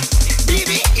diagnosis.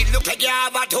 Baby, it look like you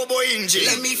have a turbo engine.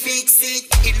 Let me fix it.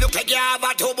 It look like you have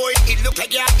a turbo. It look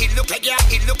like you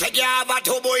have a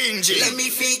turbo engine. Let me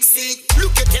fix it.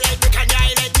 Look at the light, break and your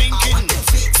eyelid blinking.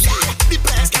 Yeah, the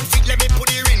players can fit. Let me put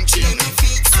the wrench in. Let me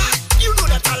fix it. You know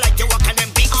that I like to walk on them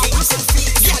big things.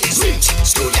 Yeah, it's wrench.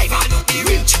 Screwdriver, no be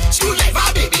wrench. Screwdriver,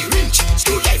 baby wrench.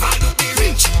 Screwdriver, no be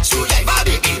wrench. Screwdriver,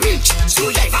 baby wrench.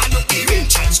 Screwdriver, no be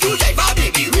wrench. Screwdriver,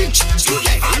 baby wrench.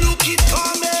 Screwdriver, look it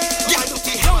coming. Yeah, look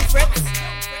it. Don't fret,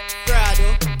 Prado,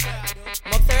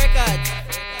 Moxa Records.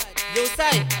 Yo,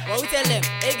 side, what we tell them?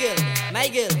 Hey girl, my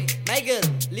girl,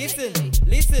 listen.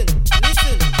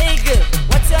 Hey girl,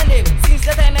 what's your name? Since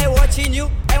the time I watching you,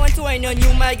 I want to wine on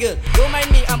you, my girl. Don't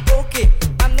mind me, I'm okay.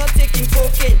 I'm not taking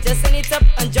cocaine. Just send it up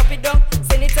and drop it down.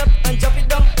 Send it up and drop it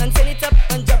down. And send it up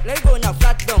and drop. Let it go now,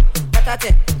 flat down.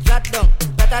 Patate, flat down.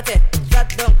 Patate, flat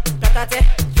down. Patate,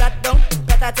 flat down.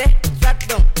 Patate, flat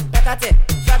down. Patate,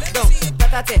 flat down.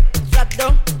 Patate, flat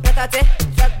down. Patate,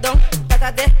 flat down.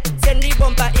 Patate, send the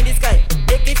bumper in the sky.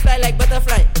 Make it fly like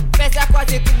butterfly. First a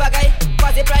quasi quick bagay,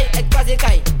 quasi fly like quasi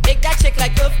kai. Make that shake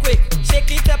like earthquake. Shake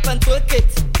it up and twerk it.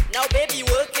 Now baby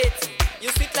work it.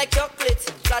 You sweet like chocolate.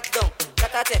 Flat down,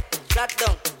 patate, flat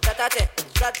down, patate,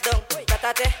 flat down,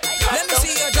 patate. Let me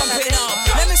see you jumping up.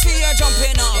 Let me see you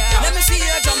jumping up. Let me see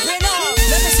you jumping up.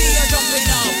 Let me see you jumping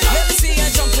up. Let me see you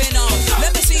jumping up. Let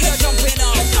me see you jumping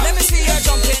up. Let me see you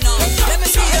jumping up. Let me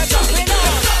see you jumping up.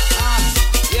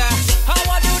 Yeah, how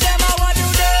I do that?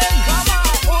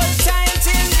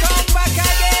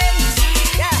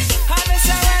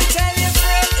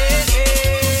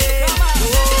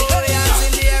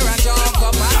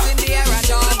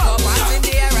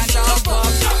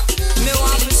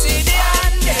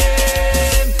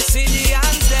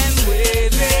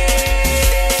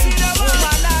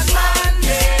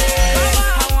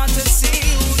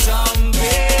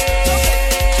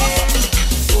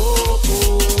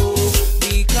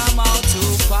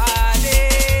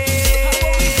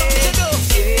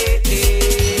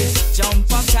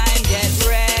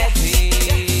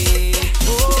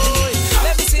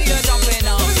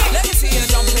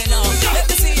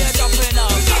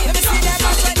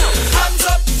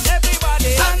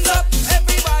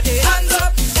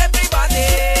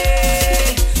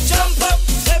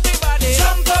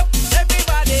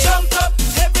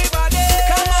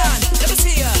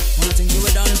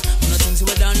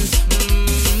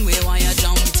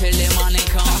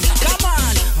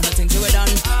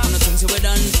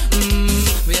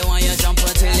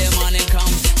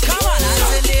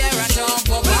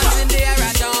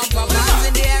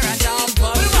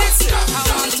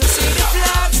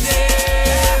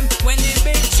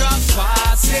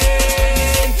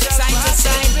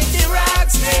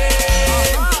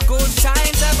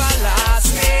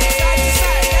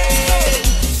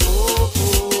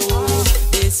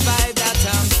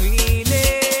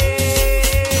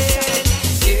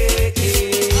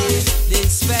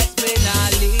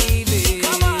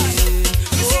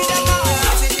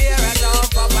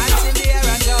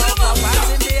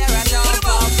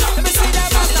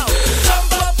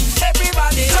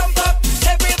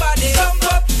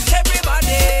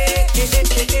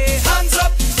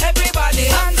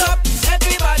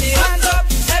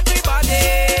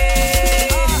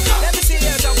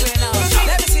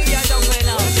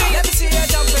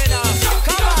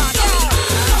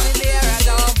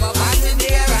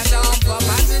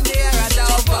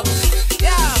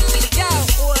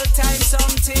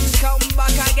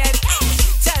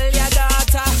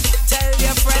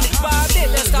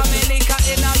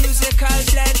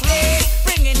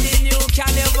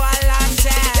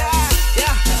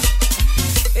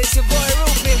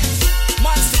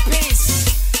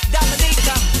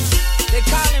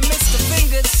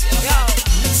 this. Yo,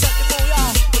 let's set the mood, yo,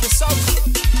 with the soca.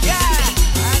 Yeah,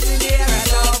 hands in the air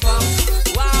and up, up.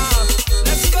 Wow,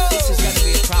 let's go. This is gonna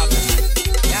be a problem, man.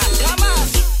 Yeah, come on.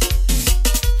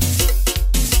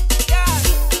 Yeah.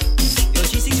 Yo,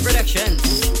 G6 Productions.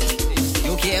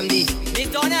 UKMD. Miss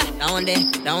Donna.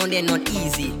 Down there, not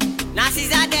easy.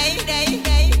 Nazis are day.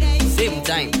 Same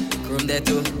time. Chrome there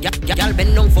too. Y'all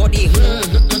bend down for the.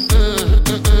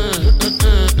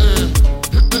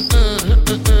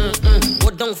 Go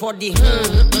down for the.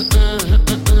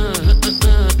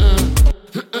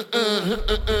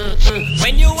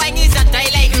 When you whine is that I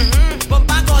like.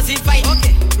 Bumper goes in fight.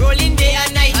 Okay. Rolling day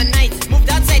and night. Move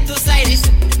that side to side.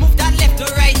 Move that left to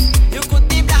right. You could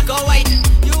be black or white.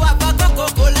 You have a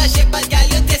Coca-Cola shape, but girl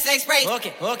you taste like Sprite.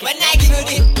 Okay. When I give you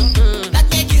this, that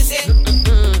make you say.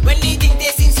 When leading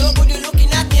tasting so good, you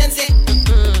looking at me and say,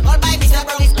 all by Mr.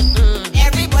 Brown.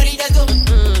 Everybody does do.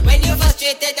 When you're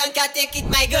frustrated and can't take it,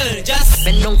 my girl, just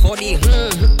bend down for the.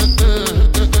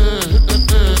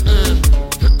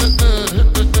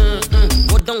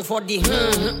 Go down for the.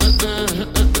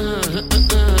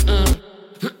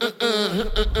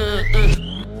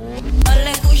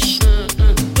 Alle kush,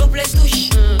 double stush,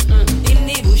 in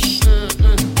the bush,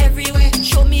 everywhere.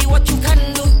 Show me what you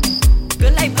can do,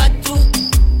 girl. I bad too,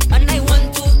 and I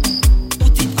want to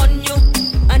put it on you.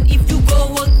 And if you go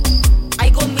work, I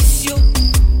go miss you,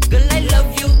 girl. I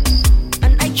love you,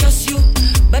 and I trust you.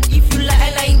 But if you lie,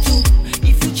 I lie too.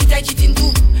 If you cheat, I cheating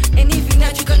too. Anything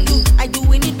that you can do, I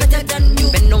doing it better than you.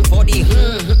 Bend down for the.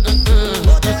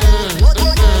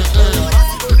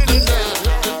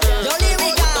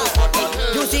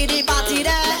 You see the party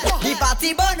there, the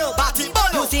party bono.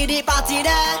 You see the party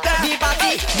there, the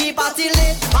party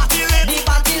lit, the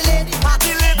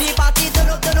party turn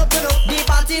up, the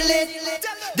party lit,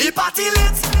 the party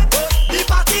lit, the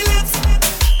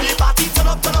party turn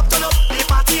up, the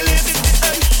party lit.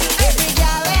 Every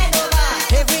girl and over,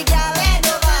 every girl and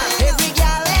over, every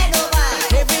girl and over,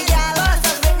 every girl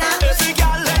versus me now. Every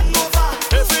girl and over,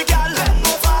 every girl and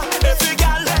over, every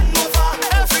girl and over,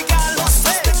 every girl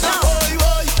versus me now.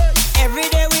 Every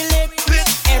day we lit,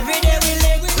 every day we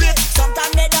lit.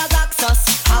 Sometimes they does ask us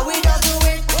how we does do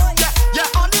it.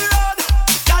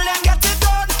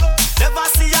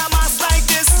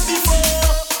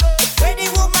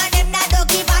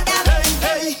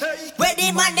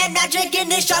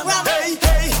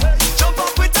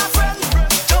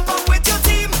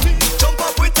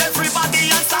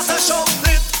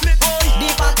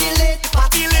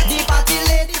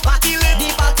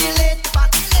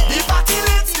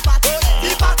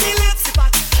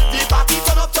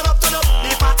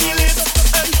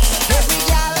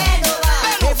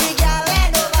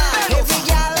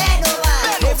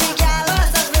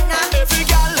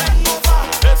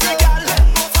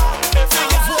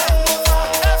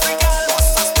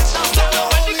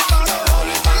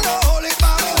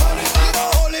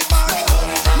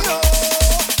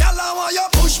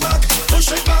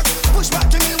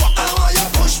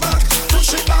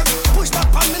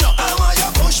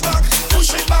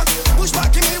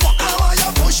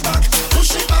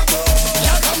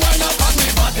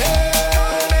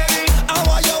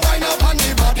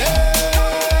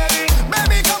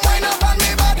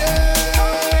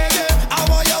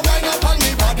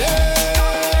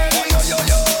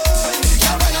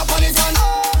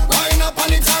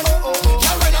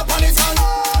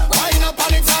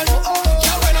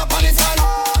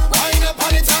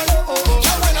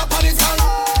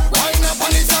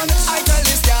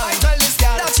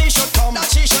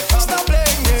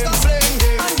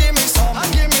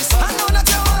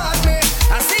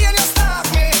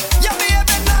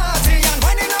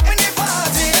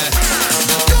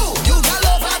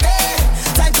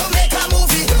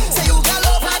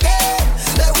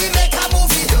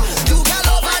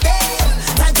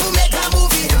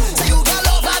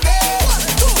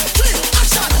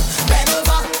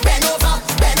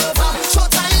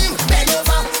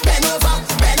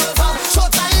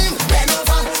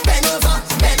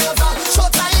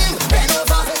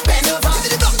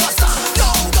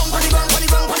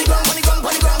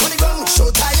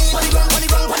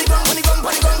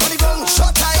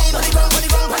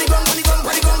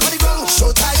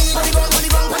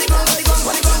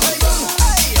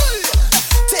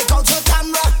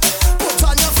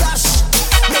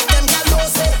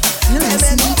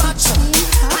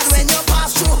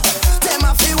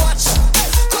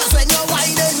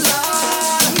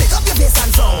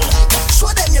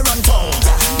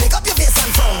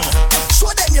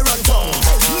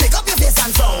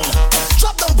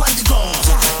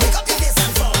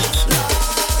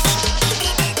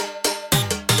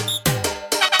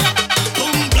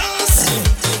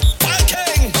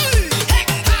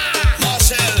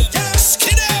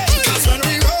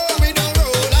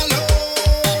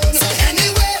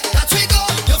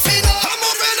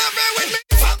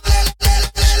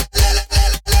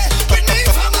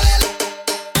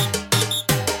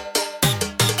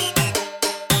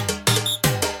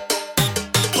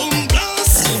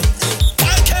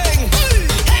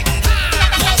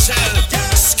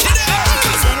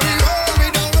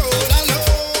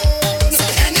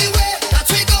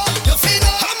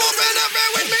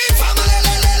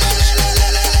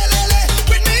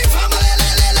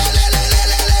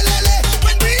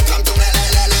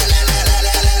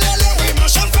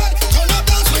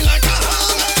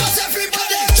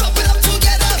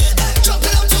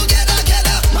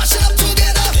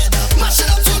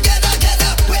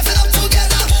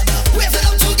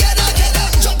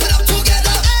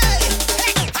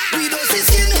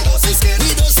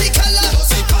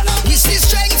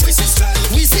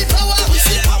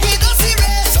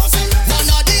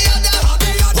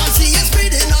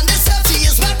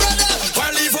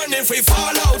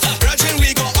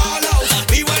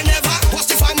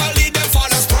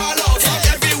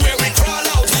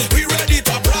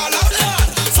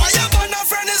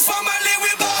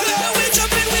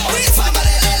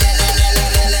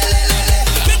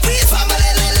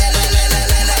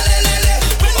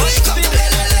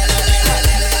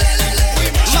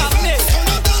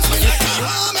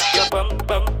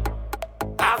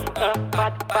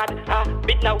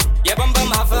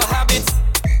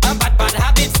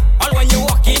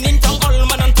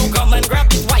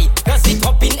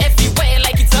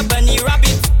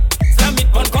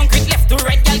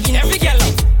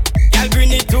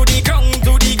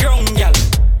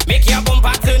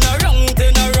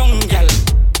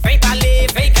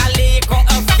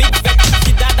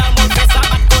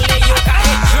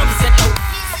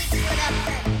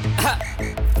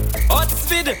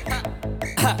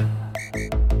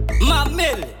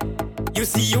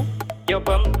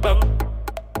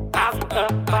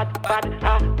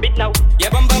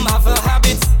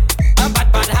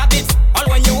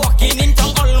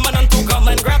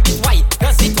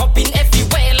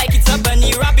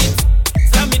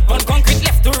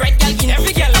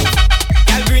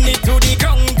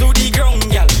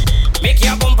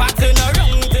 turn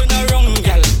around,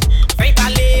 girl. Fake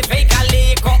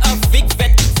aller, quand un big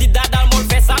vet. Si dans mon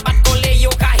fesse, ça bat coller, yo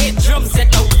ka hit drum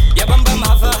set now. Your bum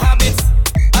have a habit,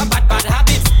 a bad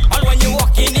habit. All when you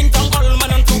walking in town, all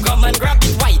man on to come and grab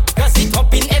it. Why? Cause it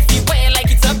hopping everywhere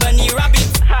like it's a bunny rabbit.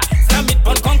 Slam it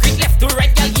on concrete, left to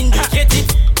right, girl, indicate it.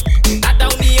 That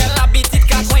down here, habit, it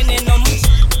can't win in no much.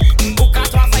 Book a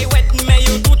toi, I wet, mais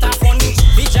you tout à fond.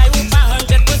 Vijay ou pas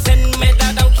 100%, mais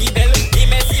that down qui belle. Il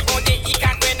met si bon day, il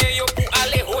can't win you pour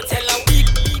aller hotel.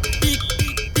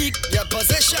 Your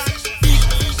position.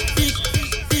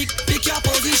 Pick your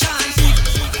position.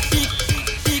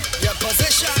 Your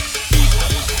position.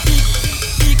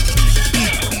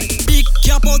 Pick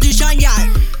your position, y'all.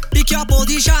 Pick your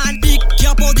position. Pick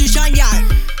your position, y'all.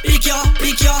 Pick your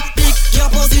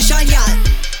position, y'all.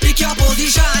 Pick your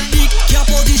position. Pick your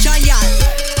position, y'all.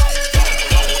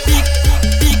 Pick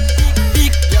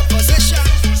Your position.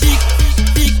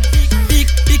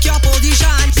 pick your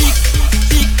position. Pick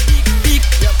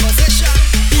Your position.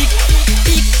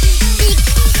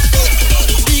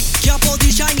 Pick your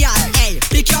position, y'all. Hey,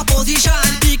 pick your position.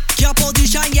 Pick your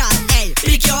position, y'all. Hey,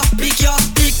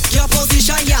 pick your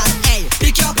position, y'all. Hey,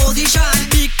 pick your position.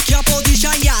 Pick your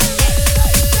position, y'all.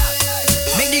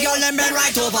 Make the girl them bend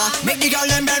right over. Make the girl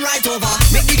them bend right over.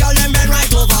 Make the girl them bend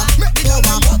right over.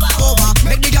 Over.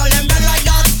 Make the girl them bend like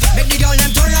that. Make the girl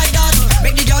them turn like that.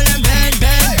 Make the girl them bend.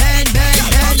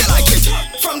 How you like it?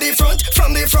 From the front, how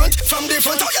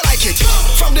you like it?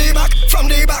 From the back,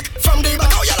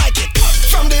 how you like it?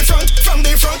 From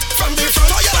the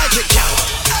front, how you like it?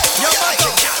 You like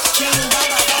it?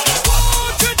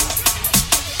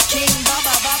 King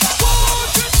Baba.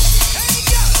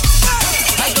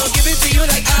 I gon' give it to you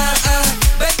like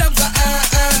bend down for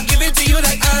give it to you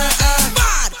like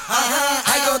bad.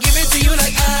 I gon' give it to you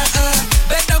like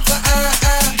bend down for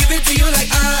give it to you like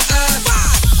bad.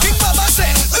 King Baba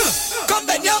say, come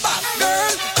bend your back,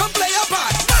 girl, come play your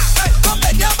part. Come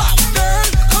bend your back, girl,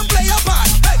 come play your part.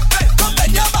 Come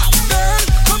bend your back, girl,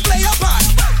 come play your part.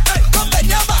 Come bend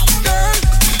your back, girl,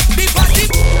 be party.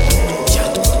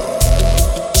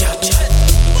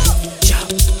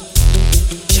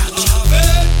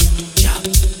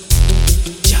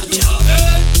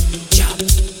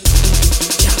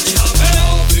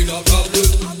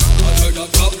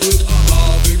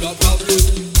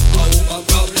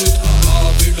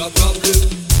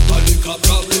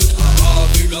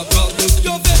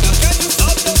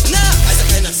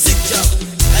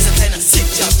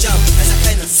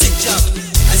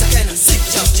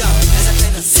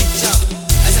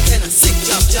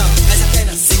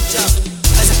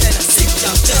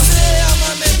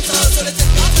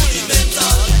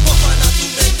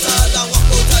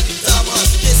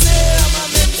 They say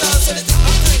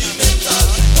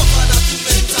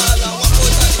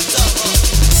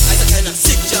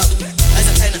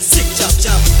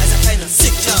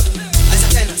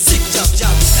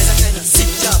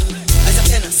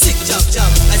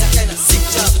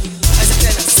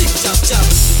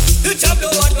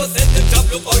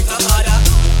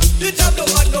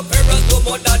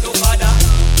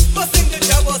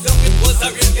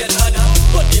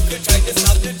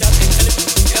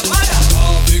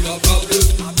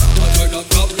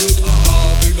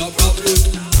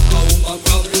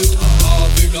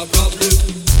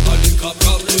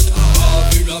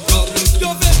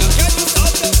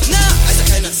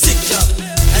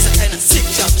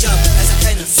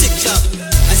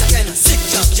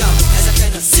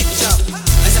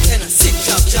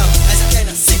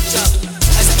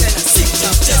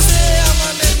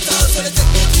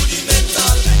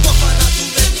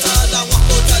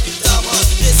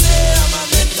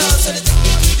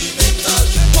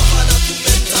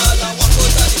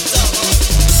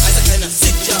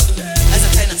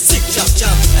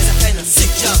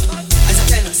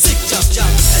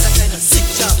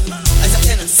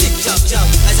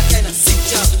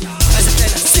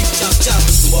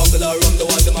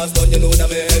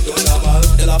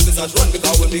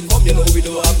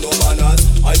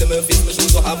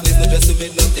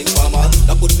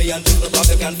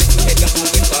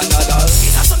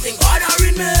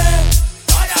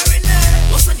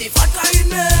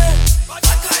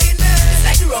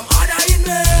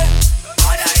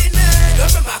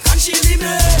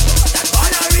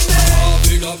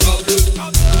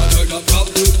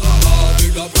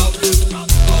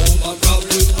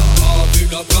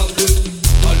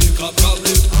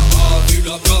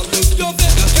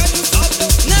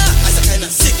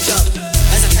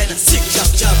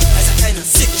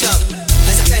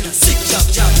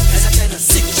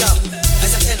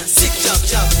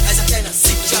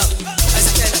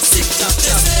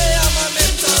I'm a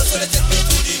mental, so they take me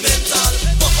to the mental.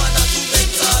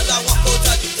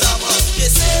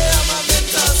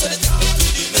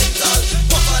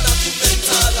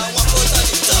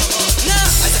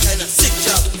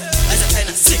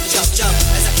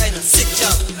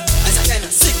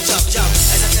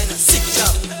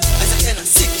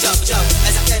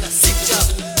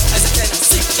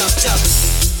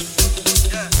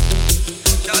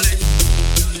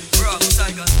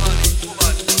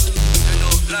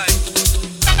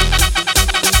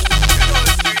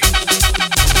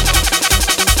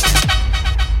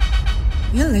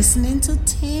 You're listening to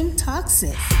Team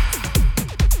Toxic.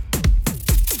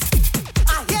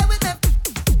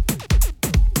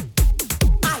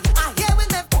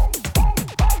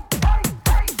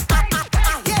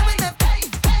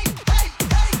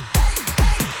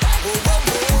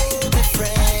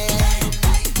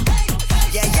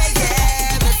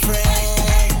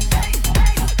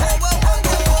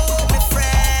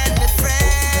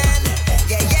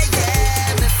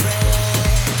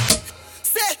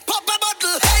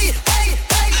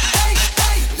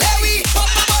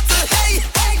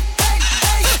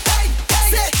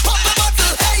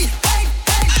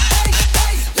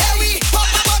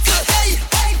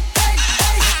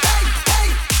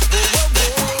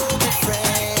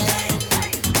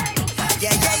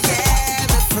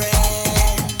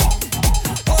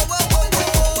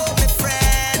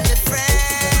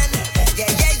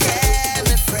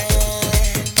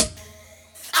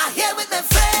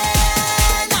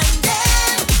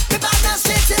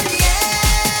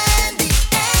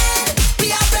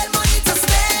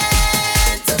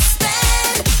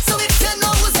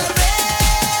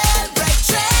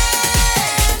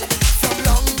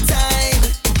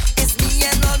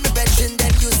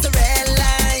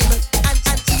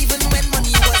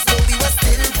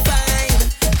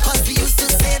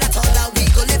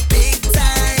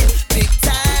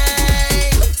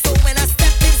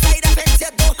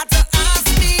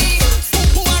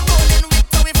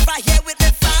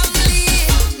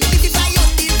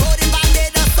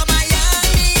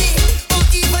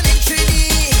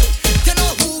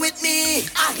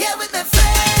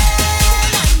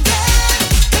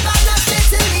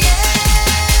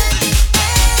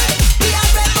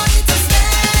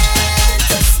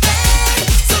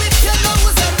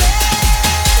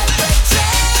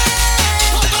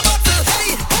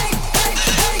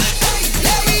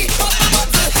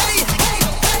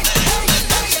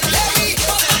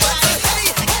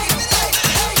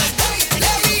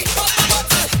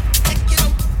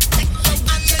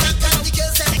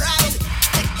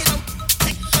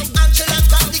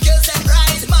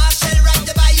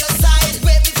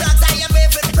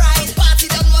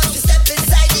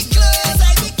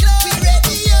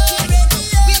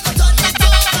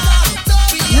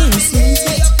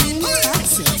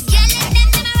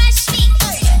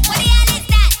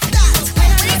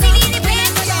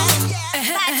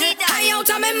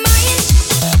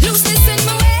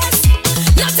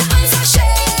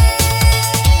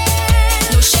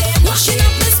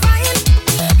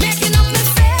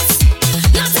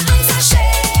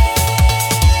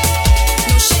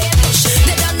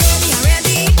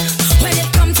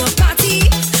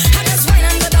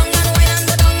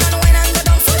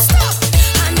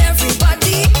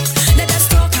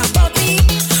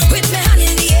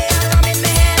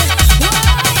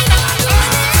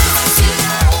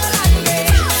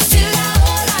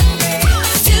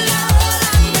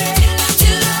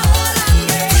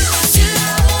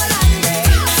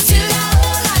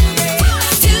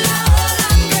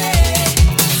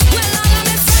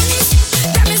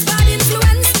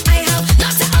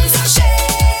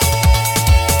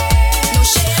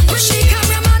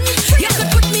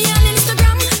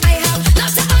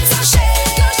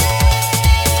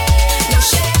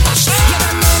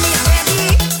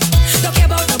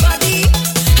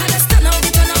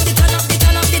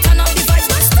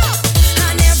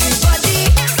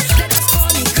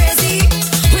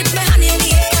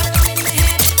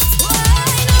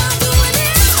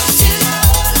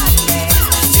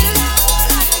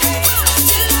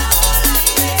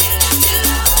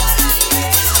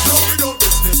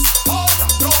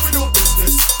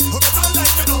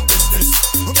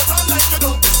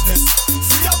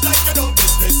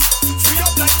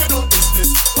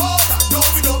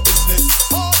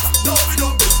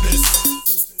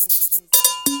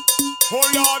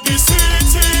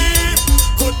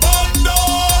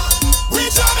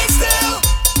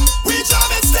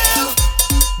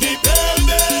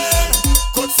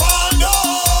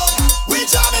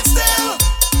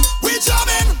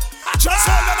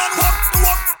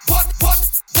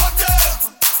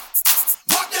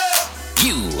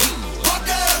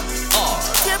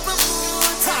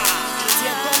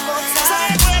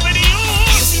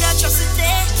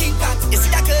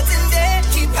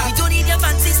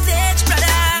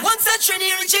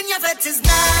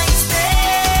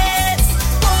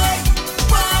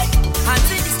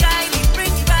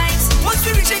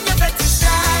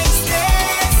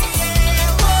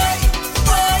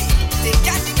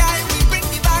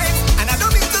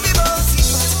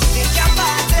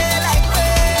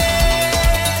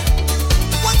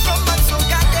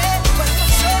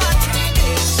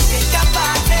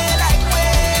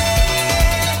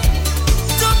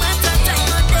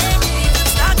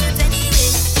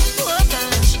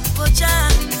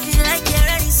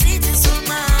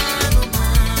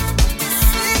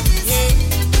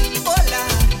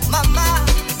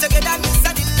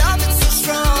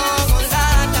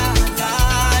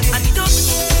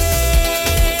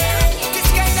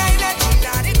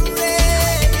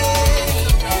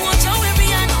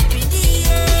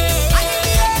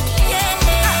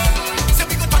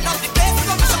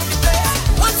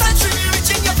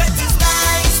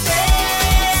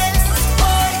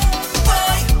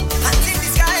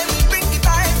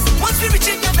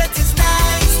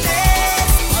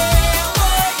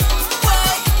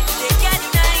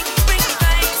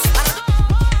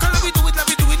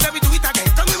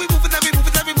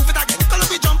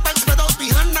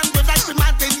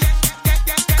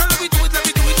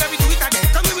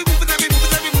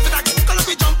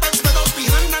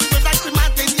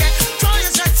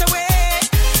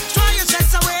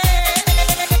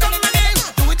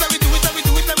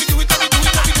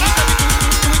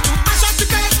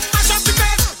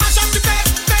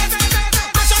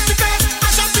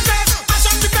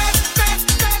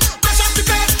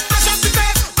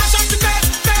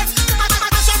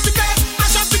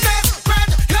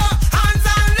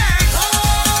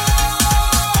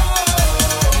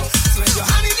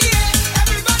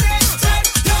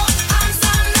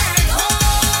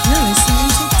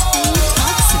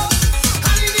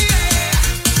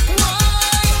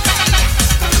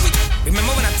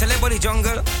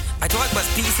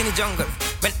 the jungle.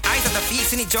 When I saw the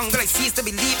beast in the jungle, I cease to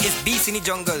believe it's beast in the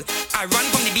jungle. I run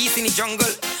from the beast in the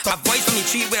jungle. A voice from the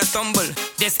tree where I stumble.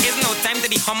 This is no time to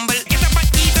be humble. Get up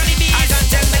and eat on the beast. I don't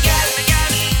tell my girl,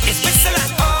 it's whistle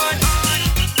and horn.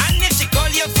 And if she call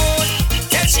your phone,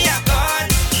 tell she a gone.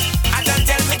 I don't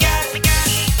tell my girl,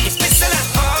 it's whistle and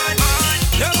horn.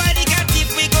 Nobody can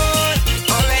keep me going.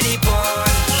 Already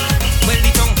born. Well,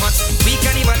 the tongue hot. We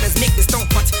cannibals make this tongue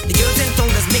hot. The girls in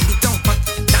tongue does make the tongue hot.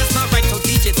 That's not right, so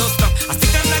DJ don't stop. I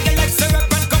stick them like a like syrup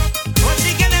and cup. One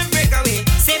chicken and break away.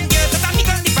 Same girl that I make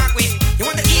on the back way. You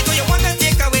want to eat or you want to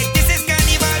take away? This is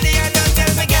carnival day. I don't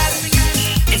tell my girl,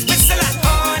 it's whistle and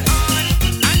horn.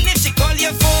 And if she call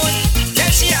your phone,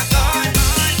 tell she a gone.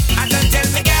 I don't tell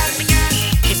my girl,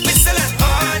 it's whistle and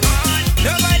horn.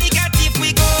 Nobody can keep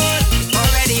we going.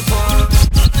 Already born.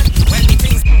 When the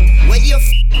things Where you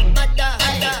mother?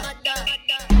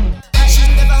 She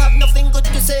never have nothing good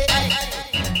to say.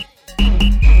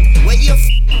 Where you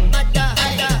mother?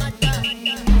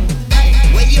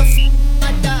 Where you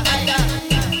mother?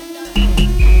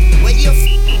 Where you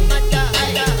mother?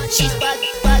 She's bad,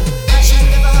 bad. She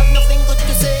never have nothing good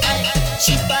to say.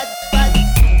 She's bad, bad.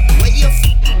 Where you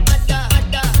mother?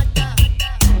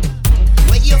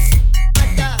 Where you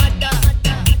mother?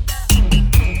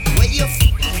 Where you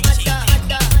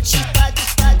mother? She's bad,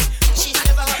 bad. She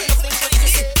never have nothing good to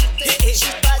say.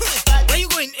 She's bad, bad. Where you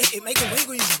going? Hey, Michael, where you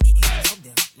going? Stop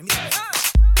there. Let me see.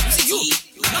 You see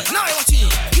you. Now I watching you.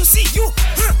 You see you.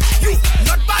 You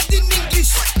not bad in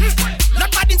English.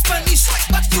 Not bad in Spanish.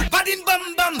 But you bad in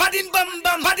bum bum. Bad in bum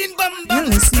bum. Bad in bum bum. You're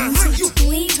listening to You.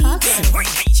 Toxic.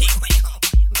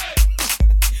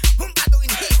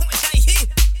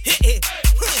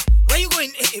 Where you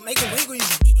going? Hey, Michael, where you going?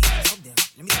 Stop there.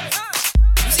 Let me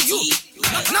see. You see you.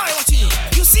 Now I watching you.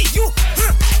 You see you.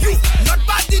 You not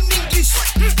bad in English.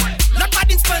 Not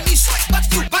bad in Spanish. But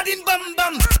you bad in bum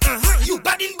bum. You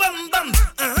bad in bum bum.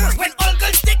 When all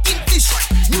girls take English,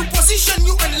 new position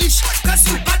you unleash. Cause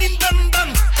you bad in bum bum.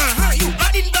 You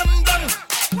bad in bum bum.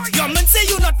 Your man say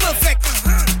you not perfect.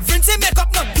 Friends say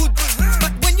makeup not good.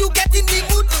 But when you get in the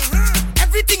mood,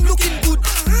 everything looking good.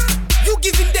 You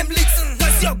giving them licks.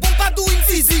 Cause your bumper doing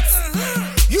physics.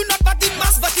 You not bad in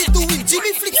mass but it's doing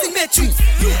Jimmy flicks in matrix.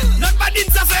 You not bad in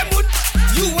Zafemun.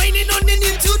 You whining on the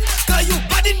new tune. Cause you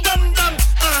bad in bum bum.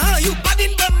 You bad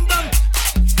in bum bum.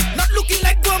 Not looking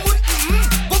like Guamun.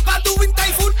 Bumper doing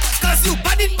typhoon. Cause you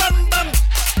bad in bum bum.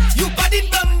 You bad in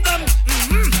bum bum.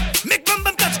 Make bum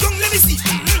bum touch gong, let me see.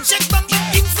 Check bum bum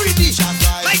in 3D.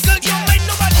 Michael, you mind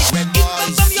nobody. In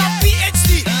bum bum, your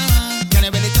PhD. Can I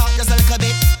really talk just a little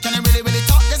bit? Can I really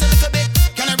talk just a little bit?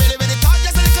 Can I really talk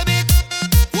just a little bit?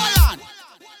 Hold on.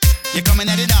 You coming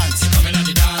at the dance.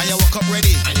 And you walk up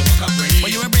ready. But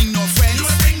you ain't bring no friends.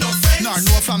 Nor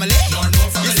no family.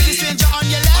 You see the stranger on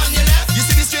your left. You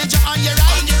see the stranger on your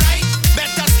right.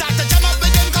 Better start to jam up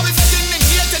with them. Cause we fucking in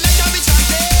here tonight. I'll be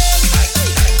chanting.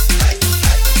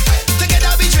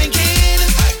 Together we drinking.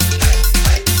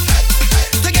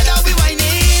 Together we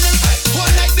whining.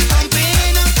 One night we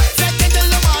pumping. Fret until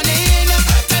the morning.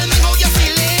 Tell me how you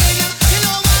feeling. You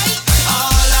know why?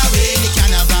 All away the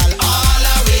carnival. All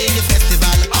away the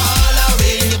festival. All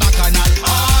away the bacchanal.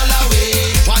 All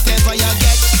away. Whatever you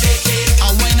get.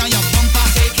 And when on your bumper.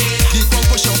 The crowd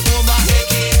push up over.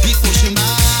 We pushing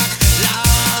back.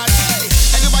 Lord.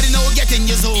 Everybody know get in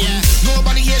your zone.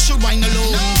 Nobody here should whine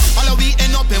alone. All of we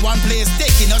end up in one place.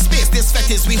 Taking up space. This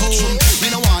fete is we home. We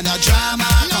don't want a drama.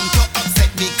 Come to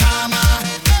upset me karma.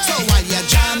 So while you're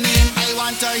jamming, I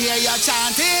want to hear you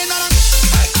chanting.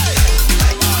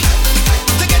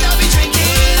 Together we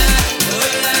drinking.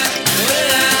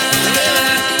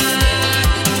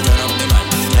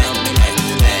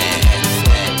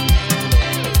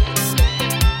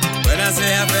 When I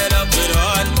say I'm fed up with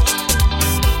heart,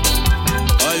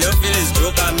 all you feel is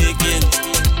joke I'm making.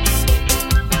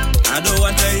 I don't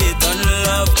want to hate on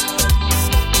love,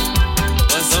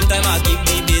 but sometimes I keep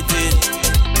debating.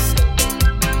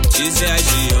 She say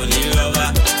she only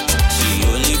lover, she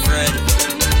only friend.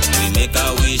 We make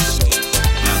a wish,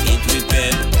 now eat with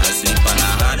pen. I sleep and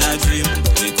I had a dream,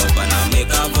 wake up and I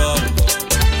make a vow.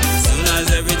 Soon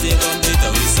as everything complete,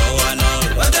 we saw one all.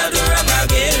 What I do wrong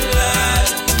again, lad?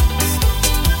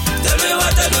 Tell me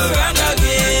what I do wrong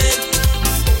again.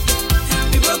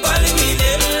 People calling me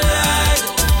little lad.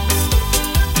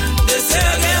 They say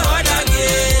again, what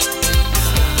again?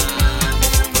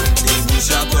 They bush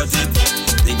a cut it,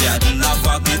 they get in a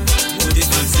pocket.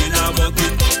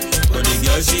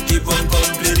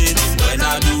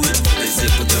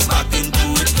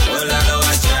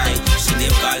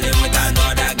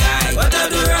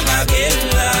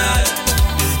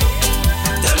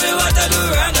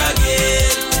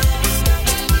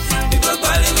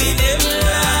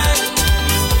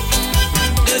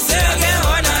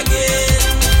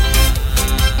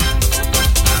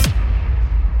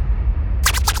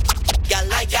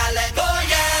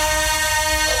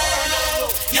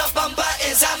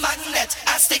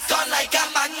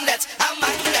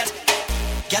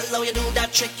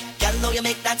 trick, girl, know you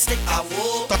make that stick. Ah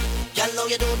whoa, girl, know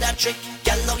you do that trick,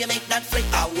 girl, know you make that flick.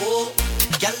 Ah whoa,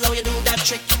 girl, know you do that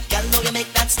trick, girl, know you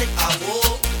make that stick. Ah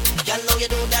whoa, girl, know you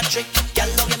do that trick, girl,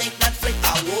 know you make that flick.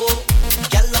 Ah whoa,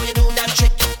 girl, know you do that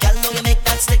trick, girl, know you make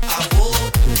that stick. Ah whoa,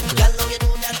 girl, know you do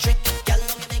that trick, girl,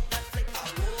 know you make that flick. Ah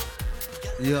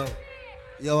whoa.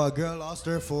 Yo, a girl lost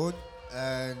her phone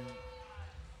and.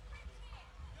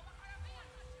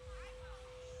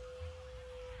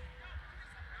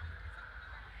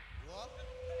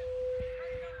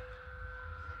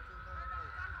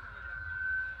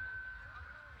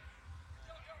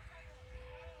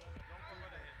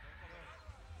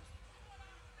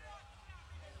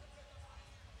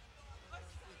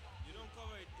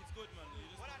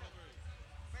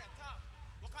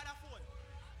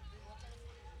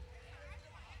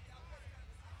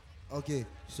 Okay,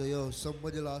 so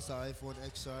somebody lost her iPhone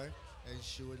XR and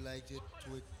she would like it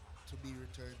to be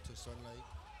returned to Sunlight.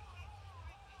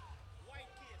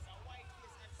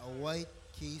 A white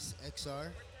case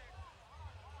XR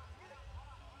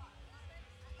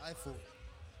iPhone.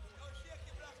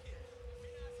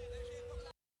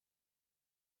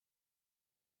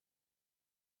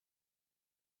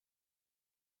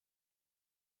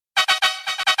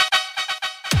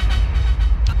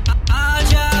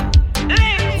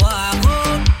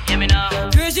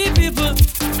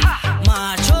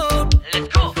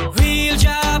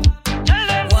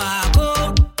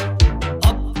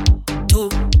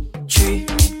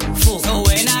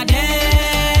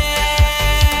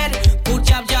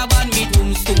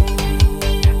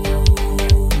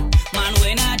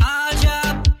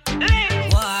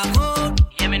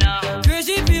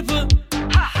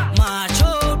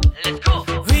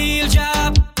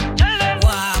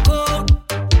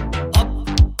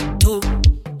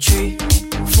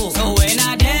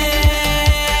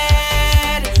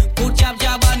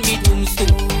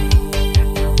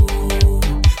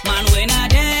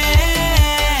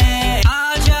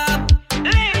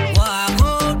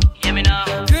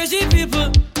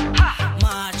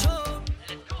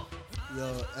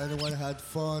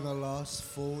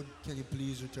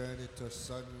 Return it to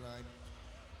Sunlime,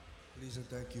 please and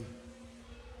thank you.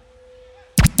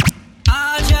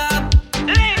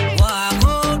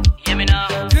 Hear me now.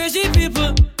 Crazy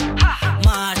people,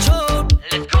 march out.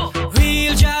 Let's go.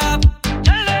 Real job.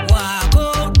 Walk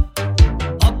out.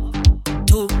 Up,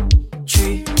 2,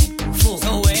 3, 4.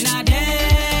 So when I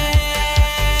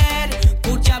dead,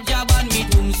 put jab on me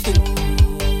tombstone.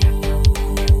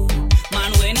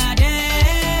 Man, when I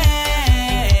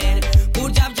dead,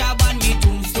 put jab on me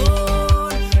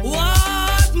tombstone.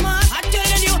 What man? I'm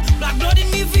telling you, black blood in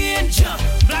me vein,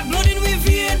 black blood in me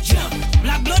vein,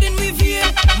 black blood in me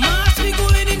vein. Mass we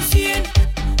going insane.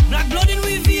 Black blood in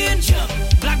me vein,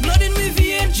 black blood in me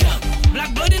vein,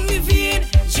 black blood in me vein.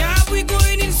 Job we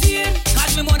going insane.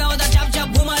 Cause me mother was a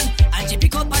jab woman, and she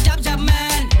pick up a jab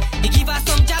man. He give her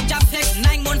some jab sex.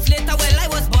 9 months later, well I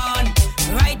was born,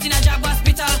 right in a jab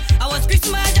hospital. I was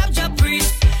Christmas jab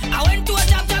priest. I went to a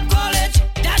jab college.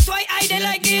 That's why I did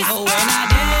like this. Oh, when I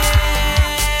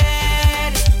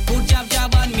dead, put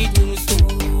jab on me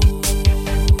tombstone.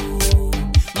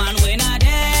 Man, when I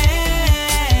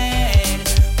dead,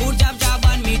 put jab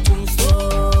on me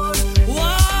tombstone.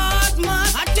 What man?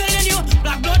 I'm telling you,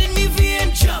 black blood in me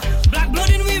vein, black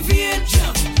blood in me vein,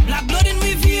 black blood in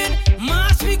me vein.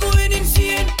 Mass we going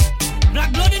insane.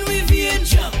 Black blood in me vein,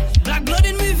 black blood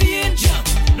in me vein,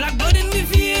 black blood in me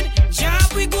vein.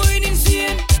 Job we going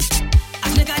insane.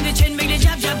 As the kind of chain make the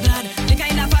jab glad, the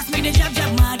kind of fast make the jab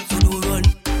mad. So no run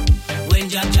when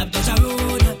jab touch a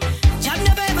road. Jab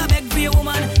never ever beg for a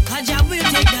woman, cause jab will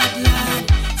take that lad.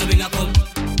 So bring a come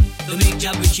to make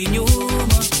jab rich in your home.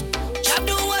 Jab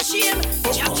don't wash shame,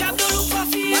 jab don't look for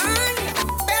fear.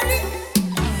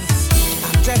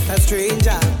 I'm just a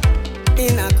stranger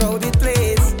in a crowded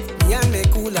place. Me and me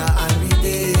cooler and we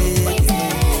day.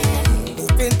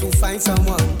 Hoping to find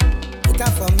someone with a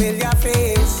familiar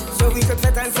face, so we could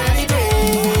sit and celebrate.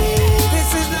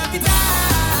 This is not the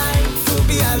time to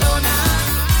be alone.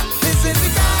 This is the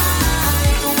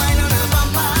time to wine on a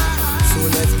bumper. So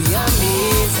let's be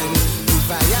amazing,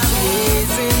 if I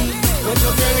amazing. Don't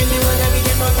you care in the world that we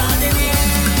get from out in the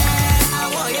air. I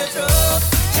want you to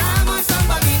jam on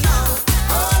somebody now,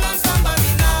 hold on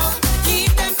somebody now,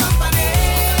 keep them company.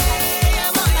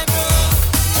 I want you to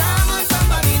jam on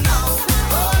somebody now,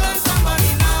 hold on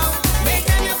somebody now, make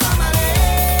them your family.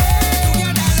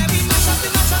 Together let me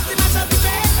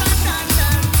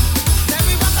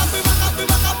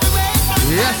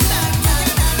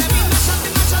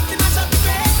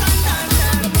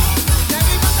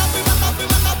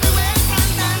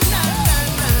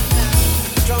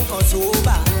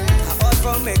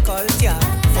me culture.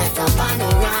 Set a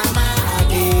panorama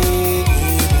again.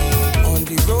 On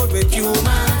the road with you,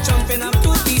 man. Jumping up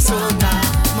to the soda.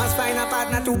 Must find a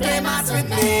partner to play mass with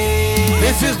me.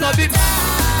 This is not the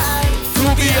time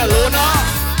to be a loner.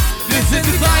 This is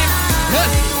the time.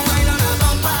 Yes.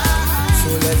 So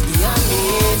let's be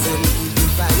amazing. Keep the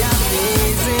fire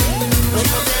blazing.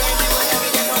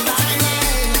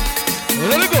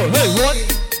 Let me go. Hey, 1,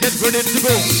 get ready to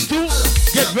go. 2,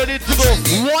 get ready to go.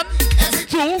 1,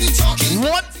 2,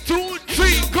 1, 2,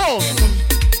 3, go.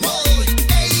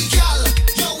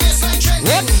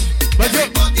 What? But you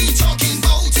talking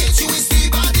about it, you is the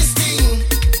baddest thing.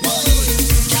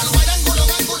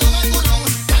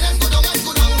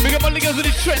 Big up all niggas with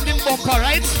the trending bumper,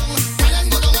 right?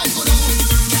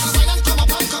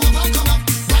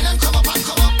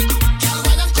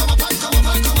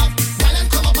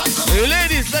 Hey,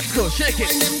 ladies, let's go. Shake it,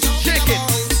 shake it,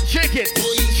 shake it,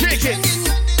 shake it.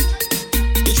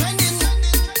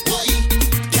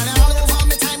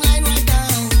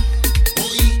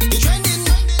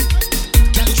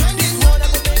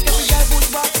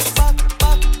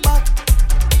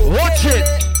 Watch it.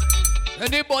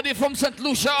 Anybody from St.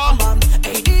 Lucia?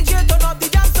 Hey DJ, turn up the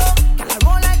dance song. Can I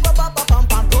roll like ba ba ba pam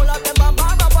pam? Roll up them bam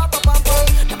bam ba ba ba pam pam.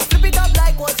 Can I flip it up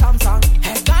like old Samsung?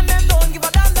 Head can them don't give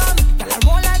a damn damn. Can I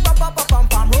roll like ba ba ba pam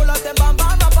pam? Roll up them bam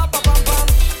bam ba ba ba pam pam.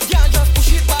 Yeah, just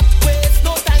push it back, waist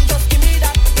no time, just give me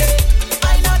that.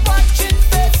 I not watching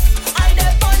face, I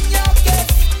never on your case.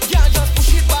 Yeah, just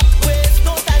push it back, waist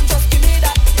no time, just give me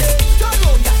that. Turn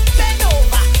round, yeah, bend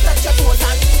over, touch your toes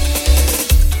and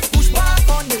push back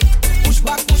on it. Push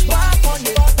back on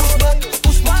it.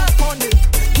 Push back on it.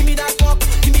 Give me that walk,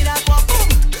 give me that walk.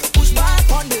 Push back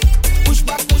on it. Push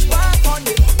back on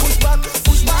it. Push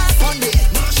back on it.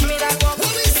 Give me that walk.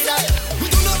 We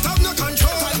do not have no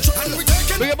control, and we take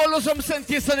it. We have all some St.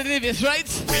 Kitts and the Davis, right?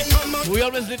 We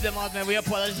always leave them out, man. We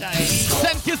apologize.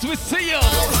 St. Kitts, we see you.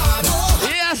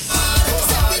 Yes.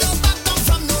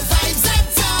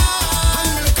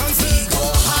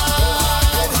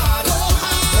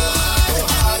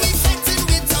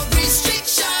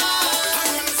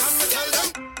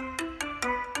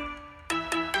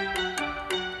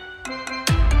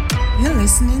 You're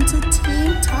listening to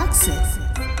Team Toxic.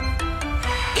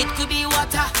 It could be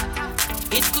water,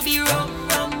 it could be rum,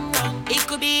 rum, rum. It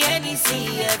could be any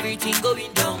sea, everything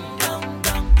going down, down,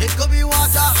 down. It could be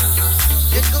water,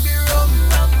 it could be rum,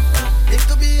 rum, rum. It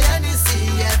could be any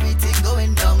sea, everything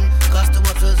going down. Cause the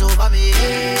water's over me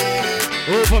head.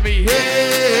 Over me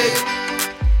head.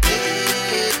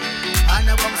 And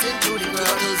I bumps into the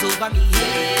ground. Water's over me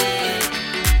head.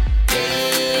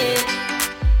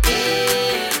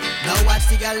 Now watch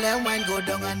the girl and wine go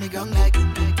down on the ground like it.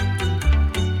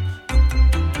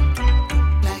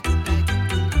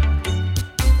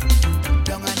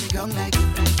 Down on the ground like it.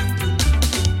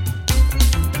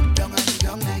 Down on the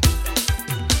ground like it.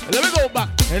 Let me go back.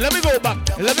 Let me go back.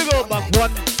 Let me go back.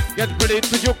 1, get ready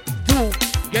to juke. 2,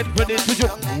 get ready to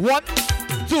juke. 1,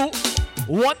 2,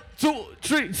 1, 2,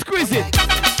 3. Squeeze it.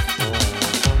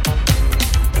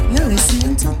 You're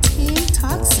listening to Team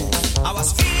Toxic. I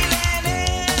was feeling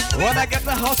it. When I get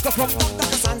the house call from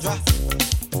Cassandra.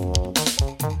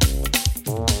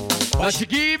 but she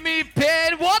give me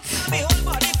pain. What? My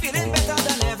whole body feeling better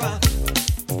than ever.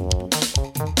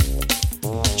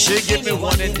 She give me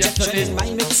one injection in my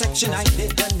midsection. I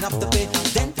didn't have to pay.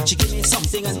 Then she give me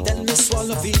something and tell me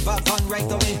swallow fever gone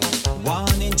right away.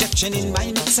 One injection in my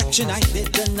midsection. I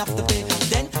didn't have to pay.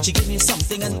 Then she give me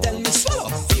something and tell me swallow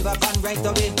fever gone right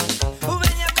away.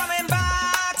 When you're coming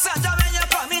back, Santa, when you're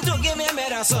coming to give me a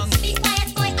medicine. Be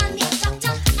quiet, boy, I'm your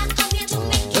doctor. I come here to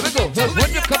make Let me go.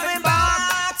 When you're coming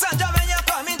back, Santa, when you're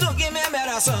coming to give me a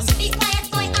medicine. Be quiet,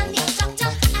 boy, I'm your doctor.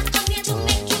 I come here to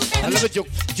make you better. I love it. Juke,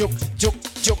 juke, juke,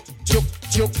 juke, juke,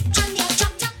 juke. I'm your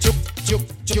doctor. Juke, juke,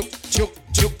 juke, juke,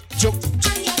 juke, juke.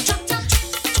 I'm your doctor.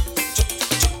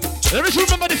 Let me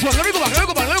remember this one. Let me go back. Let me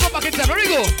go back. Let me go back in time. Let me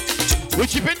go. We're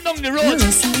chipping down the road.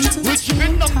 We're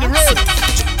chipping down the road.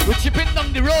 We're chipping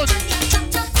down the road.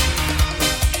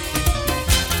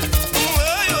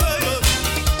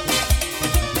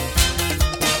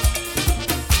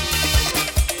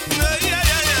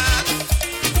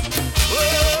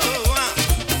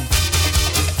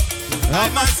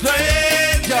 I'm a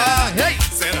stranger. Hey,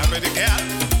 said I'm ready, girl.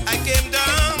 I came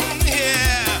down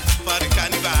here for the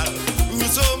carnival.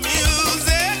 Who's so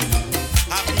music?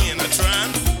 Have me in a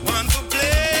trance. Want to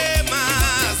play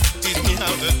mass? Teach me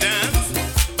how to dance.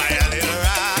 Buy a little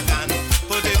rag and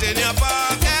put it in your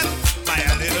pocket. Buy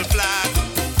a little flag.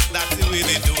 That's the way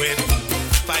they do it.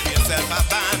 Find yourself a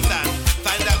band and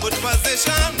find a good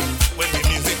position. When the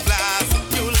music blasts,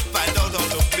 you'll find out how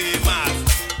to play mass.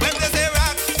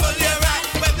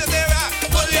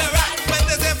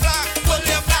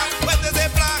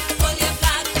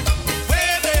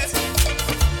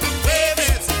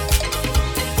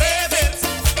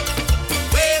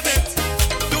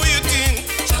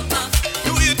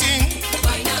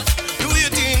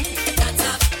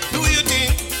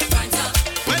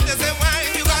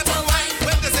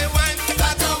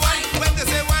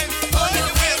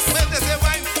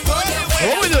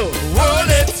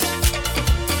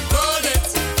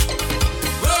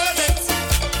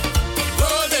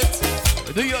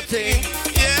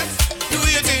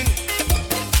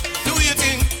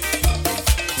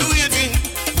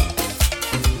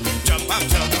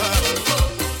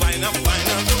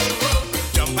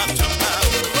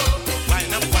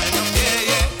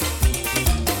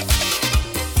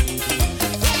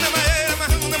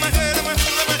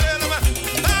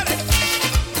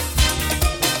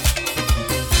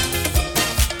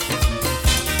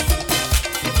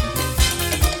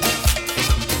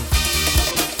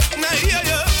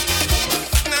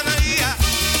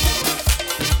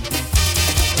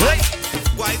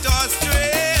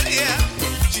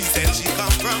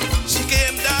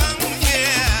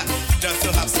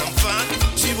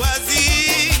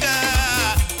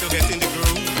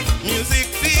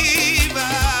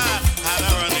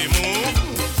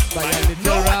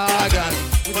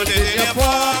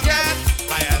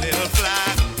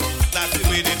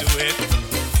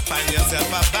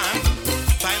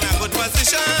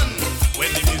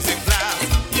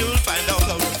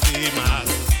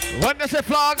 say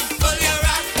flag.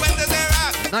 When does they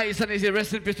rock? Nice and easy.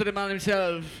 Rest in peace to the man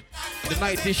himself. The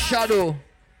mighty Shadow.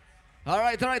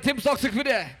 Alright. Team Toxic with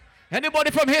there.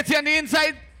 Anybody from Haiti on the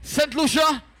inside? St.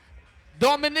 Lucia?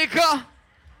 Dominica?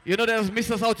 You know there's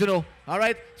missers out, you know.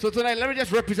 Alright? So tonight, let me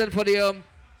just represent for the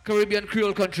Caribbean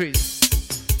Creole countries.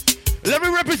 Let me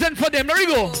represent for them. There we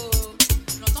go.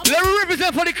 Let me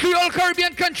represent for the Creole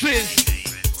Caribbean countries.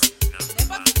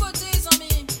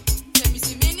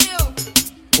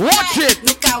 Watch it.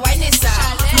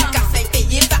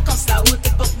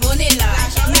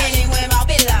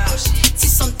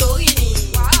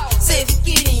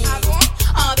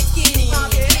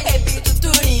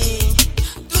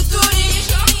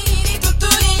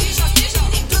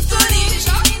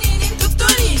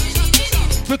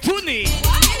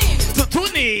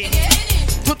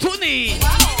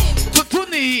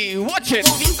 Tutuni, watch it.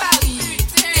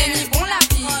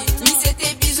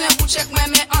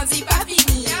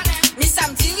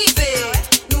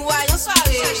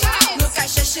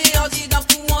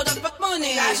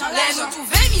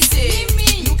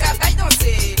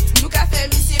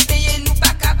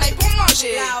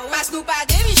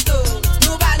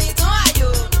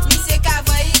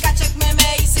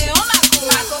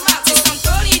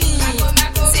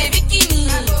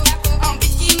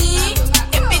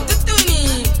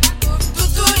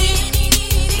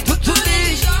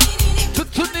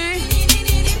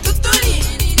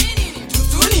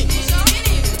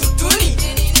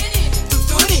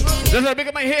 This is big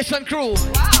of my Haitian crew.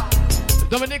 Wow.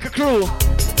 Dominica crew.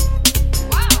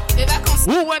 Wow.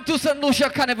 Who went to St. Lucia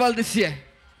Carnival this year?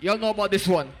 Y'all know about this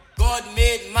one. God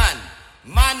made man.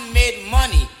 Man made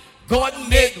money. God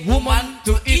made woman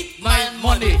to eat my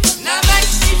money. Now my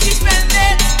shit is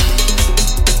spending.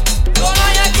 Don't know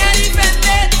you can defend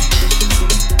it.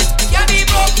 Can be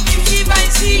broke if she buy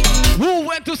see. Who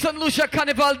went to St. Lucia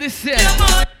Carnival this year?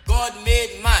 God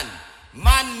made man.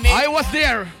 Man made I was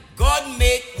there. God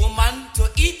made woman to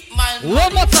eat my money.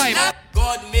 One more time.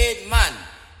 God made man.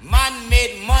 Man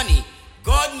made money.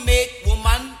 God made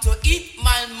woman to eat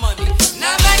my money.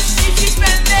 Now my shit is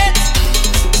spending.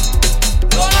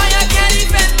 Don't know you can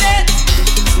defend it.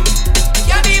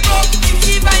 Can be broke if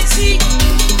she buy see.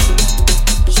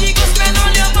 She go spend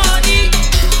all your money.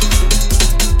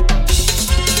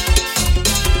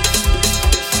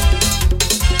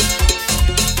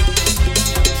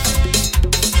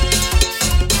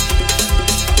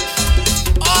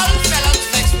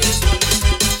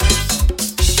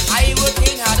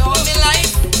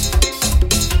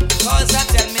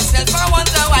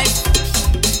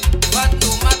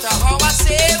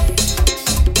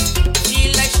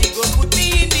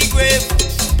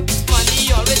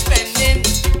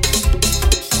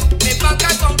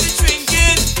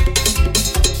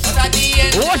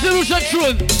 Watch the Lucian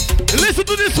tune. Listen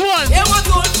to this one. Hear what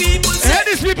old people say. Hear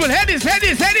these people. Hear this.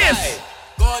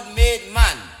 God made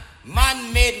man.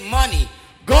 Man made money.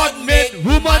 God made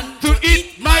woman to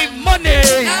eat my money.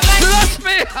 Trust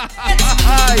me.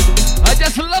 I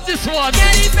just love this one.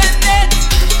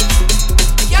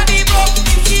 Can be broke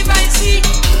if she buy see.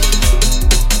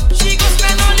 She go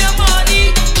spend all your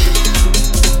money.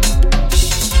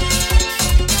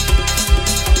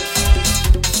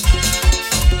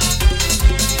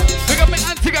 Pick up my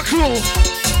Antigua crew.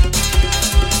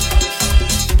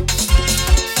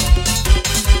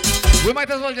 We might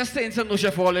as well just stay in St.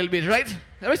 Lucia for a little bit, right?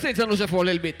 Let me stay in St. Lucia for a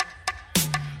little bit.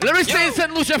 Let me stay in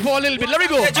St. Lucia for a little bit. Let me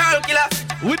go.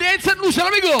 We there in St. Lucia.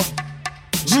 Let me go.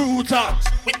 Router.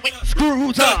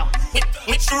 Screwter.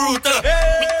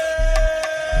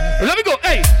 Let me go.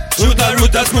 Hey.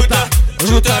 Router, scooter.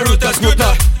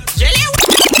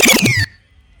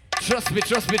 Trust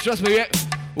me.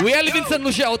 We are living St.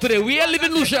 Lucia out today. We are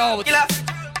living Lucia out.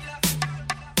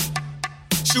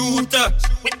 Shooter,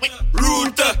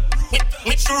 router.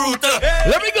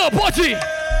 Let me go, party.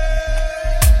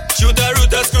 Shooter,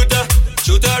 router, scooter.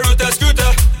 Shooter, router,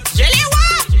 scooter.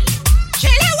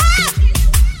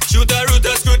 Shooter,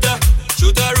 router, scooter.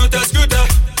 Shooter, router, scooter.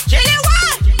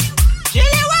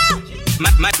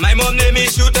 My mom name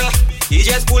is Shooter. He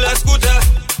just pull a scooter.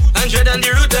 100 on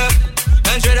the router.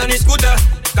 100 on the scooter.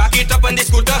 Cock it up on the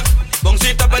scooter. Bounce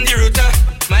it up on the router.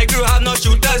 My crew have no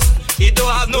shooters. He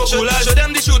don't have no coolers. Show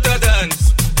them the shooter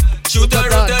dance. Shooter,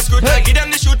 router, scooter. Give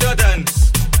them the shooter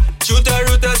dance. Shooter,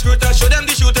 router, scooter. Show them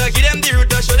the shooter. Give them the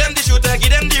router. Show them the shooter.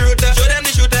 Give them the router. Show them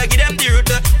the shooter. Give them the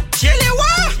router.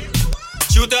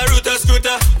 Shooter, router,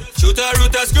 scooter. Shooter,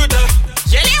 router, scooter.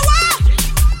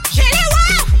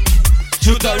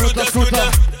 Shooter, router, scooter.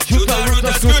 Shooter,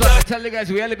 router, scooter. I tell you guys,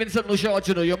 we are living in St. Lucia out,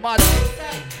 you know. You're mad.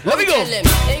 Let me go.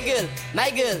 Hey girl, my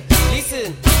girl,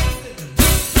 listen.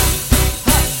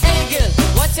 Hey girl,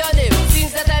 what's your name?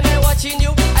 Since the time I'm watching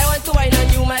you, I want to wine on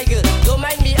you, my girl. Don't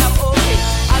mind me, I'm okay.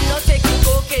 I'm not taking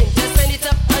cocaine. Just send it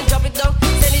up and drop it down.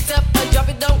 Send it up and drop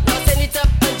it down. Now send it up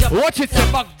and drop it down. Watch it,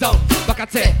 say back down, back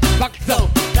at it, back down,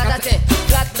 flat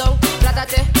down,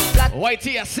 flat.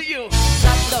 Whitey, I see you.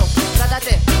 Flat down, flat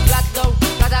down, flat down.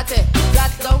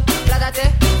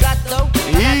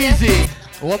 Easy.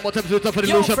 One more time to do it for the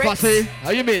Lucian Posse.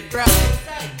 How you mean?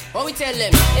 What we tell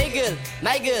them? Hey girl,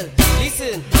 my girl,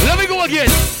 listen. Let me go again.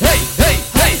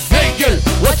 Hey girl,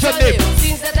 what's your name?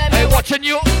 Since the time I'm watching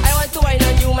you. I want to wine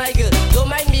on you, my girl. Don't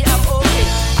mind me, I'm okay.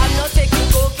 I'm not taking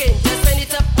cocaine. Just send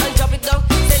it up and drop it down.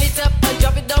 Send it up and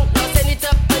drop it down. Now send it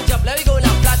up and drop. Let me go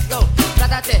now. Flat down,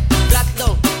 flat at it, flat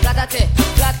down, flat at it,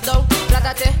 flat down, flat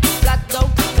at it, flat down,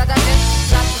 flat at it,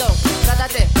 flat down, flat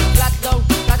at it, flat down,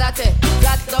 flat at it,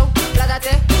 flat down, flat at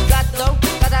it, flat down,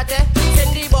 flat at it.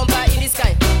 Send the bumper in the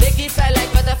sky. Make it fly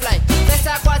like butterfly. Let's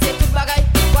start quasi put bagay,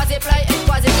 quasi fly and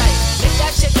quasi fly. Make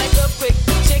that shit like earthquake.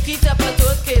 Shake it up and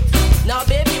twerk it. Now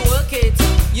baby work it.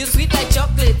 You sweet like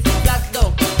chocolate. Flat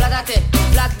down, flat at it,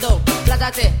 flat down, flat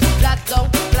at it, flat down,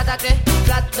 flat at it,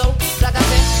 flat down, flat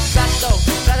at it, flat down,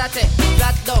 flat at it,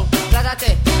 flat down, flat at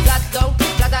it, flat down,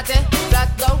 flat at it, flat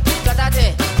down, flat at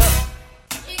it.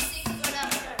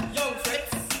 Young Fritz,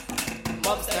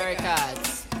 Mobster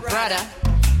Records, brother,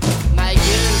 my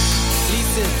girl,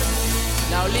 listen.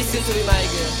 Now listen to me, my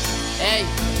girl. Hey,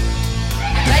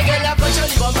 my girl, I control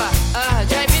the bumper.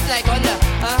 Drive it like Honda.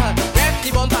 Grab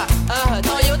the bumper.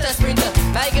 Toyota Sprinter.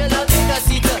 My girl, I'll take a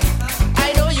seater.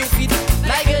 I know you fit.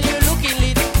 My girl, you looking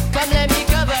lit. Come let me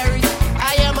cover it.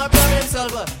 I am a problem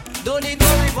solver. Don't need no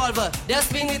revolver. Just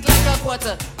spin it like a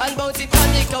quarter and bounce it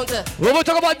on the counter. When we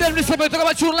talk about them, listen, we talk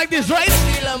about tune like this, right?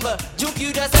 Lumber. Juke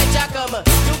you just like Jackhammer.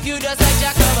 Juke you just like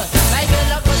Jackhammer. My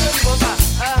girl, I'll control the bumper.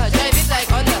 Drive it like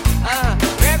Honda.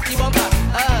 Grab the bumper.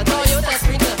 Toyota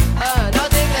Sprinter. Now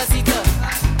take the seater.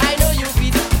 I know you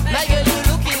fit. My girl, you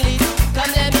looking lit. Come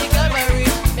let me cover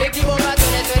it. Make the bumper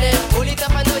turn. Hold it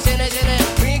up and do gene.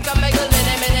 Bring it come my girl,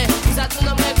 mene. Usa tu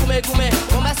no me kume.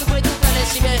 Oma supe tu tale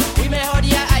shime. We may hold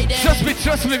ya ide.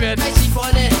 Trust me, man. My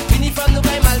chiffone. Vini from no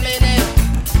by malmene.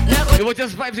 It was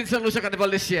just vibes in St. Lucia Carnival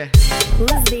this year.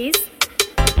 Who's this?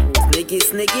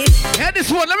 Sneaky. Yeah, this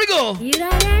one, let me go. You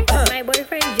not there? My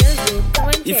boyfriend just did. Come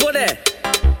and You check. for there?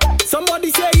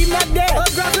 Somebody say he's not there.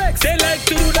 Graphics. They like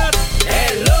to do that.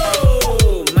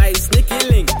 Hello, my sneaky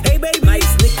link. Hey baby, my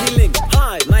sneaky link.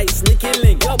 Hi, my sneaky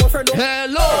link. Your boyfriend.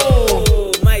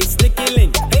 Hello, my sneaky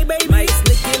link. Hey baby, my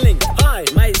sneaky link. Hi,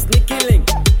 my sneaky link.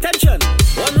 Tension.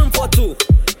 1 room for 2.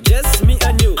 Just me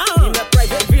and you. In a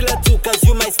private villa too. Cause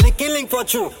you my sneaky link for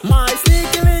true. My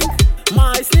sneaky link.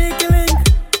 My sneaky link.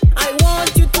 I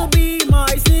want you to be my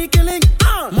sneaky link.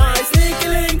 My sneaky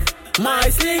link. My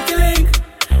sneaky link.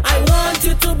 I want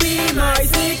you to be my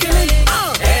sneaky link.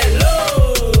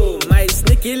 Hello, my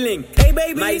sneaky link. Hey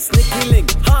baby, my sneaky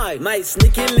link. Hi, my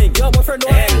sneaky link. Your boyfriend.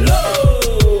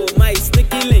 Hello, my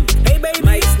sneaky link. Hey baby,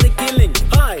 my sneaky link.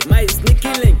 Hi, my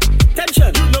sneaky link.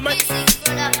 Tension. You know my.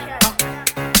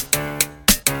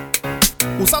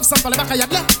 Ksav sample back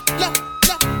ayat la.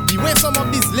 The way some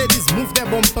of these ladies move their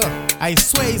bumper, I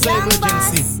swear it's an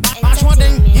emergency. Ash one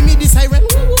thing, give me the siren.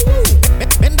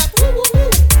 Bend that.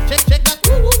 Check that.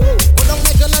 Go down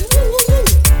my girl and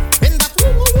bend that.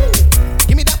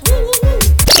 Give me that.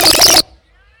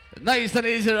 nice and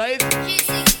easy, right?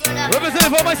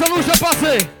 Representing for my solution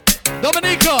posse,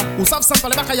 Dominica, Ksav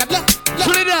sample back ayat la.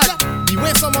 Trinidad, the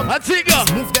way some of Antigua,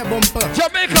 these move their bumper,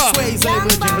 Jamaica. swear it's an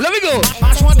emergency. Let me go.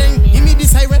 Ash one thing, give me the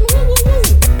siren.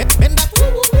 Bend that.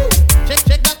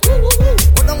 Check that.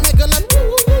 Go down my girl and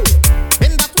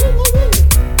bend that.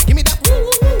 Give me that.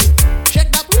 Check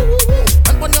that.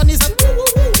 And on your knees and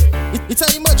it's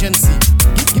an emergency.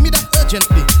 Give me that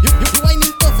urgently. You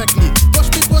whining perfectly.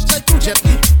 Push like too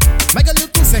gently. My girl, you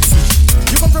too sexy.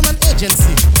 You come from an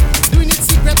agency. Doing it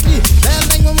secretly. Dial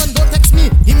 911, don't text me.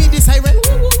 Give me the siren.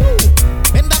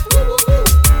 Bend that.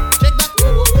 Check that.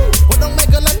 Go down my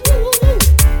girl and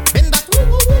bend that.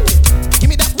 Give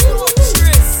me that.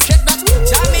 Check that.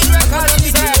 Jamming records,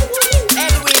 sir.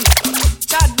 Edwin,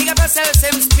 Chad, big up yourself,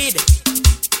 same speed.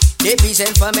 Des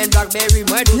pigeons femmes Blackberry,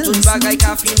 moi d'où tout bagaille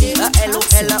qu'a fini. LOL,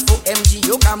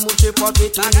 yo ka mouche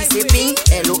porte tout ni c'est ping.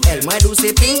 LOL, moi d'où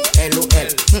c'est ping. LOL,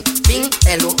 ping,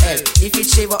 LOL. If it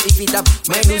shave up, if it up,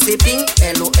 moi d'où c'est ping.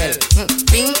 LOL,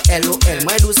 ping, LOL,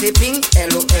 moi d'où c'est ping.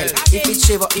 LOL, LOL. If it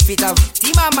shiver, if it have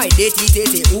Tima my deti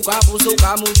tete Uka puso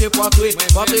ka mouche potwe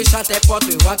Potwe chate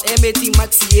potwe What M80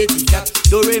 maxi 80 Cat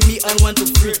do re mi and 1 to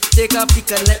 3 Take a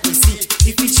pic and let me see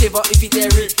If it shiver, if it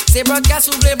airy Say broadcast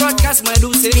ou play broadcast My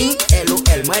do say ping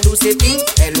LOL My do say ping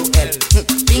LOL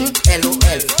Ping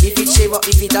LOL If it shiver,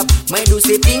 if it have My do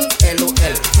say ping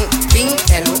LOL Ping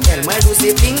LOL My do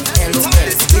say ping LOL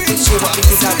If it shiver,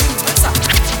 if it have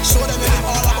Show them what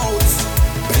all about.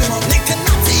 Nick and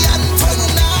Natty and turn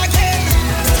on again.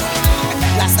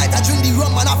 Last night I drink the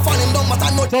rum and I falling down, but I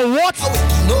know. But what?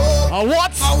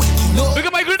 What? No. Look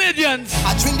at my Grenadians.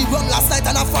 I drink the rum last night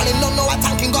and I falling down. Now I'm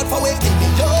thanking God for waking me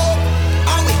up.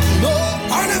 I'm waking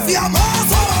up. And if you're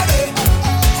mass over there,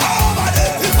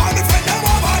 if I'm the friend them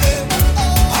over there,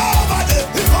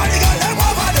 if I'm the girl them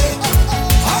over there,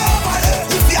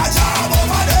 if you're a job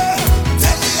over there,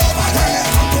 tell me over there.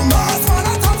 Come to mass man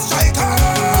a top striker.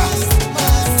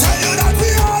 Tell you that we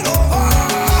all over.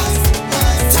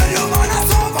 Tell you man a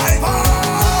survivor.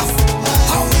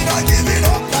 And we not giving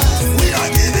up. We not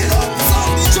giving up.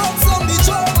 Some the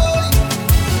job, boy.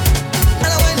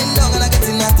 And I'm winding down and I'm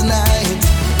getting out tonight.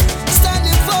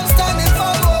 Standing firm,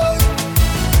 boy.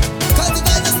 Cause the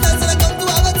guys just dance and I come to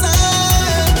have a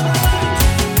time.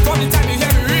 From the time you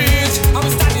hear me reach I'm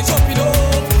standing jumping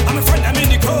up I'm a friend, I'm in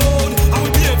the crowd I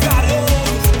will be a bad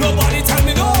alone Nobody tell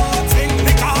me nothing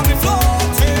They call me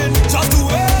floating Just do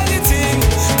anything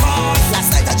Cause last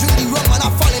night I drink the rum and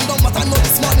I'm falling down, but I know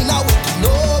this morning I waking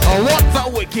up. Oh, what that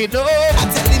wicked up? I'm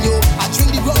telling you, I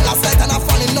drink the rum last night and I'm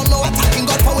falling down. Now I'm thanking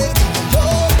God for waking me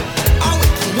up. I'm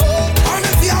waking up. And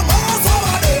if you're mass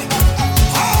over there,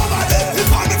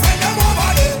 if I'm the friend them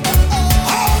over there,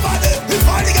 if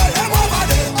I'm the girl them over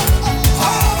there,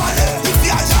 if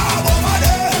you're a job over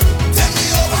there, tell me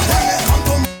over there. Come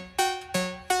to me.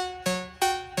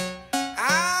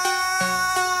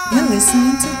 You're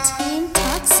listening to Team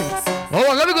Toxic.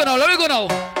 Oh, let me go now.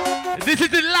 This is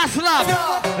the last lap.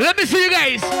 Let me see you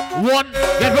guys. 1,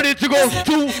 get ready to go.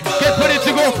 2, get ready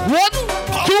to go. 1,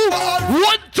 2,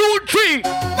 1, 2, 3.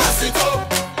 Pass it up,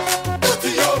 put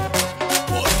it up.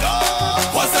 Oh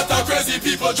yeah, what's that crazy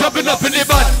people Jumping up in the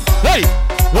band. Hey,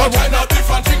 what kind of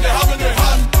different thing they have in their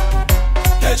hand?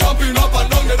 They're jumping up and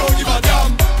down, they don't give a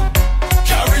damn.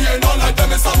 Carrying on like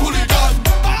them is some hooligan.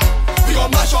 We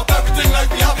gon' mash up everything like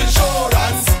we have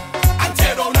insurance, and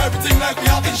tear down everything like we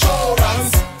have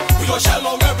insurance. We gon' shell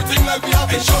on everything like we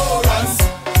have insurance.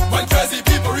 When crazy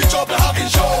people reach up, they have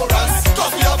insurance,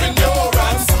 cause we have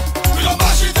endurance. We gon'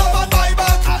 mash it up and buy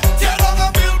back, tear down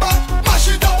and build back. Mash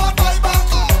it up and buy back,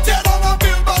 tear down and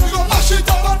build back. We gon' mash it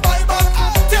up and buy back,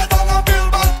 tear down and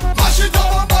build back. Mash it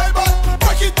up and buy back,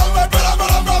 break it down like bread and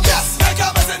bread and bread. Yes, make a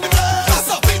mess in the place. That's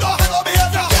up, we don't have no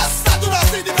behavior. Yes, that do not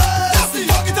see the place. Yes, the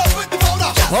hug it up with the powder.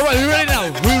 All right, we ready now.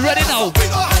 We ready now. We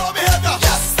don't have no behavior.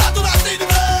 Yes, that do not see the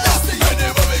place. Yes, the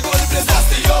whenever we go to the place, that's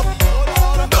the up,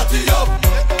 dirty up.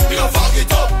 We gon' fuck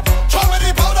it up. Try with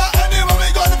the powder anywhere we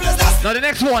go to the place, that's Now the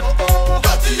next one.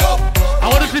 dirty up. I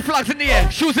want to see flags in the air,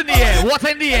 shoes in the air, water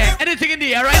in the air, anything in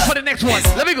the air, right? For the next one.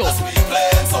 Let me go.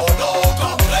 Playing, so don't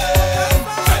complain.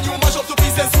 Can you mash up to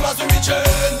pieces soon as we reach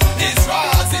in? It's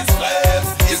rags, it's flames,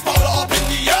 it's powder up in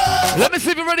the air. Let me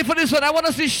see if you're ready for this one. I want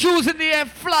to see shoes in the air,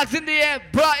 flags in the air,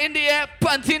 bra in the air,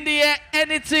 pants in the air,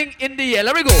 anything in the air.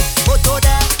 Let me go.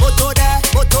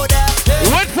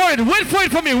 Wait for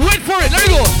it for me. Wait for it. Let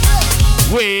me go.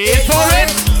 Wait for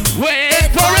it.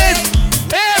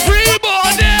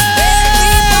 Everybody.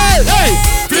 Hey,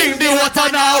 drink the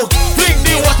water now. Drink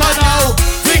the water now.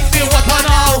 Drink the water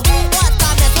now.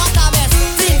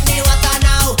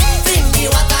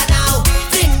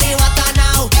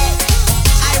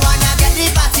 I wanna get the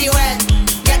party wet.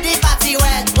 Get the party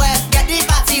wet. Get the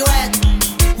party wet.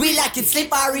 We like it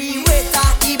slippery. The waiter.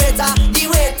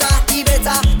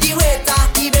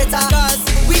 Cause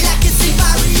we like it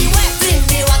slippery wet. Drink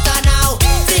the water now.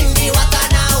 Drink the water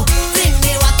now. Drink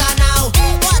the water now.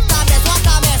 What a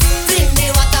mess. Drink the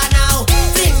water now.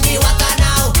 Drink the water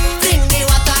now. Drink the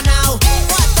water now.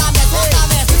 What a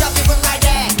mess. Put up people right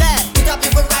there. Put up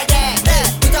people right there.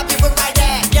 Put up people right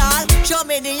there. Y'all, show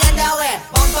me the underwear.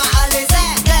 Bumper always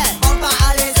there. Bumper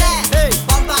always there.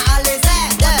 Bumper always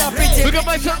there. Look at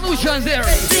my solutions there.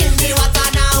 Drink the water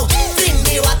now. Drink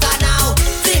the water now.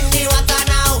 Drink the water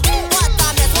now. What a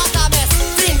mess.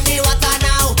 Drink the water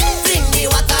now. Drink the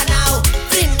water now.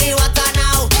 Drink the water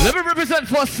now. Let me represent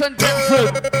for St.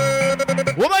 Vincent.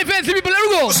 What my fancy people, let me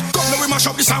go. Come now we mash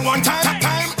up this song one time.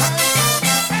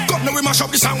 Come now we mash up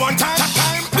this song one time.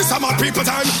 This is my people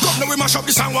time. Come now we mash up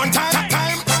this song one time.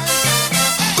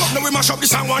 Come now we mash up this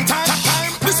song one time.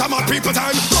 This is my people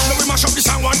time. Come now we mash up this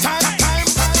song one time.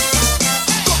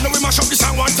 Come now we mash up this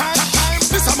song one time.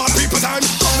 This is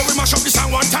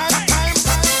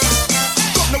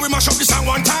down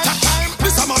one time.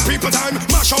 This is my people time.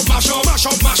 Mash up, mash up, mash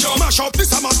up, mash up, mash up.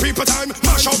 This is my people time.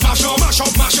 Mash up, mash up, mash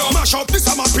up, mash up, mash up. This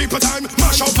is my people time.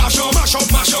 Mash up, mash up, mash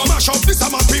up, mash up, mash up. This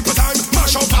is my people time.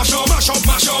 Mash up, mash up, mash up,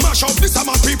 mash up, mash up. This is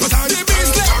my people time. The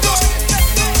beats let go.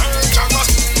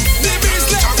 The beats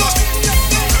let go.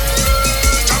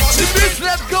 The beats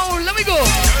let go. Let me go.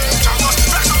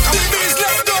 The beats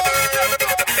let go.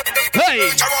 Hey.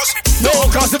 No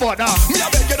cross the border. Me a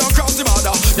beg you don't cross the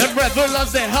border. Them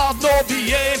rebels they have no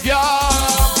behavior.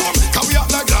 Can we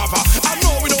act like lava? I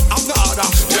know we don't have no order.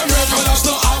 Them rebels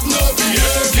don't have no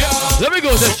behavior. Let me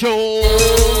go to show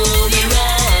me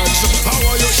rags. How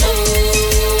are you show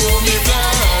me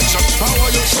flags? How are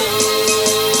you show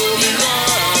me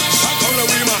rags? I call the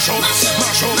we mash up,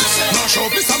 mash up, mash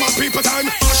up. This is my people time.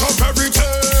 Mash up everything.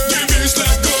 The beast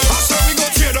let go. I say we go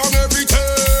tear down everything.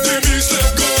 The beast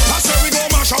let go. I say we go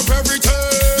mash up everything.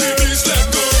 The beast let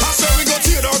go. I say we go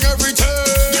tear down everything.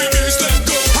 The beast let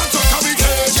go. Hands up, can we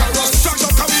take Charles? Flags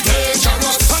up, can we take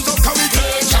Charles? Hands up, can we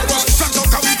take Charles? Flags up,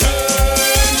 can we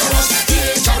take Charles?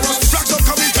 Take Charles. Flags up,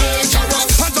 can we take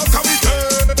Charles? Hands up, can we take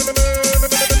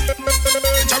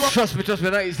Charles? Trust me,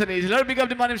 that is easy. Let me pick up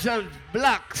the man himself,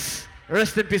 Blacks.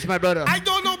 Rest in peace, my brother. I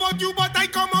don't know about you, but I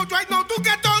come out right now to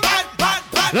get on. Bad.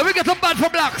 Let me get some bad for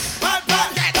Blacks. Bad.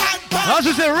 As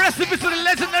you say, rest in peace to the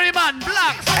legendary man,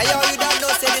 Blacks. Hey yo, you don't know,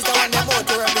 say this the one about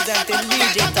to representing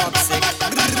DJ Toxic.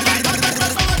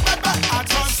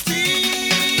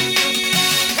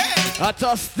 A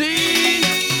trustee.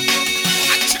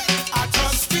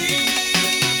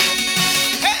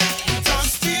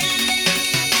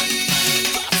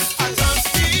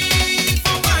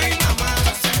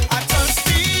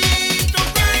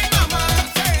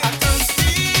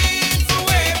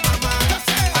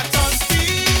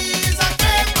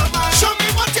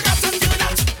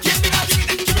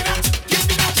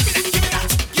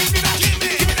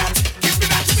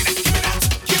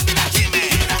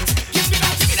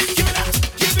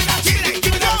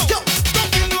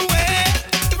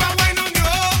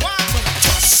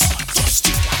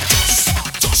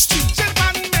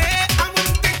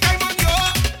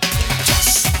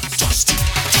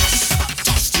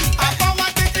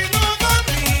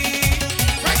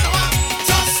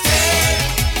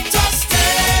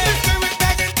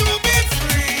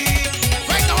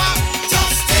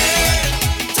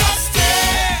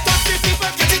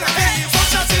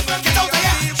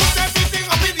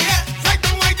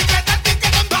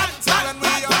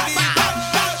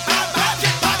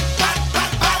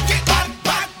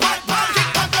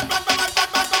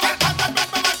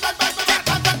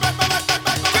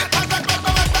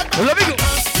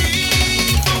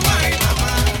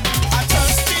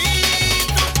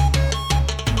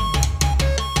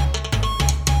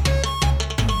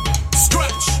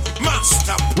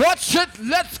 Watch it,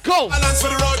 let's go. Balance for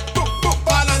the road,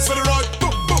 balance for the road,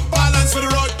 balance for the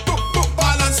road,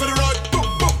 balance for the road,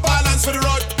 balance for the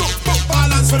road,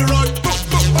 balance for the road,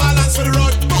 balance for the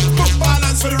road,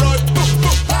 balance for the road.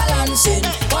 Balancing,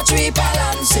 watch we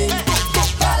balancing,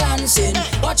 balancing,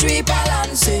 watch we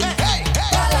balancing,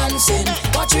 balancing,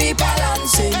 watch we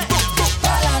balancing,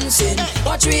 balancing,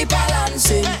 watch we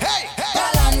balancing,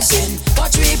 balancing,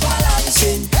 watch we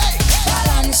balancing,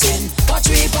 balancing, watch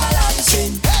we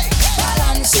balancing,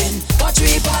 balancing, watch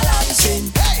we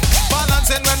balancing,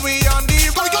 balancing when we on the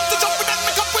road. We got to jump and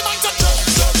make up with my jump and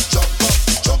put your hands up.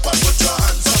 Jump and put your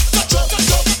hands up. Jump and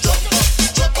put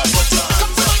your hands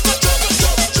up.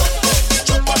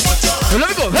 Let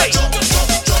me go. Hey.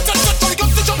 We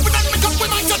got to jump and make up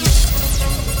with my jump.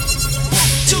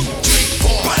 2, 3,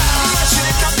 4. Balance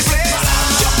it up the place.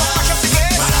 Jump up back up the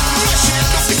place.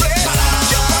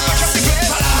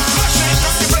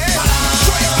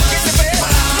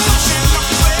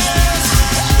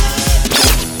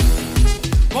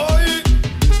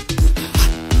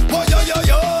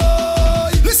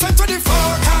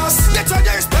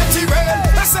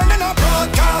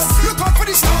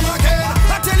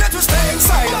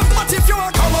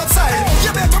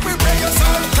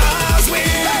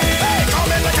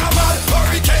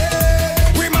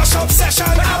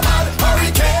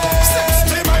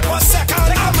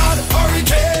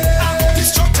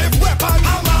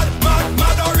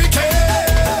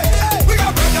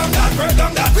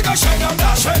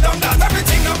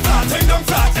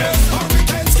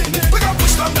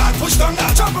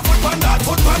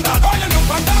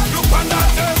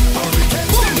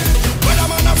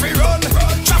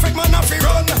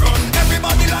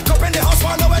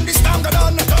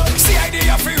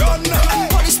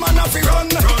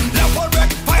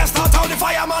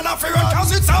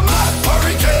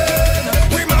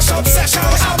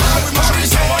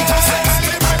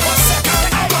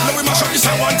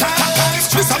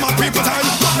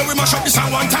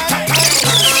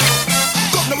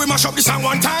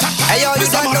 sound one time. Hey yo, you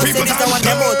don't know say this one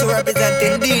them out to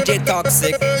representing DJ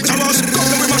Toxic. Come now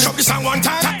we mash up the sound one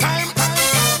time.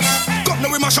 Come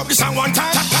now we mash up the sound one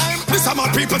time. This a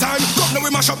mad people time. Come now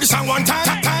we mash up the sound one time.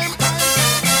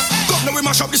 Come now we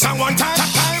mash up the sound one time.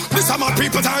 This a mad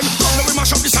people time. Come now we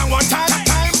mash up the sound one time.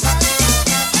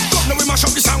 Come now we mash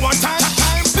up the sound one time.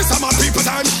 This a mad people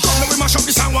time. Come now we mash up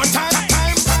the sound one time.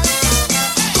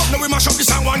 Come now we mash up the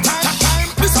sound one time.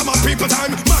 This a mad people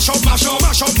time. Mash up, mash up,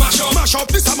 mash up, mash up, mash up.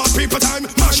 This a mad people time.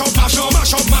 Mash up, mash up,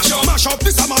 mash up, mash up, mash up.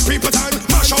 This a mad people time.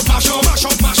 Mash up, mash up, mash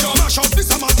up, mash up, mash up. This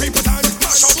a mad people time.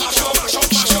 Mash up, mash up, mash up,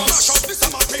 mash up, mash up. This a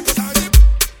mad people time.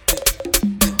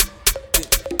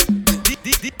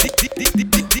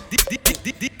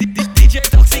 DJ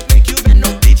Toxic make you bend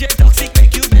up. DJ Toxic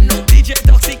make you bend up. DJ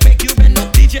Toxic make you bend up.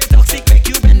 DJ Toxic make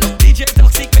you bend up. DJ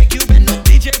Toxic make you bend up.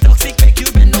 DJ Toxic make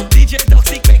you bend up. DJ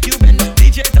Toxic make you bend up.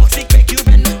 DJ Toxic make you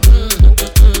bend up.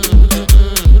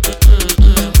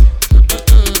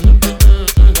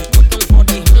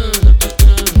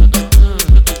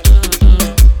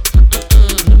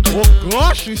 Oh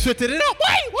gosh, we sweated it up.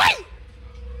 Wait.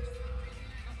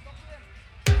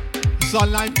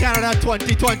 Sunlime Canada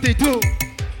 2022.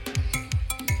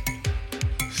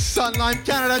 Sunlime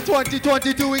Canada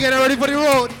 2022. We getting ready for the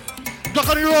road. Duck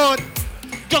on the road.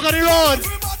 Duck on the road.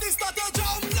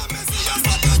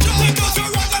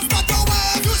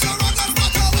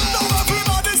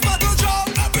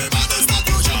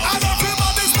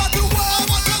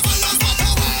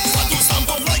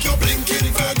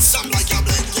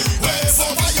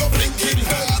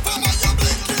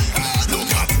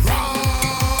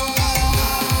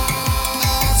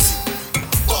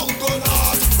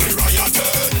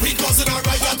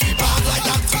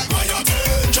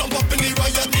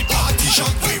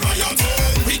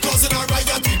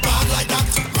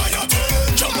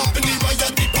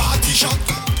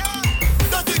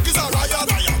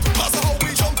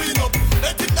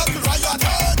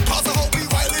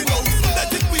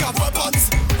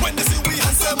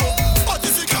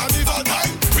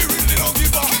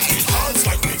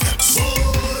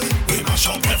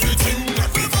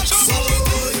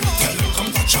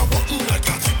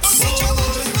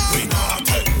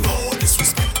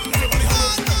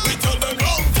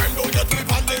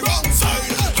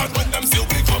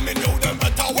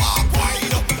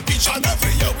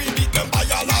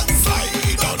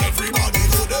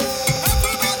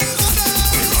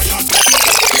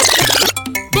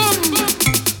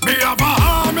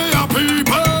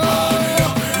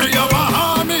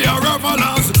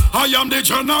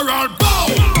 General bow.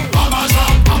 Bomber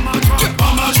drop, bomber drop,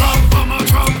 bomber drop, bomber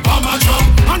drop, bomber drop,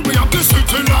 and we have the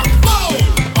city lock. Bow.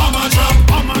 Bomber drop,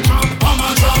 bomber drop,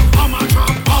 bomber drop, bomber drop,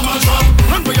 bomber drop,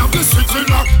 and we have the city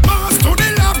lock. Mass to the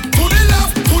left, to the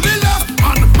left, to the left,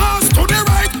 and mass to the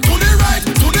right, to the right,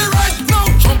 to the right. Now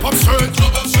jump up straight,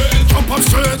 jump up straight, jump up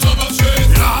straight, jump up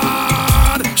straight.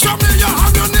 Lord, show me your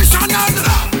ammunition and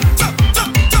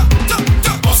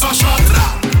bust a shot,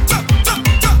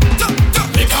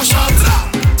 make a shot.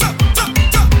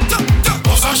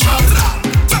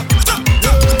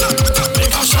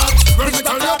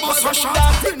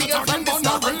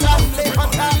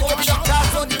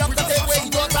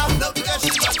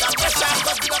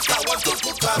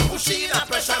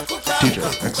 DJ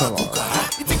Ksav.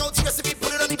 You take out the recipe,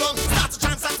 put it on the gun. Start to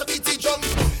chant, start to beat the drum.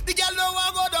 The girl know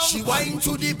I go down. She whine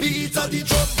to the beat of the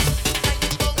drum.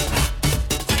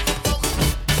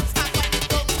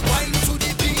 Whine to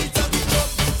the beat of the drum.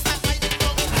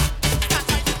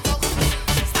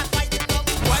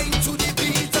 Whine to the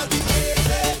beat of the drum.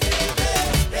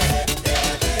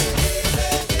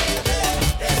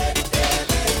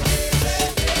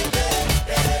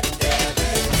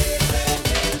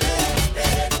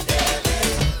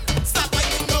 Stop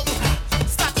whining down.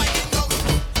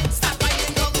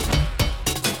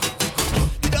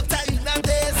 The doctor in that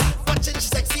days.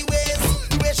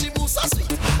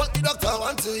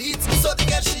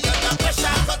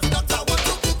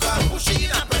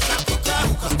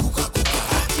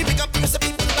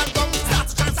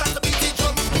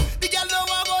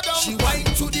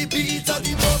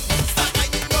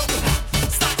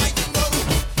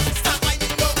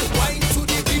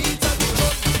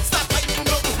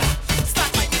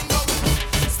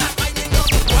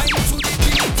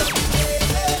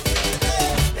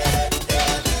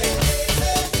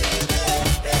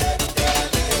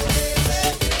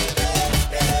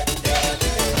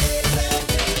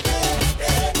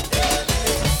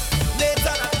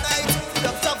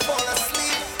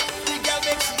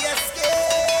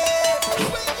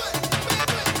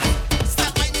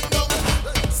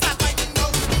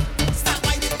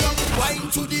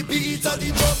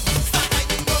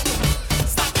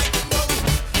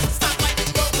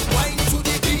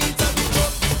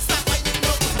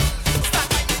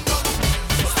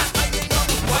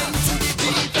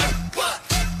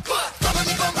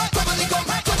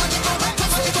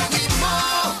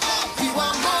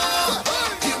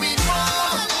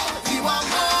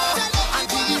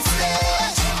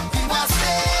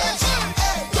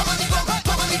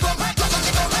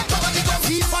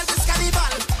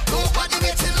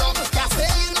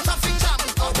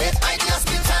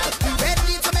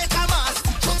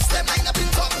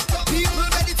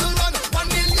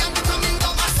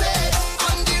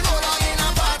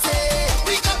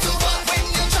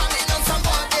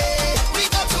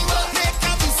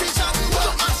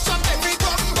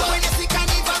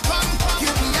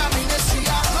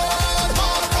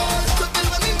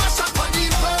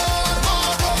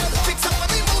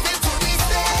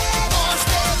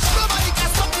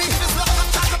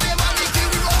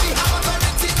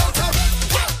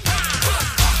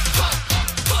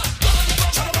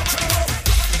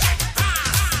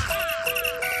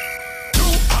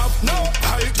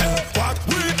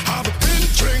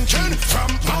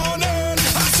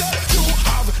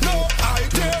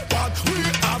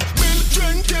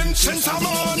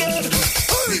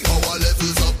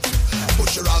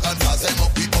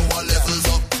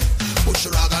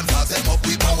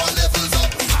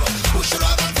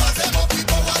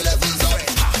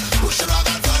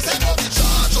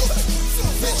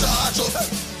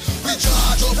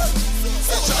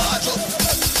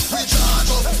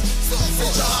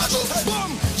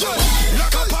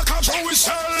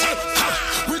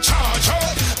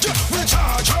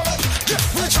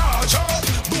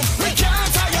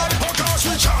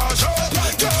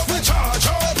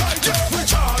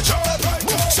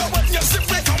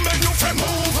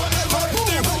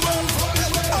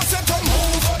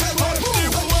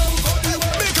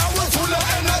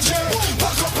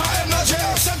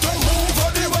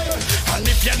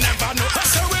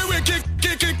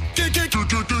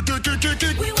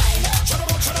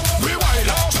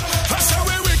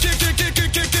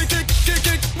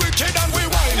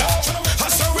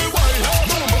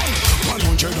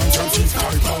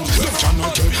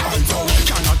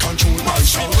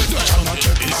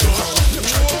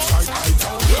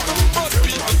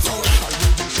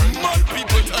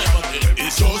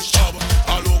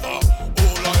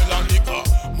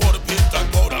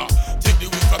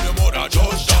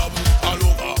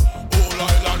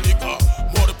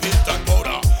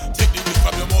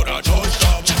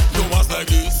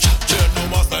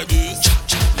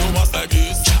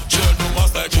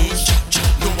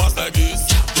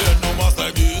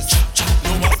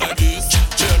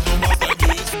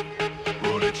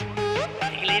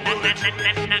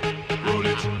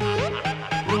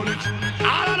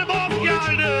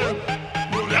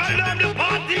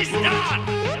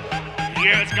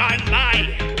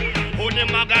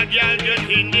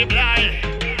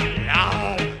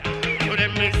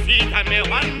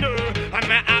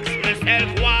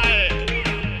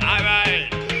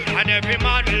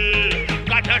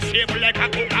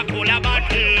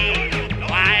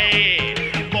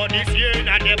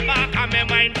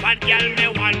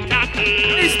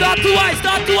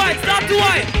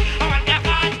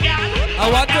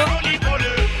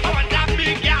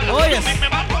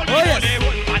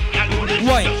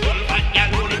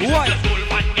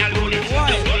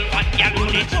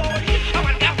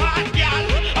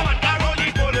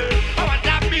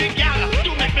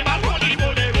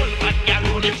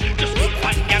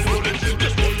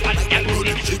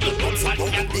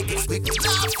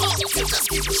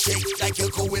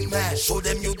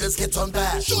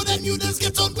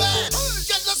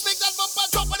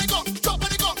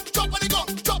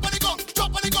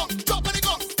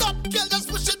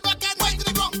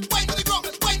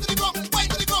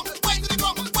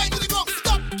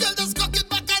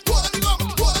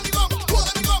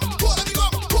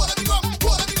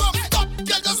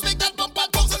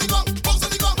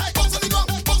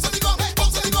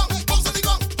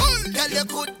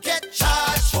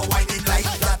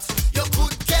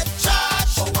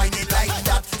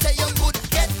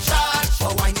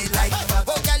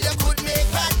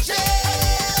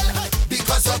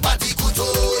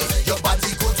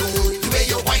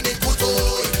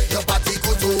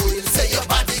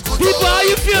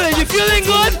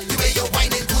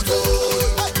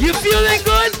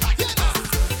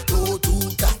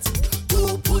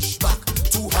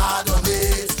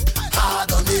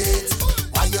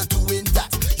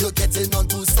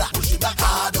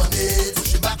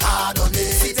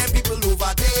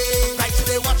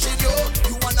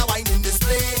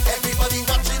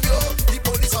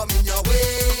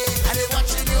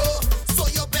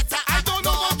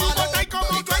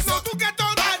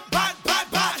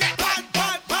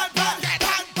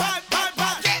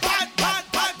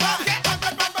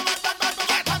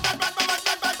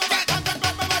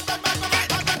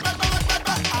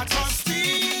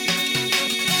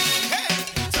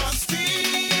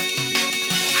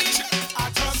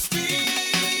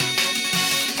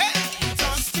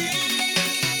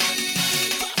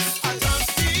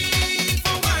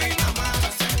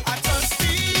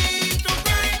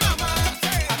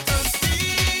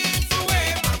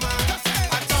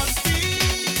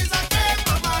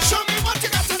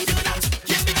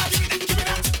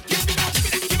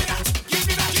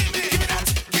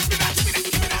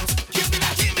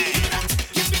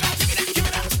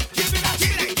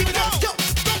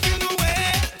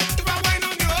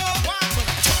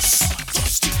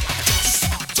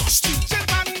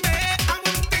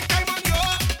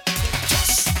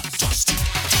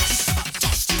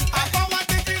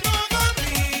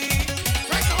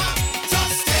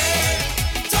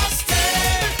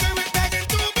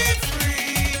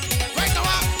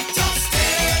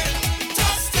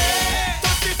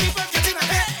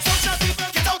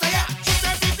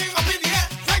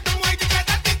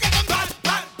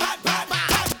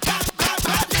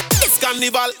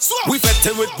 We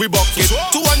fetting with we bucket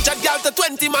 200 gal to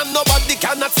 20 man, nobody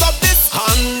cannot stop this.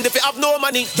 And if you have no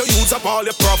money, you use up all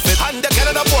your profit. And you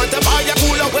cannot afford to buy a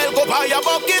cooler, well go buy a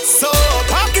bucket. So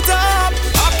pack it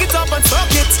up and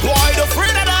suck it. Boy, don't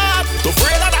afraid of that.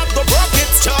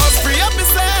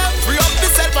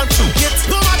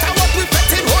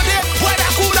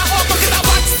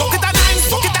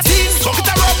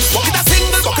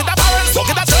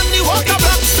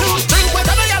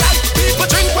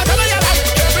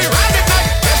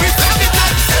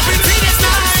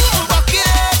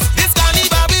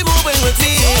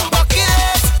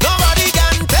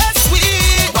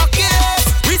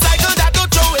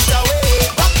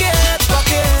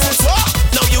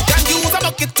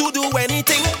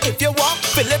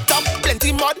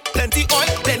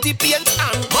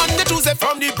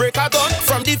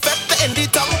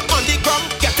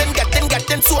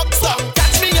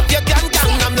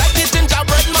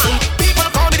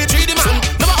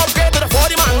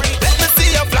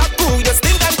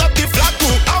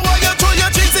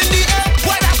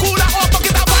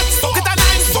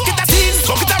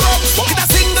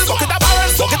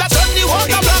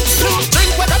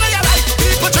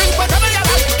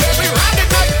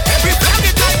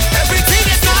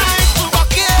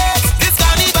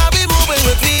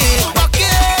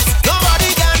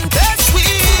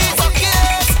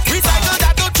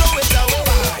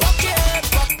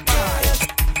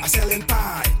 selling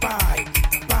pipe.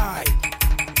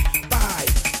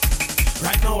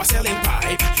 Right now I selling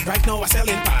pipe. Right now I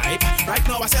selling pipe. Right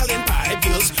now I selling pipe.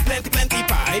 Girls, plenty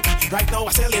pipe. Right now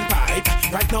I selling pipe.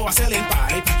 Right now I selling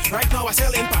pipe. Right now I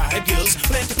selling pipe. Girls,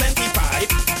 plenty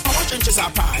pipe. How much inches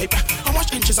are pipe? How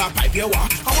much inches are pipe you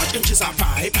want? How much inches are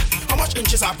pipe? How much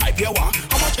inches are pipe you want?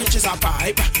 How much inches are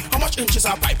pipe? How much inches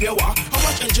are pipe you want? How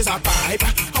much inches are pipe?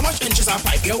 How much inches are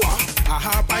pipe you want? I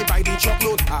have pipe by the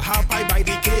truckload. I have pipe by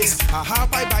the case. I have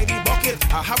pipe by the bucket.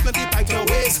 I have plenty pipe to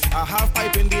waste. I have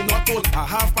pipe in the North Pole. I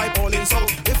have pipe all in South.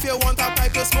 If you want a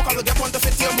pipe to smoke, I'll get one to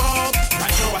fit your mouth.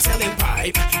 Right now I selling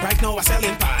pipe. Right now I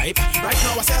selling pipe. Right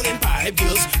now I selling pipe.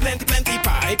 Girls, plenty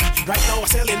pipe. Right now I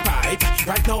selling pipe.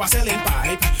 Right now I selling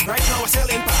pipe. Right now I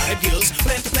selling pipe. Girls,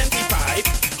 plenty pipe.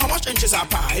 How much inches are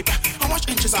pipe? How much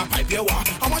inches are pipe you want?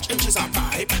 How much inches are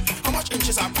pipe? How much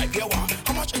inches are pipe you want?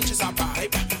 How much inches are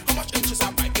pipe? How much inches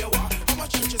are pipe you want? How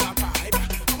much inches are pipe?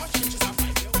 How much inches are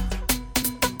pipe you want?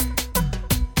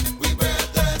 We bread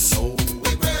that soul.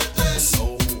 We bread that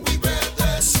soul. We bread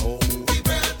that soul. We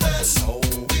bread that soul.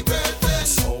 We bread that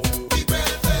soul. We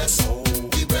bread that soul.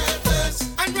 We bread that.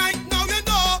 And right now you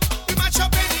know we match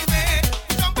up anyway.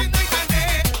 Jumping night and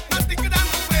day, nothing could have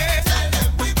no way. Tell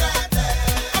them we bread that.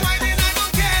 I'm hiding, I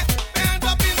don't care. Hands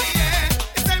up in the air.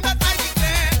 It's time that I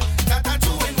declare that I'm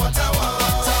doing what I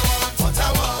want. What I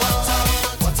want.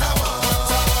 What I want.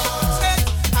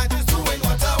 I'm just doing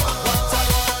what I want.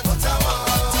 What I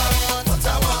want. What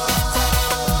I want.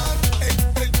 Hey,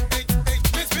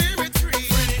 my spirit free.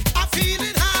 I'm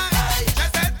feeling high.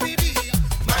 Just let me be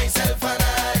myself and I.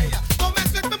 Don't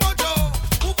mess with me mojo.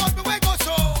 Move out me way go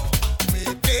so.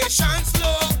 Make patience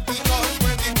slow. Because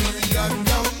when the period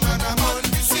down and I'm on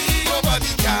the sea,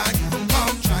 nobody can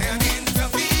come try and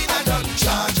intervene. I done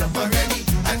charge up already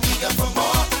and eager for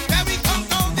more. There we come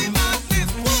down the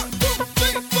madness. 1, 2,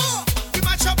 3, 4. We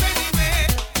match up anyway.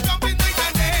 Jumping night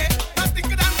and day. Nothing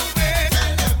could have no way.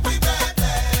 Tell them we bread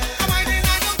that. I'm hiding,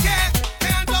 I don't care.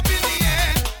 Hands up in the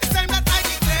air. It's time that I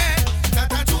declare that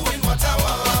I'm doing what I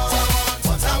want.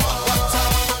 What I want.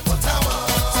 What I want.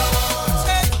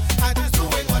 Hey, I'm just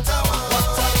doing what I want.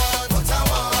 What I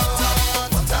want.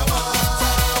 What I want.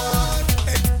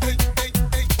 Hey,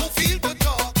 who feel the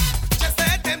talk? Just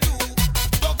let them do.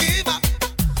 Don't give up.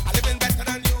 I living better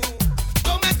than you.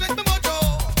 Don't mess with me mojo.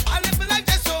 I live my life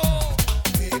just so.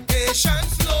 Make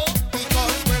patience slow.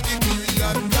 Because when the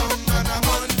period down and I'm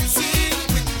on the scene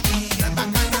with me and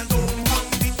back and I don't come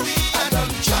between. I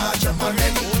done charge up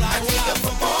already. I need them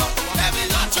for more. Let me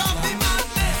launch off the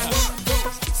madness.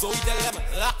 So we tell them,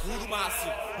 lock who the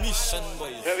massive mission,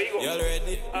 boys. Here we go. You all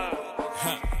ready?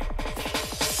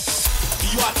 Be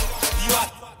what?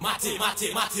 Mate.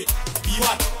 Be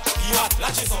what?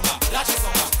 Lâchez son gars.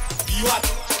 Be what?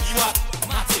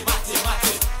 Mate.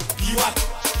 Be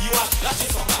what? Lâchez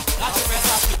son gars.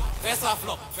 Fais ça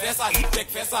flop, fais ça hip tech,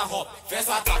 fais ça hop, fais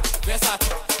ça tac, fais ça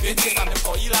tic. Mettez ça même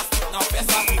quand il a stick. Now fais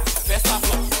ça flip, fais ça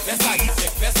flop, fais ça hip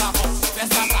tech, fais ça hop, fais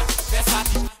ça tac, fais ça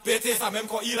tic. Mettez ça même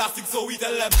quand il a stick. So we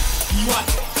tell them, be what?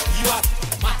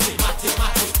 Mate.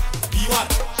 Be what?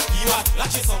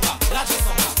 Lâchez son gars.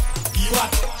 Be what?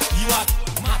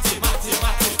 Mate.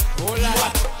 Hold on.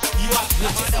 Be what?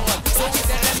 Lâchez son gars. So we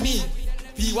tell them me.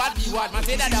 Be what? Man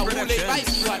say that I won't let by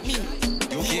be what me.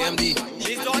 UKMD.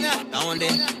 This down here.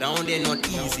 Down there not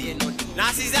easy.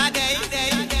 Nazis are day.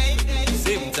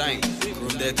 Same time.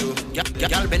 From there too.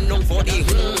 Y'all been down for the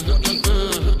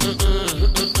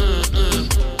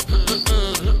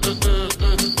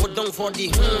Put down for the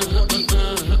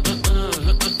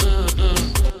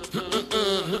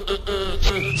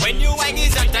When you wine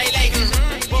is a tie like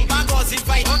Bump and goes in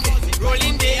fight.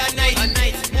 Rolling day and night.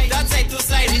 Move that side to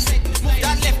side. Move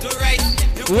that left to right.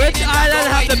 Which island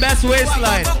have the best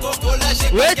waistline?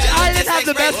 Which island have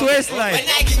the best waistline?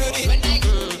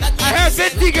 I heard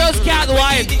 50 girls can't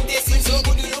wine.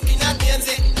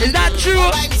 Is that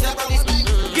true?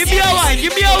 Give me a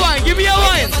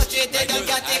wine.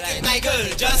 My girl,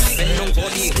 just bend down for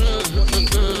the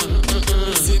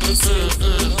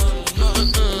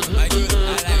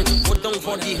Put down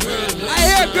for the I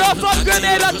hear girl from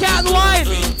Grenada can't wine.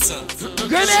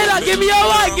 Grenada, give me a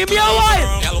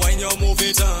wine. Girl, wine your move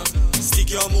it on, stick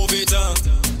your move it on,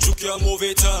 juke your move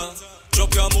it on,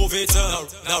 drop your move it on.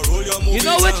 Now roll your move it on. You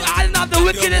know which island have the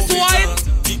wickedest wine?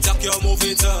 Tick tock your move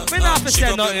it on. Me not for Shake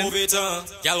say up your nothing. move it on.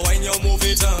 Girl, wine your move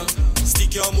it on,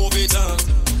 stick your move it on,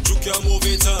 juke your move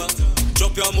it on,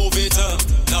 drop your move it on.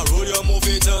 Now roll your move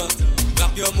it on,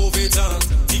 clap your move it on,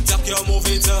 tick tock your move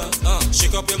it on,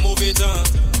 shake up your move it on.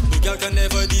 girl can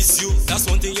never diss you. That's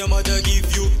one thing your mother give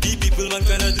you. The people man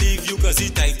cannot leave you, cause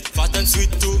it tight, fat and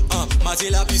sweet too.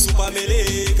 Matila be super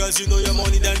melee, cause you know your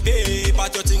money done pay.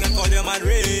 Pat your thing and call your man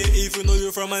Ray, if you know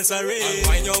you from Ansari.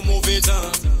 Wind your move it,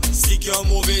 stick your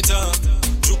move it,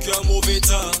 juke your move it,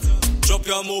 drop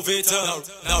your move it,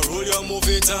 now roll your move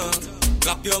it,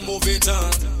 clap your move it,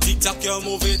 tick tock your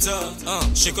move it,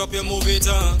 shake up your move it,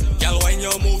 girl wind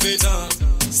your move it,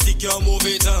 stick your move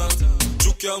it,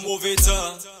 juke your move it,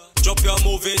 drop your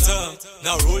move it,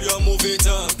 now roll your move it,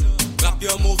 clap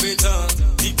your move it,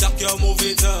 tick tock your move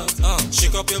it,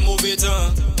 shake up your move it.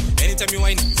 Anytime you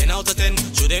whine, 10 out of 10.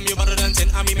 Show them you better than 10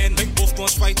 army men. Make both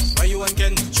punch fight, why you and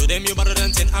Ken? Show them you better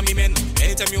than 10 army men.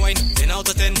 Anytime you whine, 10 out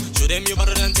of 10. Show them you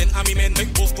better than 10 army men.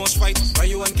 Make both punch fight, why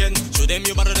you and Ken? Show them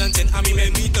you better than 10 army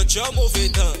men. Me touch your move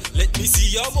it, let me see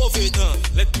your move it,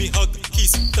 let me hug,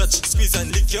 kiss, touch, squeeze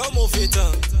and lick your move it,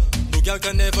 No girl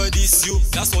can never diss you.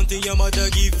 That's one thing your mother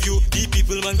give you. The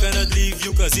people man cannot leave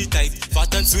you, cause it tight, fat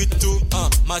and sweet too.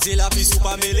 Mazila be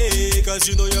super melee, cause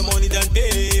you know your money done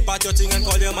pay. Pat your thing and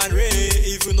call your man Ray,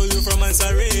 if you know you from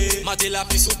Ansari. Mazila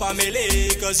be super melee,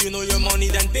 cause you know your money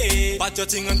done pay. Pat your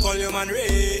thing and call your man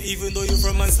Ray, even though you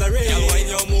from Ansari. Girl wind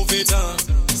your move it,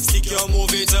 stick your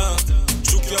move it,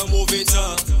 juke your move it,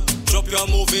 drop your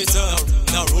move it,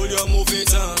 now roll your move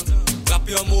it, clap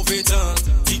your move it,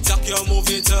 tick tock your move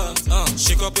it,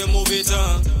 shake up your move it,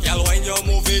 girl wind your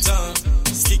move it,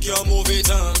 stick your move it,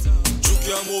 juke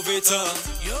your move it,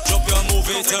 drop your move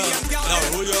it, now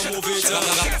roll your move it,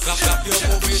 clap your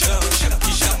move it, tick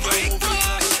tock your move it.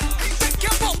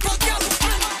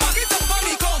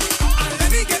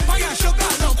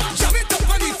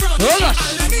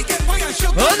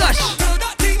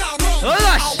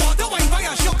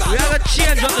 We have to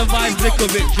change up the vibe a little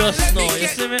bit just now, you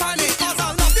see me?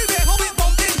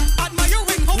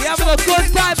 We having a good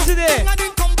time today.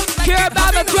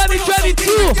 Carabana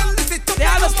 2022. They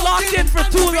have us locked in for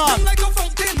too long.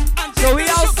 So we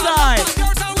outside.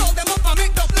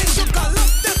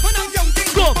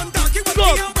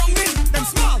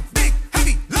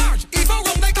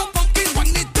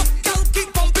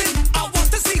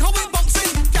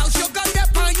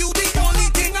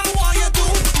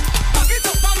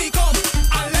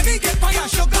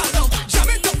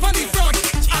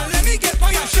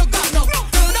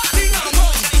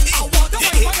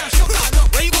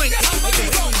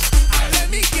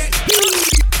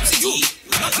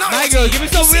 Go. Give me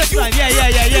some waistline. Yeah.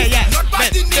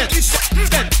 Ben.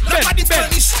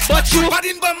 But you.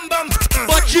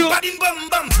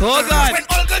 Hold on. When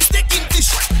all girls take in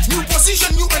fish, new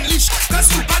position you unleash. Cause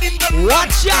you bad in bum.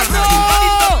 Watch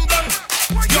out.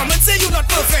 Your man say you not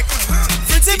perfect.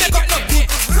 Friends say make up not good.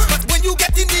 But when you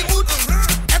get in the mood,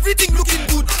 everything looking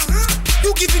good.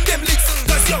 You giving them licks.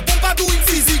 Cause your bumper doing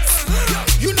physics.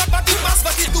 You not bad in mass,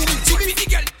 but you doing Jimmy.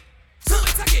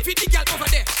 Feed the girl over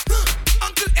there.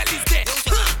 Uncle Ellie's there.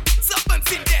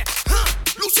 Serpent's in there.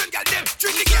 Lucian girl them.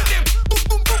 Drink the girl them. Boom,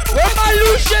 boom, boom, boom. Where my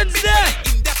Lucians there?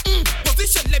 In that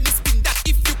position, let me spin that.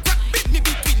 If you crack bit me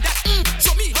between that.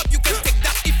 Show me how you can take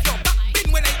that. If you're back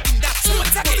bin when I in that.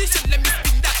 Position, let me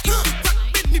spin that. If you crack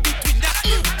bit me between that.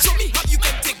 Show me how you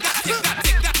can take that. Take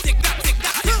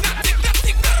that.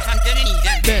 I'm telling you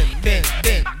that. Ben.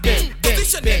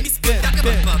 Position, let me spin that.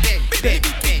 Ben.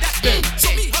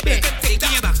 Show me how you can take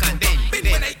that. Yeah.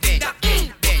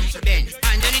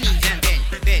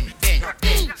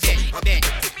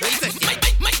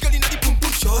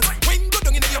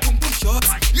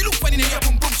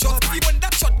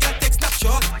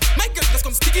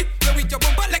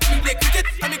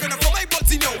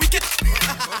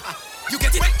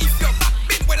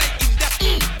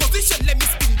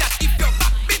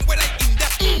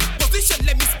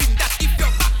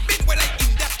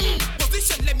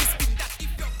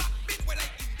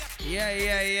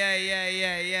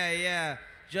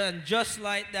 Just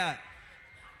like that.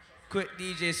 Quick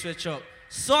DJ switch up.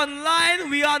 Sunline,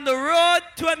 we on the road.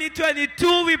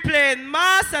 2022, we playing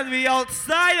mass and we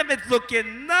outside and it's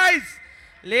looking nice.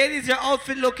 Ladies, your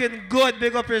outfit looking good.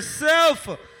 Big up yourself.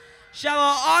 Shout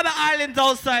out all the islands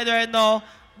outside right now.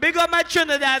 Big up my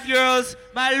Trinidad girls,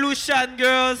 my Lucian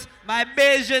girls, my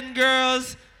Bajan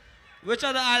girls. Which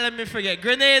other island me forget?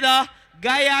 Grenada,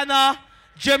 Guyana,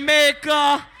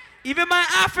 Jamaica. Even my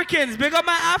Africans, big up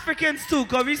my Africans too,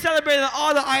 because we celebrating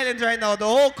all the islands right now, the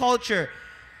whole culture.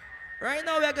 Right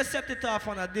now, we're going to set it off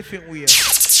on a different way.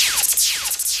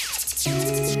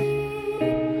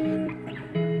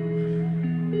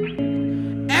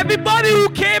 Everybody who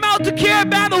came out to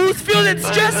Carabana who's feeling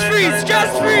stress-free.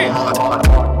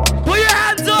 Put your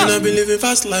hands up. And I've been living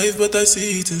fast life, but I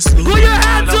see it in slow. Put your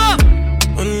hands up.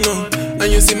 Oh no,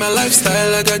 And you see my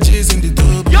lifestyle, I got cheese in the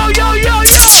tub. Yo, yo, yo,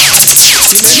 yo.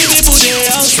 See many people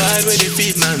there outside where they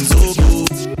feed man's oboe.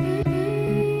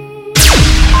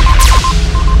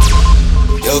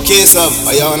 Yo, Ksav,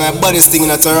 I on a baddest thing in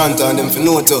Toronto and them for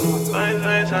no too.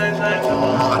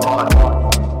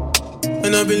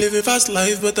 And I've been living fast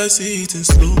life, but I see it in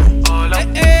slow. Oh no,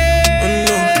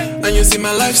 and you see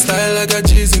my lifestyle, I got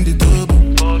cheese in the tub.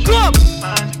 Come.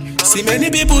 See many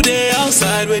people there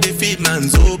outside where they feed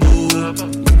man's oboe.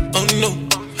 Oh no,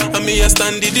 and me I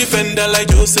stand the defender like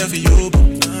Joseph Yobo.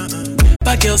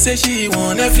 But girl say she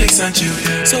want Netflix and chill,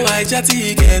 so I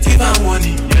chatty get even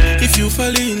money. If you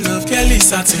fall in love, Kelly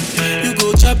satin. You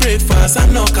go to breakfast,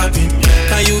 I'm not capping.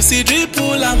 Can you see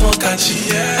dripple, I'm not catching.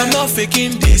 I'm not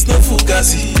faking this, no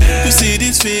fugazi. You see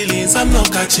these feelings, I'm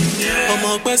not catching. I'm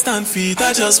on quest and feet,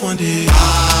 I just want it.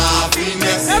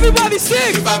 Happiness. Everybody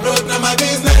sing. If I broke, now my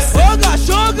business. Oh gosh,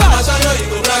 oh gosh. I show you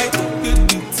go right.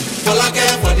 All I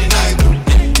care for the night.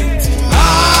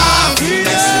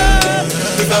 Happiness.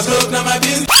 If I broke, now my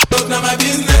business. Broke, now my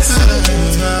business.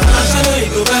 I show you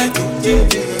go right.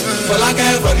 All I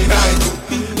care for the night.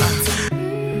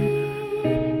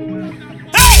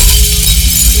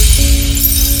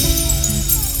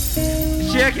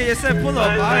 Check it, you said pull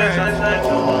up, alright.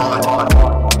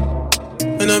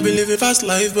 And I've been living fast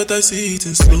life, but I see it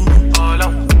in slow.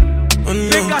 Oh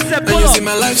no, and you see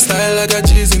my lifestyle, I got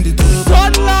cheese in the tub.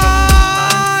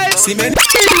 Sunlime. See many.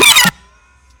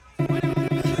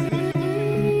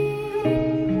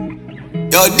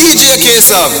 Yo, DJ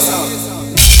Ksav.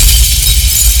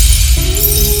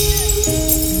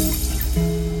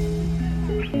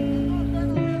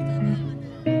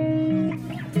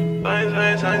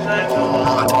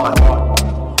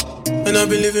 And I've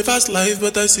been living fast life,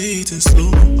 but I see it in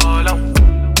slow.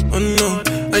 Oh no,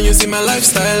 and you see my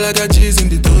lifestyle, I got cheese in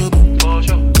the tub.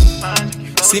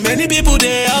 See many people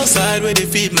there outside where they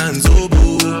feed man's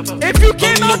oboe. If you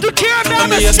came out to care about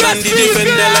me, I stand the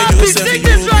defender like Joseph. sing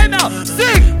this right now,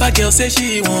 sing. But girl say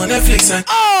she want Netflix and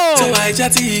so I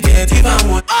chatty get even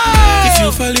one. If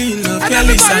you fall in love,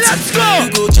 Kelly satin.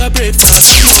 You go to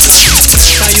breakfast.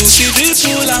 Can you see this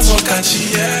fool I'm not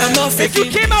catching? I'm not faking.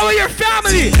 If you came out with your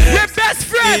family, your best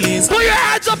friend, put your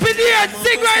hands up in the air and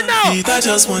sing right now. I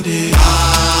just want it.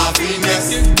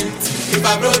 Happiness. If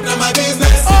I broke, now my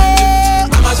business.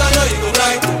 I'ma show you go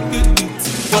right.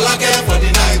 All I care for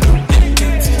the night.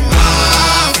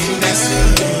 Happiness.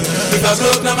 If I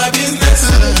broke, now my business.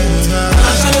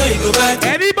 I'ma show you go right.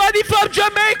 Anybody from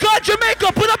Jamaica,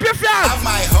 put up your flag. I have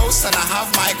my house and I have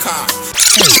my car.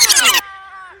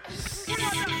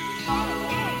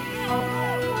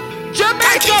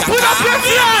 Jamaica, put up your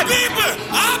flag. People,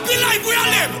 happy life we are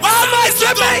live. All my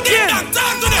Jamaicans.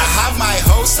 I have my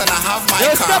house and I have my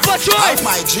car. Stepachoice. I have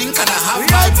my drink and I have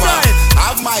my bar.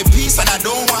 I have my peace and I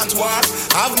don't want war.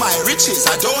 I have my riches,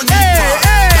 I don't need war.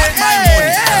 Got my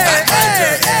money, I got my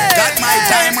girl. Got my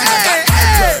diamond, I got my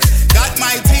pearl. Got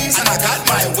my things and I got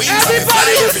my wings.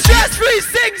 Everybody who's stress-free,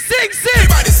 sing, sing, sing.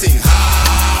 Everybody sing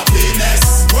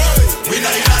happiness. We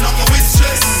know you don't know with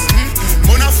stress.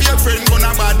 Mona for your friend,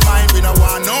 gonna bad mind. We don't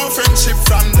want no friendship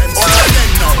from them. So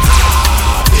again now,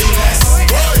 happiness.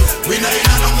 We know you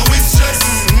don't know with stress.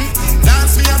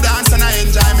 Dance me a dance and I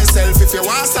enjoy myself. If you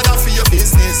want start off for your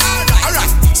business.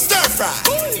 Alright, stir fry,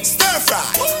 stir fry,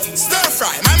 stir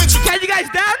fry. Can you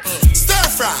guys dance? Stir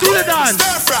fry. Do the dance.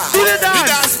 Stir fry. Do the dance. The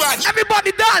dance bad.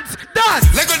 Everybody dance. Dance.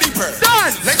 Lego the bird.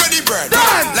 Dance. Lego the bird.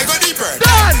 Dance. Lego the bird.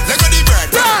 Dance. Lego the bird.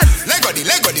 Dance. Lego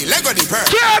the bird.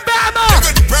 Alabama.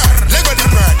 Lego the bird. Lego the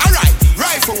bird. Alright.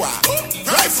 Right for what?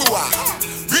 Right for what?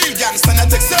 Real gangsta not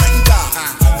take certain talk.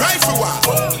 Right for what?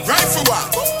 Right for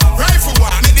what? Right for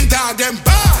what? Make the dog them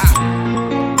back.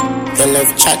 You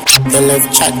love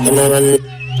chat, you know run me.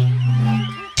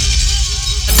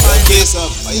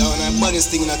 Ksav, I on a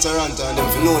baddest thing in Toronto and them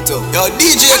for no too. Yo,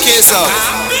 DJ Ksav.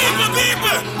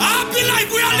 People, happy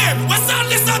life we are live. What's all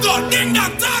this about? Ding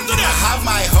dong, talk to them. I have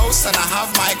my house and I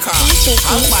have my car. I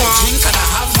have my drink and I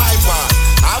have my bar.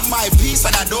 I have my peace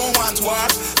and I don't want war.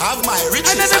 I have my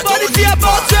riches, And I don't everybody need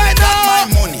war. right Got now. my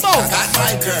money, I got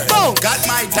my girl. Got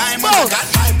my diamond, I got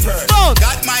my pearl.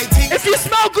 Got my things. If you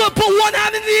smell good, put one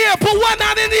hand in the air. Put one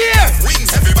hand in the air.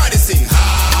 Wings, everybody sing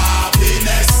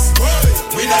happiness.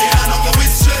 We know you don't know with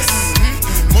stress.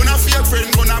 Mona for your friend,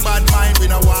 gonna bad mind. We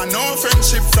don't want no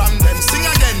friendship from them. Sing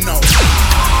again now.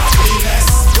 Happiness.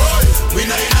 We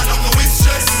know you don't know with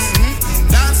stress.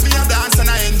 Dance me a dance and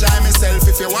I enjoy myself.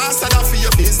 If you want start off for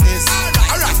your business.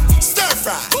 Alright, stir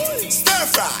fry, stir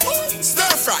fry,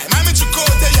 stir fry. Mami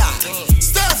chukote ya.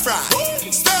 Stir fry,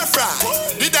 stir fry.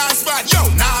 The dance bad, yo,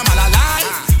 now I'm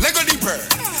alive. Lego the bird,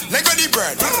 Lego the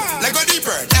bird, Lego the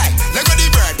bird, hey, Lego the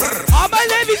bird.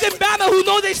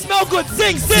 all good.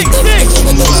 Sing.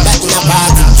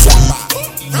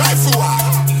 Right for what?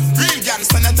 Real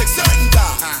gangsta not take certain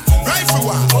dog. Right for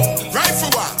what?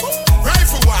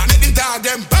 Make the dog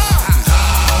them bad.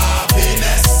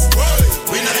 Happiness.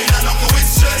 We not in a number with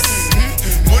stress.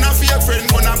 Gonna fear friend,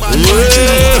 gonna bad.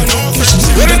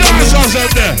 What the dancers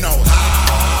out there?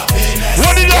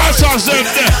 What the dancers out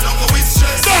there?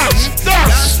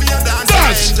 Dance.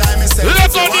 Let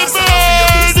go the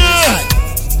bird.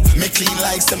 Me clean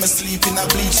like some sleep in a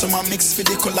bleach, some I mix for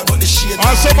the color but the shade.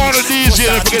 And some of the DJ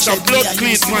forget a blood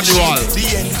clean manual.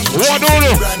 What do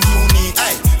you?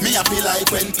 Me happy like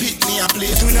when pick me a play.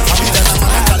 Happy than a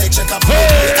man collect check up.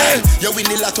 Hey, you win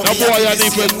the lotto. That boy you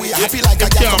need we happy like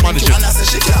a girl manage it. and I say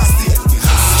she can't stay.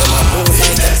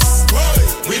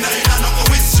 We not in a number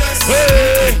with stress.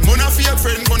 Mona fear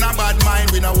friend, mona bad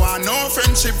mind. We no want no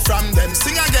friendship from them.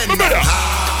 Sing again.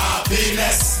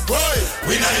 Happiness.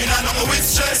 We not in a number with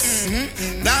stress.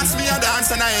 Dance me a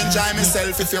dance and I enjoy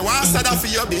myself. If you want start off for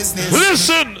your business.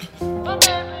 Listen.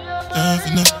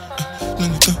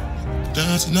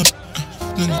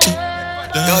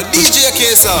 Yo, DJ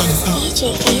Ksav.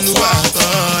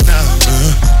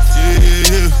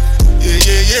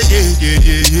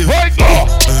 Right now.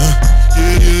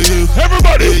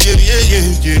 Everybody.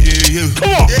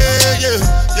 Come on.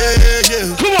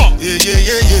 Come on.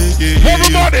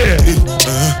 Everybody.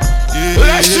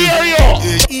 Let's hear you.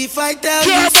 If I tell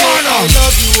you so, I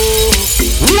love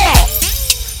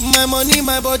you, my money,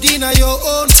 my body, now your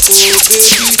own. Oh,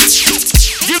 baby.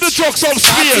 Give the truck some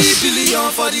space. 30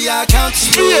 billion for the account.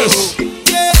 Space.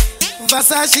 Yeah.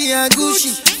 Versace and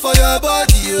Gucci for your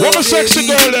body. What a sexy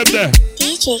girl them there.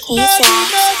 DJ Ksav.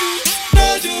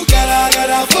 No do,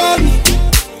 gotta for me.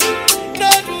 No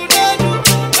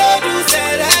do,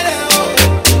 say that.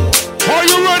 Are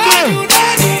you ready?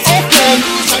 Okay.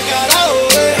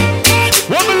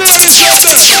 What the ladies out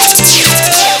there?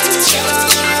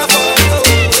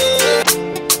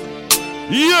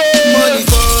 Yeah. Money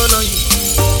fall on you.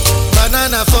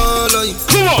 Banana fall on you.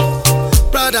 Come on.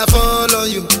 Prada fall on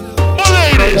you. My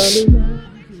ladies.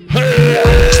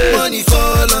 Hey. Money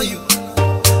fall on you.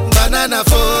 Banana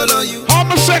fall on you.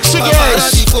 I'm a sexy girl.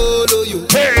 Paparazzi follow you.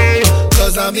 Hey.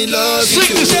 Cause I'm in love with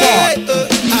you. Sing this part.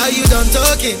 Are you done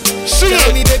talking? Sing Tell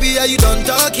it. me, baby, are you done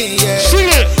talking? Yeah. Sing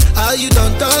it. Are you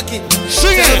done talking?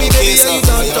 Sing Tell me, it. baby, are you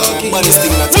done talking? Man, this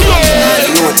thing not Tell me,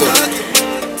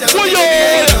 Whoa, baby,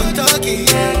 are you done talking?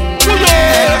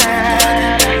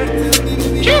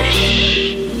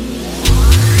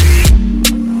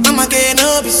 I'ma get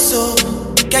no be so.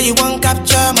 Girl, you won't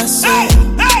capture my soul.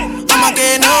 I'ma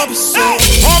get no be so.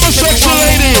 Homosexual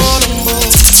ladies.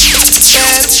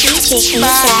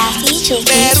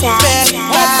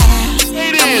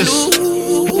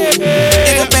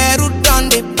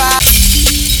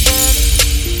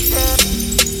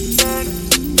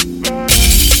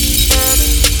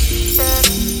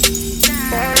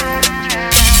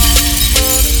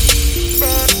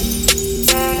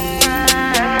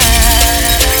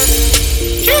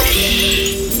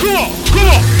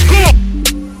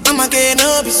 I'ma get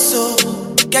no be so.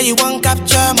 Girl, you won't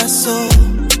capture my soul.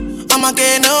 I'ma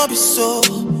get no be so.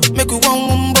 Make you one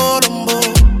wumbo.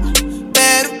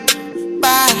 Better,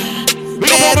 bye.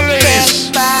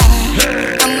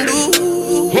 I'm blue.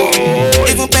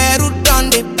 Even better done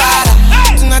the para.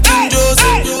 Tonight in Josie,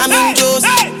 I'm in Josie.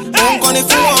 Don't call it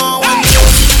for one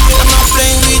Josie. I'm not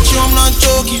playing with you, I'm not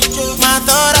joking. My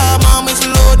thought of mom is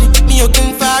loaded. Me, you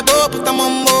can fag up, but I'm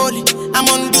on molly. I'm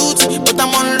on duty, but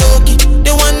I'm on low-key.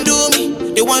 They want do me,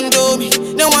 they want do me.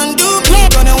 They want do me,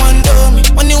 but they want do me.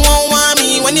 When you won't want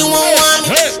me, when you won't want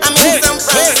me. I'm in San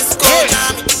Francisco,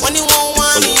 when you won't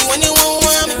want me, when you won't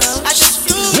want me. I just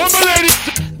flew.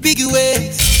 Big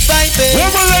ways, fight baby.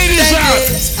 Where my ladies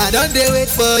at? I don't dare wait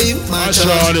for you, my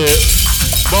shawty.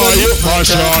 Boy, you my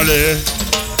shawty.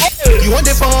 You want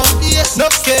the phone? Yes, no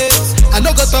case. I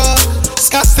no go talk.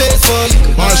 Scarface for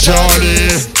you, my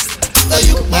shawty.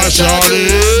 My shawty.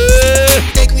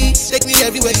 Take me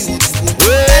everywhere you want to go.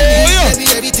 Tell me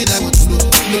everything I want to know.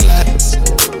 No lies,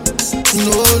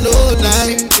 no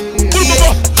lie.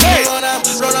 Hey,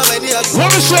 run up any of you. What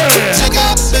me say? Check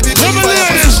out, baby. What my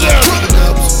ladies there?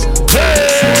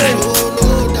 Hey,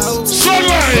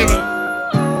 Sunlime.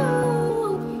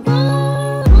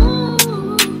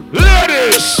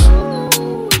 Ladies.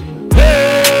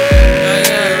 Hey.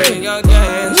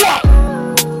 What?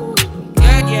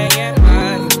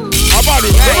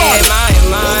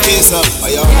 Ksav,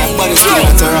 everybody still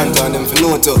in Toronto and them for no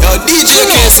to. Yo, DJ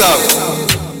Ksav.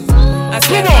 I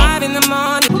said 5 in the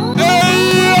morning.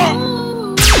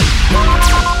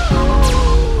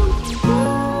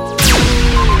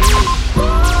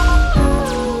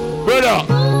 Brother,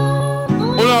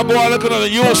 Nah, boy, look at them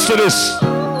used to this.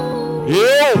 Yo.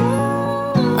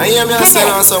 I hear me say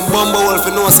on some bumble wolf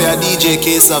and no say a DJ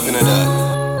Ksav in that.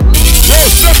 Yo,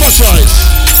 Stepachoice.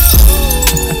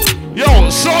 Yo,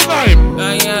 Sunlime.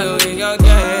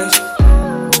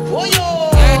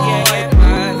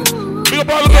 Big up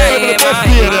all the girls, both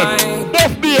beer them.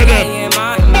 Both beer them.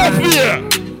 Both beer.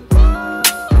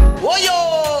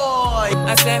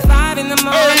 I said 5 in the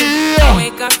morning. I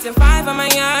wake up to 5 on my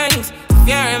eyes.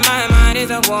 Fear in my mind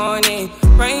is a warning.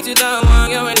 Pray to the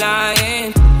one you're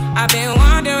relying. I've been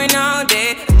wandering all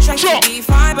day. Trying to be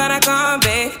fine, but I can't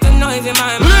be. The noise in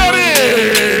my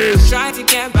mind. Try to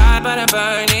get by, but I'm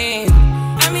burning.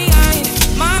 I'm behind.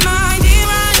 My mind is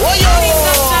running.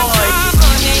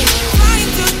 Trying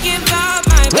to give up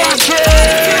my pain. Trying to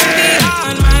be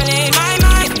on my lane. My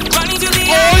mind running to the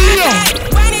outside.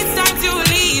 When it's time to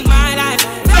leave my life,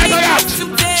 tell me not to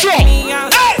take me out.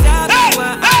 Tell me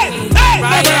what I need.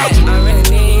 Right now, I really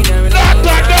need a relief. I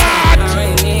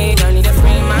really need to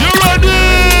free my mind.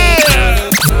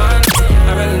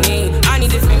 I need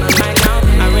to free my mind now.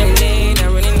 I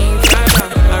really need time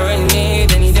now. I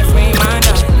need to free my mind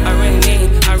now.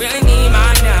 I really need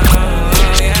my now.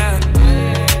 Yeah.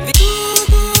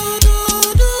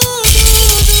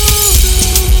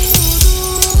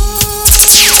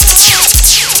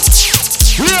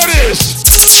 Here it is.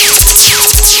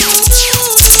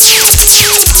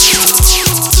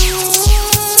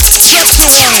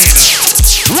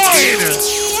 Wine.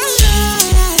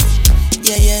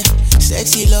 Yeah.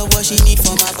 Sexy love what she need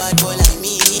for my bad boy like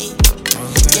me.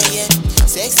 Yeah.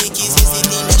 Sexy kisses the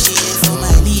thing that she ain't for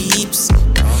my lips.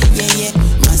 Yeah.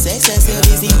 My sex herself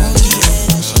is the only air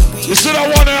that she breathes. You see that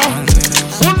one there?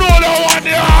 Who know that one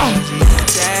there?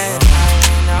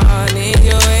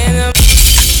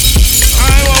 I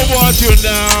won't want you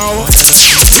now.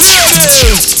 Here it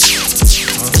is.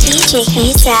 DJ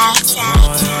Ksav.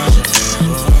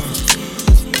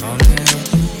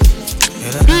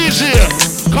 Easier.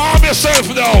 Calm yourself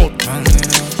down.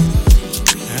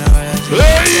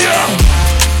 Hey, yeah.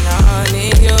 I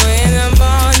need you in the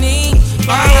morning. I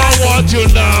don't want you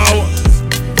now.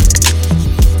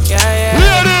 Yeah.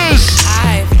 Here it is. I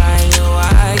find you,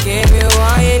 I give you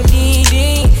all you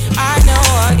need. I know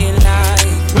what you like.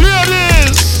 Here it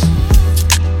is.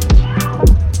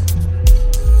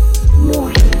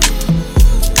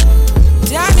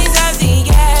 Time is of the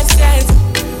essence.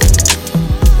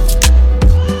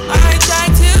 I try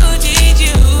to teach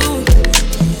you,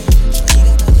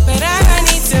 but I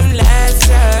need some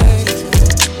lessons.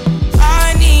 I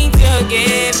need to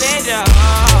give it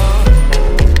all.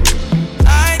 I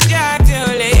try to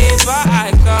live what I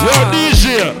got. Yo, DJ,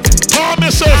 calm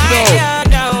yourself down. I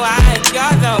know I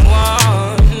got the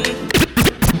one.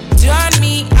 Turn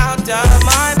me out of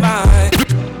my mind.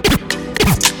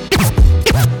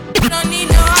 You don't need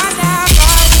no other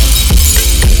body.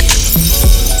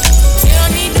 You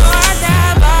don't need no other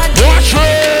body. Watch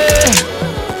it.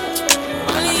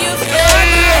 Only you feel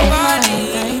my body.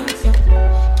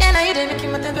 Can I hear them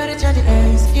making my temperature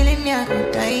rise? Feeling me, I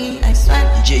could die. I swear.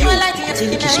 You are lighting it till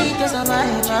the night. Cause I'm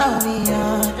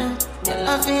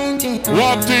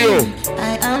Walk to you.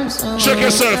 I am so check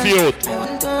yourself, youth. I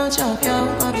want to chop your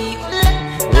body.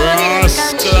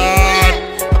 Rasta.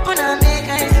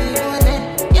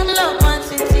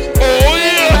 Oh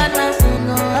yeah.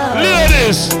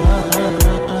 Ladies.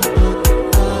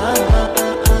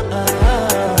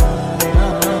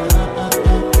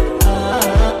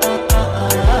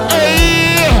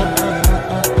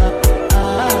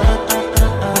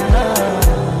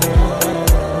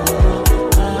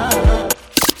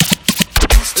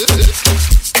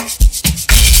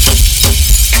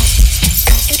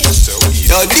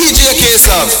 Yo, DJ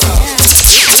Ksav.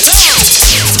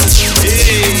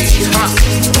 Hey, ha.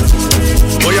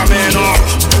 Boy, I'm in up.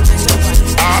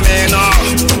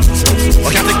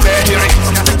 Okay, I take bad hearing.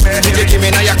 DJ, give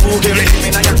me now your cool hearing.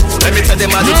 Let me tell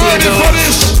them how the thing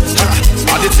goes.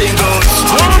 How the thing goes.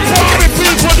 Okay,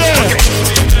 people there.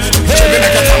 Show me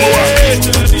like a samoa.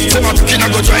 Say my cooking,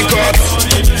 I go drink up.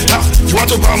 You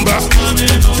want to bamba?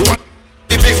 You want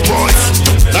the big boys?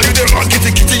 Now you the wrong,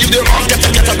 kitty, you the wrong. Get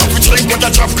a love, we drink with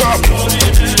a drop cup.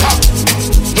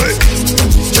 Hey,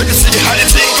 so you see how the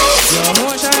thing goes.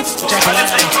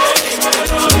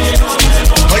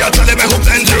 Oh, you tell them I hope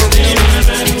and you.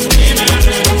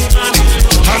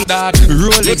 That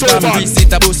Rolex family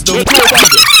sit a boost down.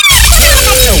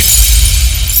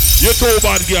 You're too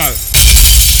bad, girl.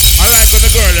 I like when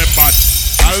the girl them bad.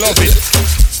 I love it.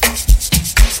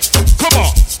 Come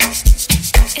on.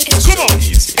 Come on.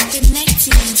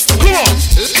 Come on.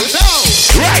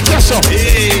 Right, that's up.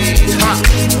 Hey, ha.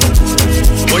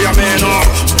 Boy, I'm in up.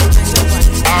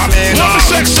 I'm in up.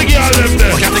 sexy girl them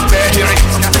there?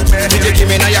 Did you give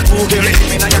me now your cool girl? Let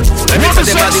me tell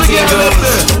them how the thing goes.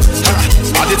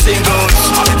 How the thing goes.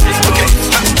 Okay,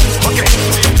 okay.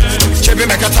 Chevy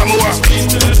make a tamuwa.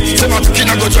 Say my kid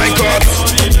go drink up.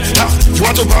 You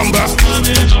want to bamba?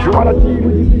 You wanna see?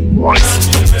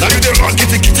 Now you the wrong,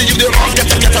 kitty, you the wrong.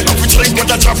 Get a we drink,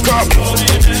 get a drop cup.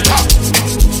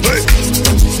 Hey,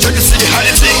 check you see how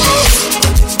the thing goes.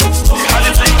 How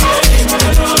the thing goes.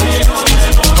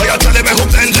 Oh, you tell them I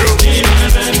hope and you.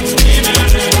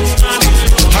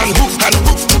 And hook.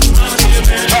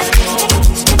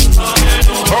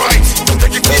 Alright,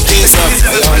 take it easy.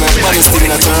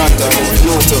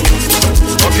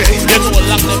 Okay. You know a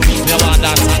lot of people want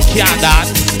dance and can't dance.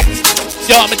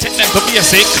 Yo, me take them to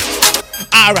basic.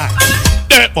 Alright.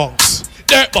 Dirt bunks.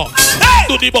 Hey!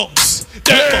 Do the bunks.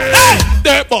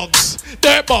 Dirt bunks.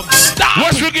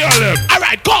 What's the girl them?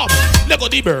 Alright, come. Lego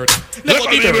the bird. Lego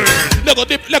the bird. Lego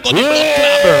the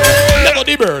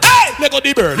bird. Lego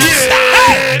the bird.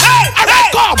 Hey!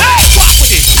 Alright, come. Walk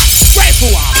with it. Straight to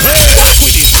walk. Walk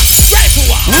with it. Straight to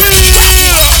walk.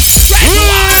 Straight to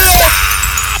walk. Stop.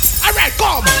 Alright,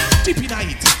 come. Tip in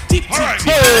it. Tip in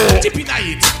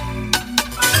it.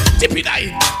 Tip in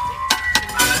it.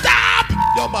 Stop.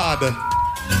 You're mad.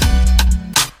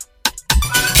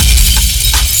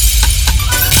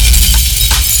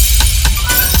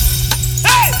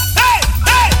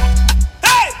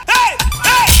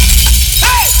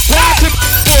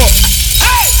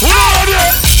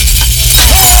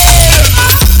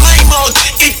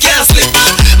 It can't slip.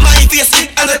 My face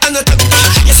it and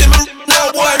you see me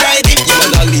now boy riding. You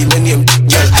wanna leave my name,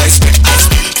 girl I spit.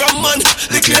 From man,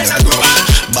 the clears I grow.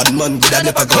 Bad man with a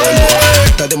never go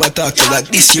low. Tell them I talk to like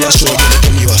this, you a show.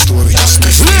 Tell you a story, just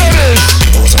listen.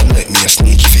 I was on like me a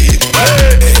sneaky fade.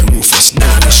 Hey, Rufus, now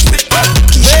I'm a split.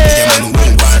 Keisha, the man who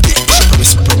will want it.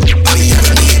 She promised to put me and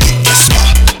I need it. Yes, ma.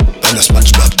 And a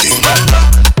SpongeBob thing.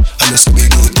 And a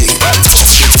Scooby-Doo thing.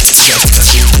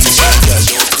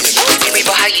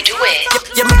 How you do it?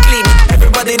 Yeah, me clean.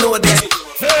 Everybody know this.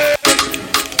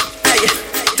 Hey,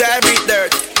 dirty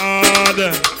dirt.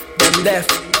 Them deaf.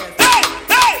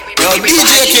 Yo,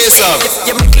 DJ Ksav.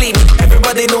 Yeah, me clean.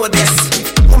 Everybody know this.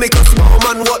 Who make a small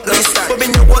man what this? But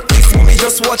when you want this, me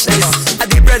just watch this. I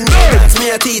did brand new dance,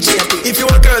 me a teacher. If you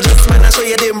a girl, just man, I show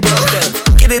you them bro.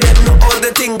 Get it, them know all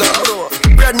the thing go.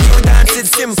 Brand new dance,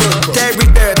 it's simple. Dirty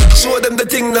dirt. Show them the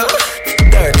thing now.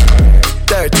 Dirt.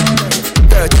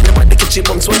 Everybody get your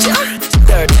bones, watch ya.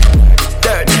 Dirt.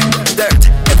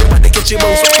 Everybody get your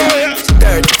bones, watch ya.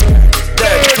 Dirt.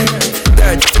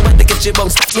 Everybody get your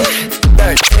bones, watch ya.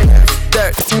 Dirt.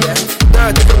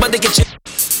 Everybody get your.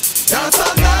 That's a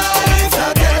night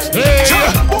again.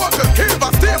 John Walker, Kiva,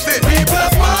 Stacey, people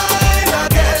mine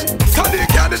again. So the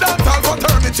candidate all for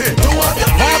eternity. Do what you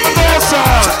need.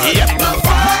 Yep. No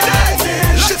Friday.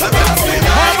 Shit about me.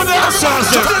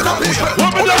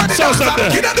 What me dance out there?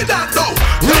 Get out the dance now.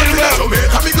 Real well. So make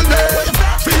a big name.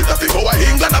 Feel the people of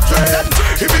England are trend.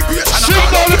 Immigration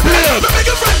and all the plane.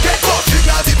 Make a friend get caught.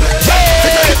 Signal the plane.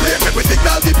 Make we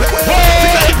signal the plane.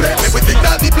 Make we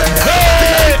signal the plane.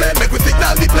 Make we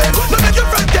signal the plane. So make your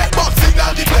friend get caught.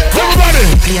 Signal the plane. Everybody.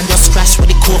 Plane just crash with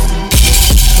the coke.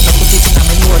 When I put it in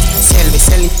my nose, sell it.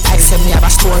 I sell me have a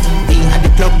store. Being at the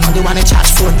plug, now they wanna charge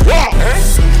phone. What?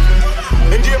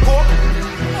 In the coke.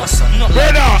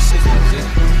 Brother.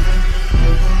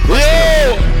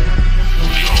 Yo.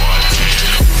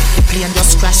 Plane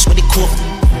just crash with the coke.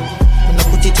 When I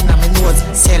put it in my nose,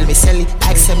 sell it.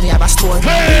 I sell me have a store. Being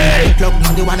at the plug,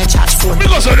 now they wanna charge phone.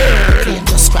 Because of that. Plane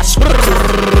just crash with the coke.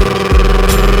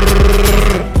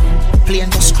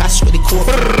 Plane just crash with the coke.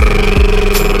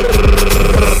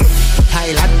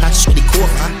 Pilot patch with the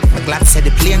coke. I'm glad said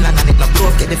the plane and it not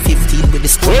broke. Get the 15 with the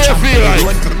score. What you feel like?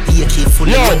 Yo,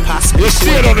 you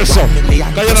stay on the song.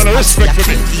 Cause you don't have respect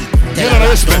for me. You don't have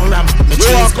respect. You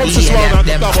want to come to Sloan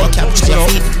and talk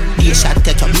about be a shot,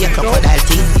 take a be a crocodile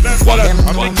thing.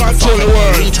 I'm in control the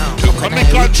world. I'm in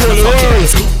control the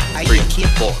world.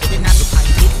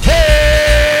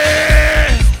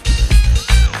 Hey!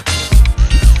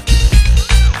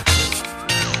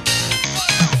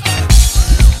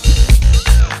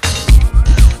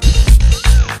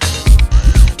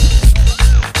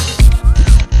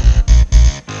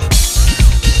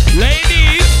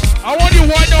 Ladies, I want you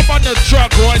wind up on the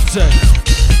truck one second.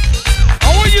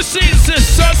 I want you seeing this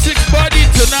Sussex body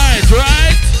tonight,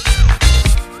 right?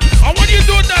 I want you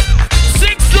doing that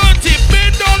 620,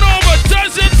 bend down over,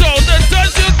 touch your toe, then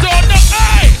touch your toe, no,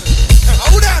 hey!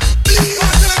 Hold on, please.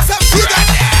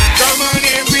 Come on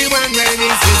everyone, when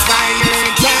this is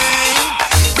violent time.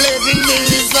 Blazing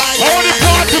this violent. I want the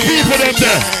party people them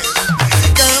there.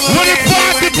 When the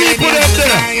party people them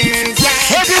there.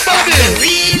 Everybody.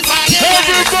 Yo,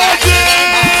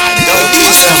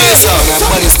 DJ Ksav, my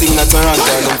funniest thing in Toronto, I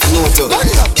don't know too.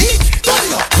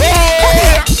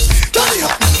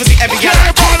 Every guy.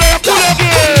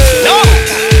 No.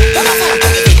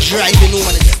 Driving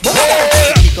over the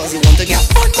because you want to get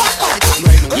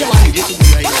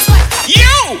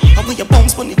Yo! I put your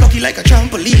bounce on the cocky like a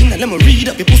trampoline, and let me read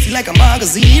up your pussy like a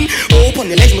magazine. Open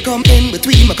your legs, me come in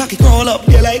between, my cocky crawl up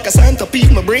there like a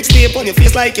centipede. My brakes stay on your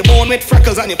face like you're born with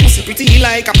freckles, and your pussy pretty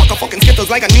like a pack of fucking Skittles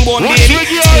like a newborn baby. Stay on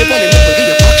the nipple, give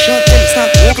you a back shot, then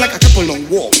start walk like a couple on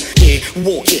walk. Yeah,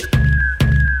 walk, yeah.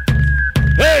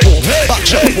 Walk, back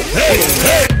shot,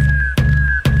 walk.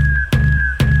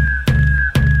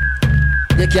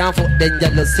 You can't fuck then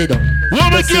just sit down.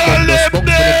 Woman girl left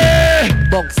there.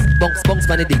 Bunks on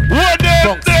the dick.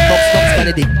 Bunks on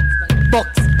the dick.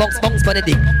 Bunks on the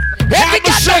dick. Every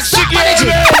girl just stop manage it.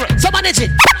 So manage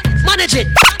it. Manage it.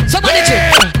 So manage it.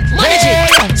 Manage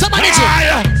it. So manage it.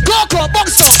 Go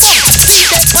bunks up. Feet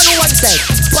them on one side.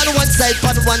 On one side.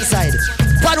 On one side.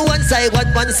 On one side.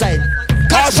 One side.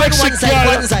 Catch on one side.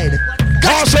 One side.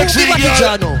 Catch move it what you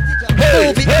draw now.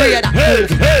 Move it, brother. Move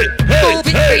it. Move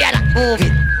it, brother. Move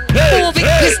it. Move it,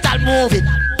 crystal, move it.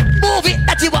 Move it,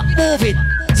 that's what, move it.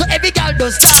 So every girl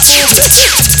does start moving.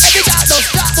 Every girl does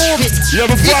start moving. You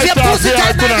have a if fight your pussy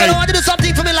tight, my girl, want to do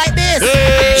something for me like this.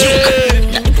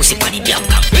 Pussy money, damn.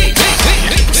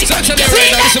 Essentially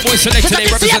right now, it's your boy Selector,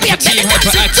 they represent the team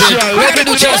Hyperactive. We're gonna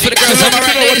do chance for the girls, am I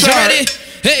right, ladies, you ready?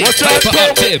 Hey,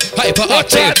 hyperactive.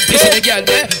 This is the girl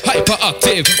there,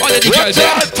 hyperactive. All of the girls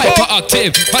there,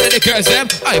 hyperactive. All of the girls them,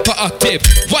 hyperactive.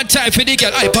 One time for the girl,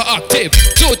 hyperactive.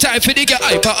 Two time for the girl,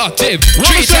 hyperactive.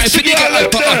 Three time for the girl,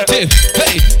 hyperactive.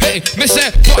 Hey, me say,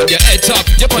 put your head up,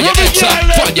 you put your head up,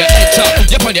 put your head up,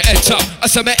 you put your head up. I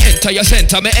say me enter your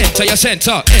center, enter your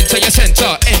center.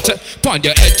 Put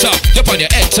your head up, you put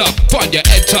your head up, put your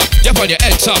head up, you put your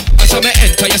head up. I say me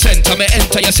enter your center.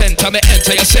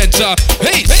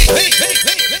 Hey.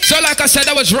 So like I said,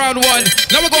 that was round one.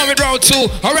 Now we're going with round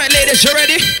two. All right, ladies, you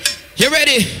ready? You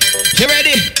ready? You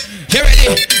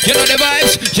know the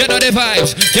vibes. You know the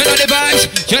vibes. You know the vibes.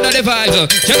 You know the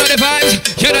vibes. You know the vibes.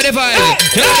 You know the vibes.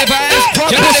 You know the vibes.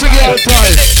 You know the vibes.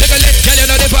 Take a look, girl, you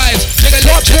know the vibes. Take a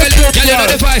look, girl, you know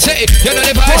the vibes. Hey, you know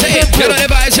the vibes. Hey, you know the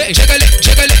vibes. Hey, take a look.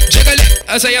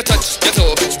 I say you touch your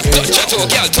toe, girl,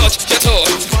 touch your toe,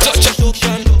 touch your toe.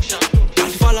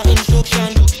 Follow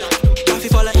instruction.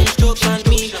 Follow instruction,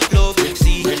 me love,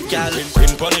 see, gal.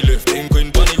 Queen pony left,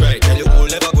 queen pony right. Tell you all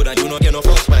ever good and you not get no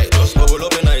frostbite. Just bubble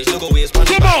up your nice, you go waste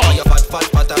pony back. All your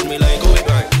fat and me like go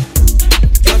right.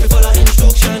 Can't follow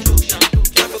instruction.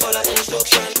 Can't follow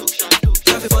instruction.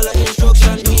 Can't follow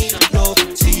instruction, me love,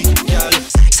 see, gal.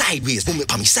 Sideways, boom it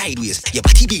on me sideways. Your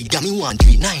body big, got me 1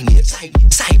 3 9 years.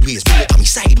 Sideways, boom it on me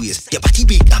sideways. Your body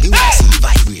big, got me 1 see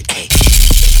vibrate. Hey,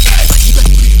 body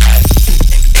vibrate.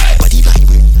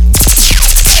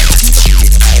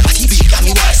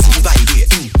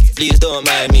 Please don't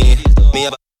mind me. Me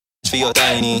have a for your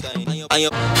tiny. And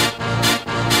your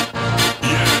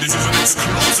this is an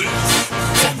exclusive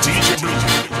from DJ Blue.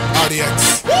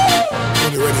 RDX.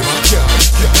 When you ready, man?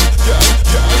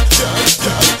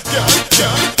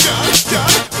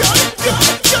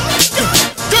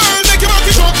 Girl, make your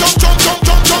body jump.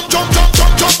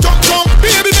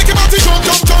 Baby, make your body jump.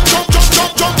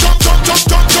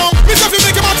 Miss if you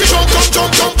make your body jump.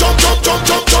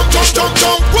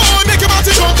 Whoa, make your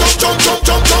body jump.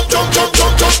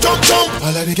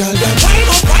 All of the girls them wine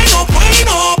up. Girl,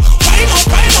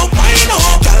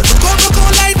 go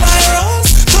like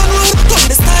virus. Turn round, turn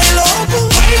the style up.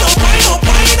 Wine up.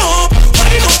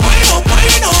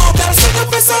 Girl, set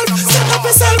up yourself.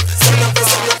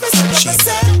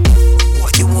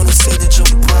 What you wanna say to Joe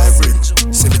Byron?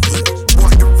 Say the beat.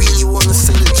 What you really wanna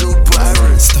say to Joe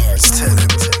Byron? Stars, tell him.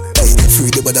 Free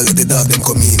the body, let the dog them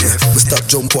come in. We stop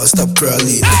jump or stop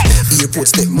crawling. Airport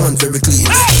step man very clean.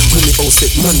 Money house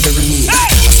step man very neat. I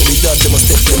saw the dog them a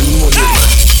step them money.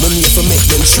 Money if I make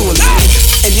them surely.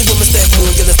 Anyone me step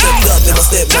more, get a step dog. Them a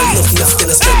step man, nothing else get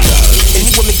a step dog.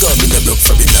 Anyone me got me na broke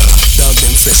for me now. Dog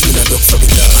them fresh, me na broke for me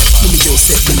now. Money yo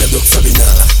set, me na broke for me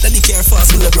now. Daddy care fast,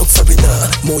 me na broke for me now.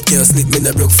 Mouth can't slip, me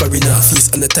na broke for me now.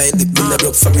 Face on the tight lip, me na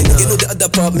broke for me now. You know the other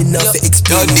part, me now for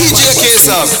explain. DJ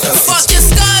Ksav. Fuck your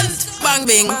skull. Bang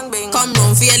bing, come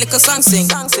round for your little song sing.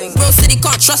 Bro city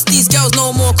can't trust these girls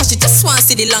no more, cause she just wanna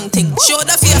see the long thing. Show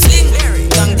that for your fling.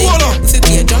 Long thing, if it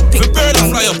be a jumping. Prepare to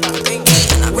fly up.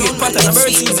 And I real part of the bird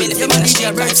season. If you man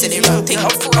DJ Bright say the wrong thing. I'm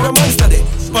a monster day.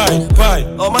 Why?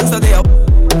 Oh monster day up.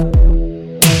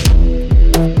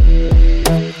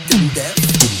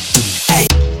 Hey,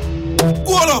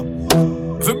 hold up.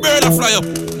 If a bird a fly up,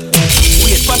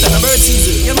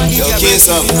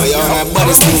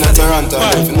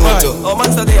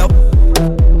 monster there.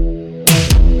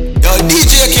 Yo,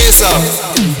 DJ Ksav.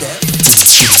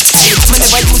 Me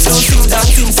never used to sing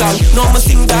dancing song. No more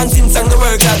sing dancing song, the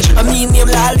work that I mean name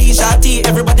Lali Shati.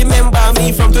 Everybody remember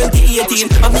me from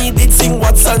 2018. I me did sing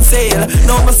What's on Sale.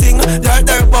 No more sing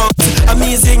Dirt Box.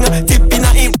 Amazing tip in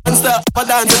a hip and stuff. For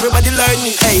dance, everybody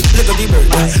learning. Hey, Lego the bird,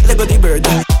 Lego the bird.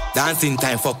 Dancing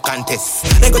time for contest.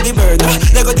 Lego the bird,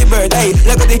 Lego the bird. Hey,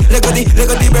 Lego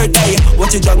the bird. Hey,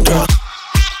 watch your junk girl.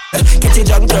 Get your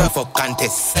junk girl for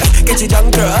contest. Get your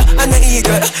junk girl and the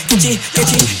eagle. Get you,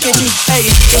 hey,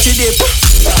 get your dip.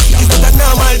 It's not a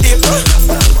normal dip.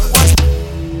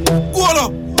 Hold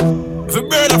up. If a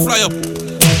bird a fly up.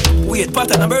 Wait,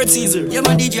 pattern a bird Caesar. Yeah,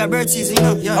 man, DJ a bird Caesar, you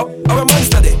know. Yeah. Our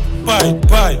monster day.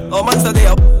 Bye. Our monster day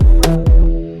up.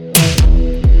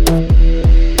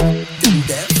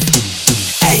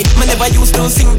 Hey, me never used to sing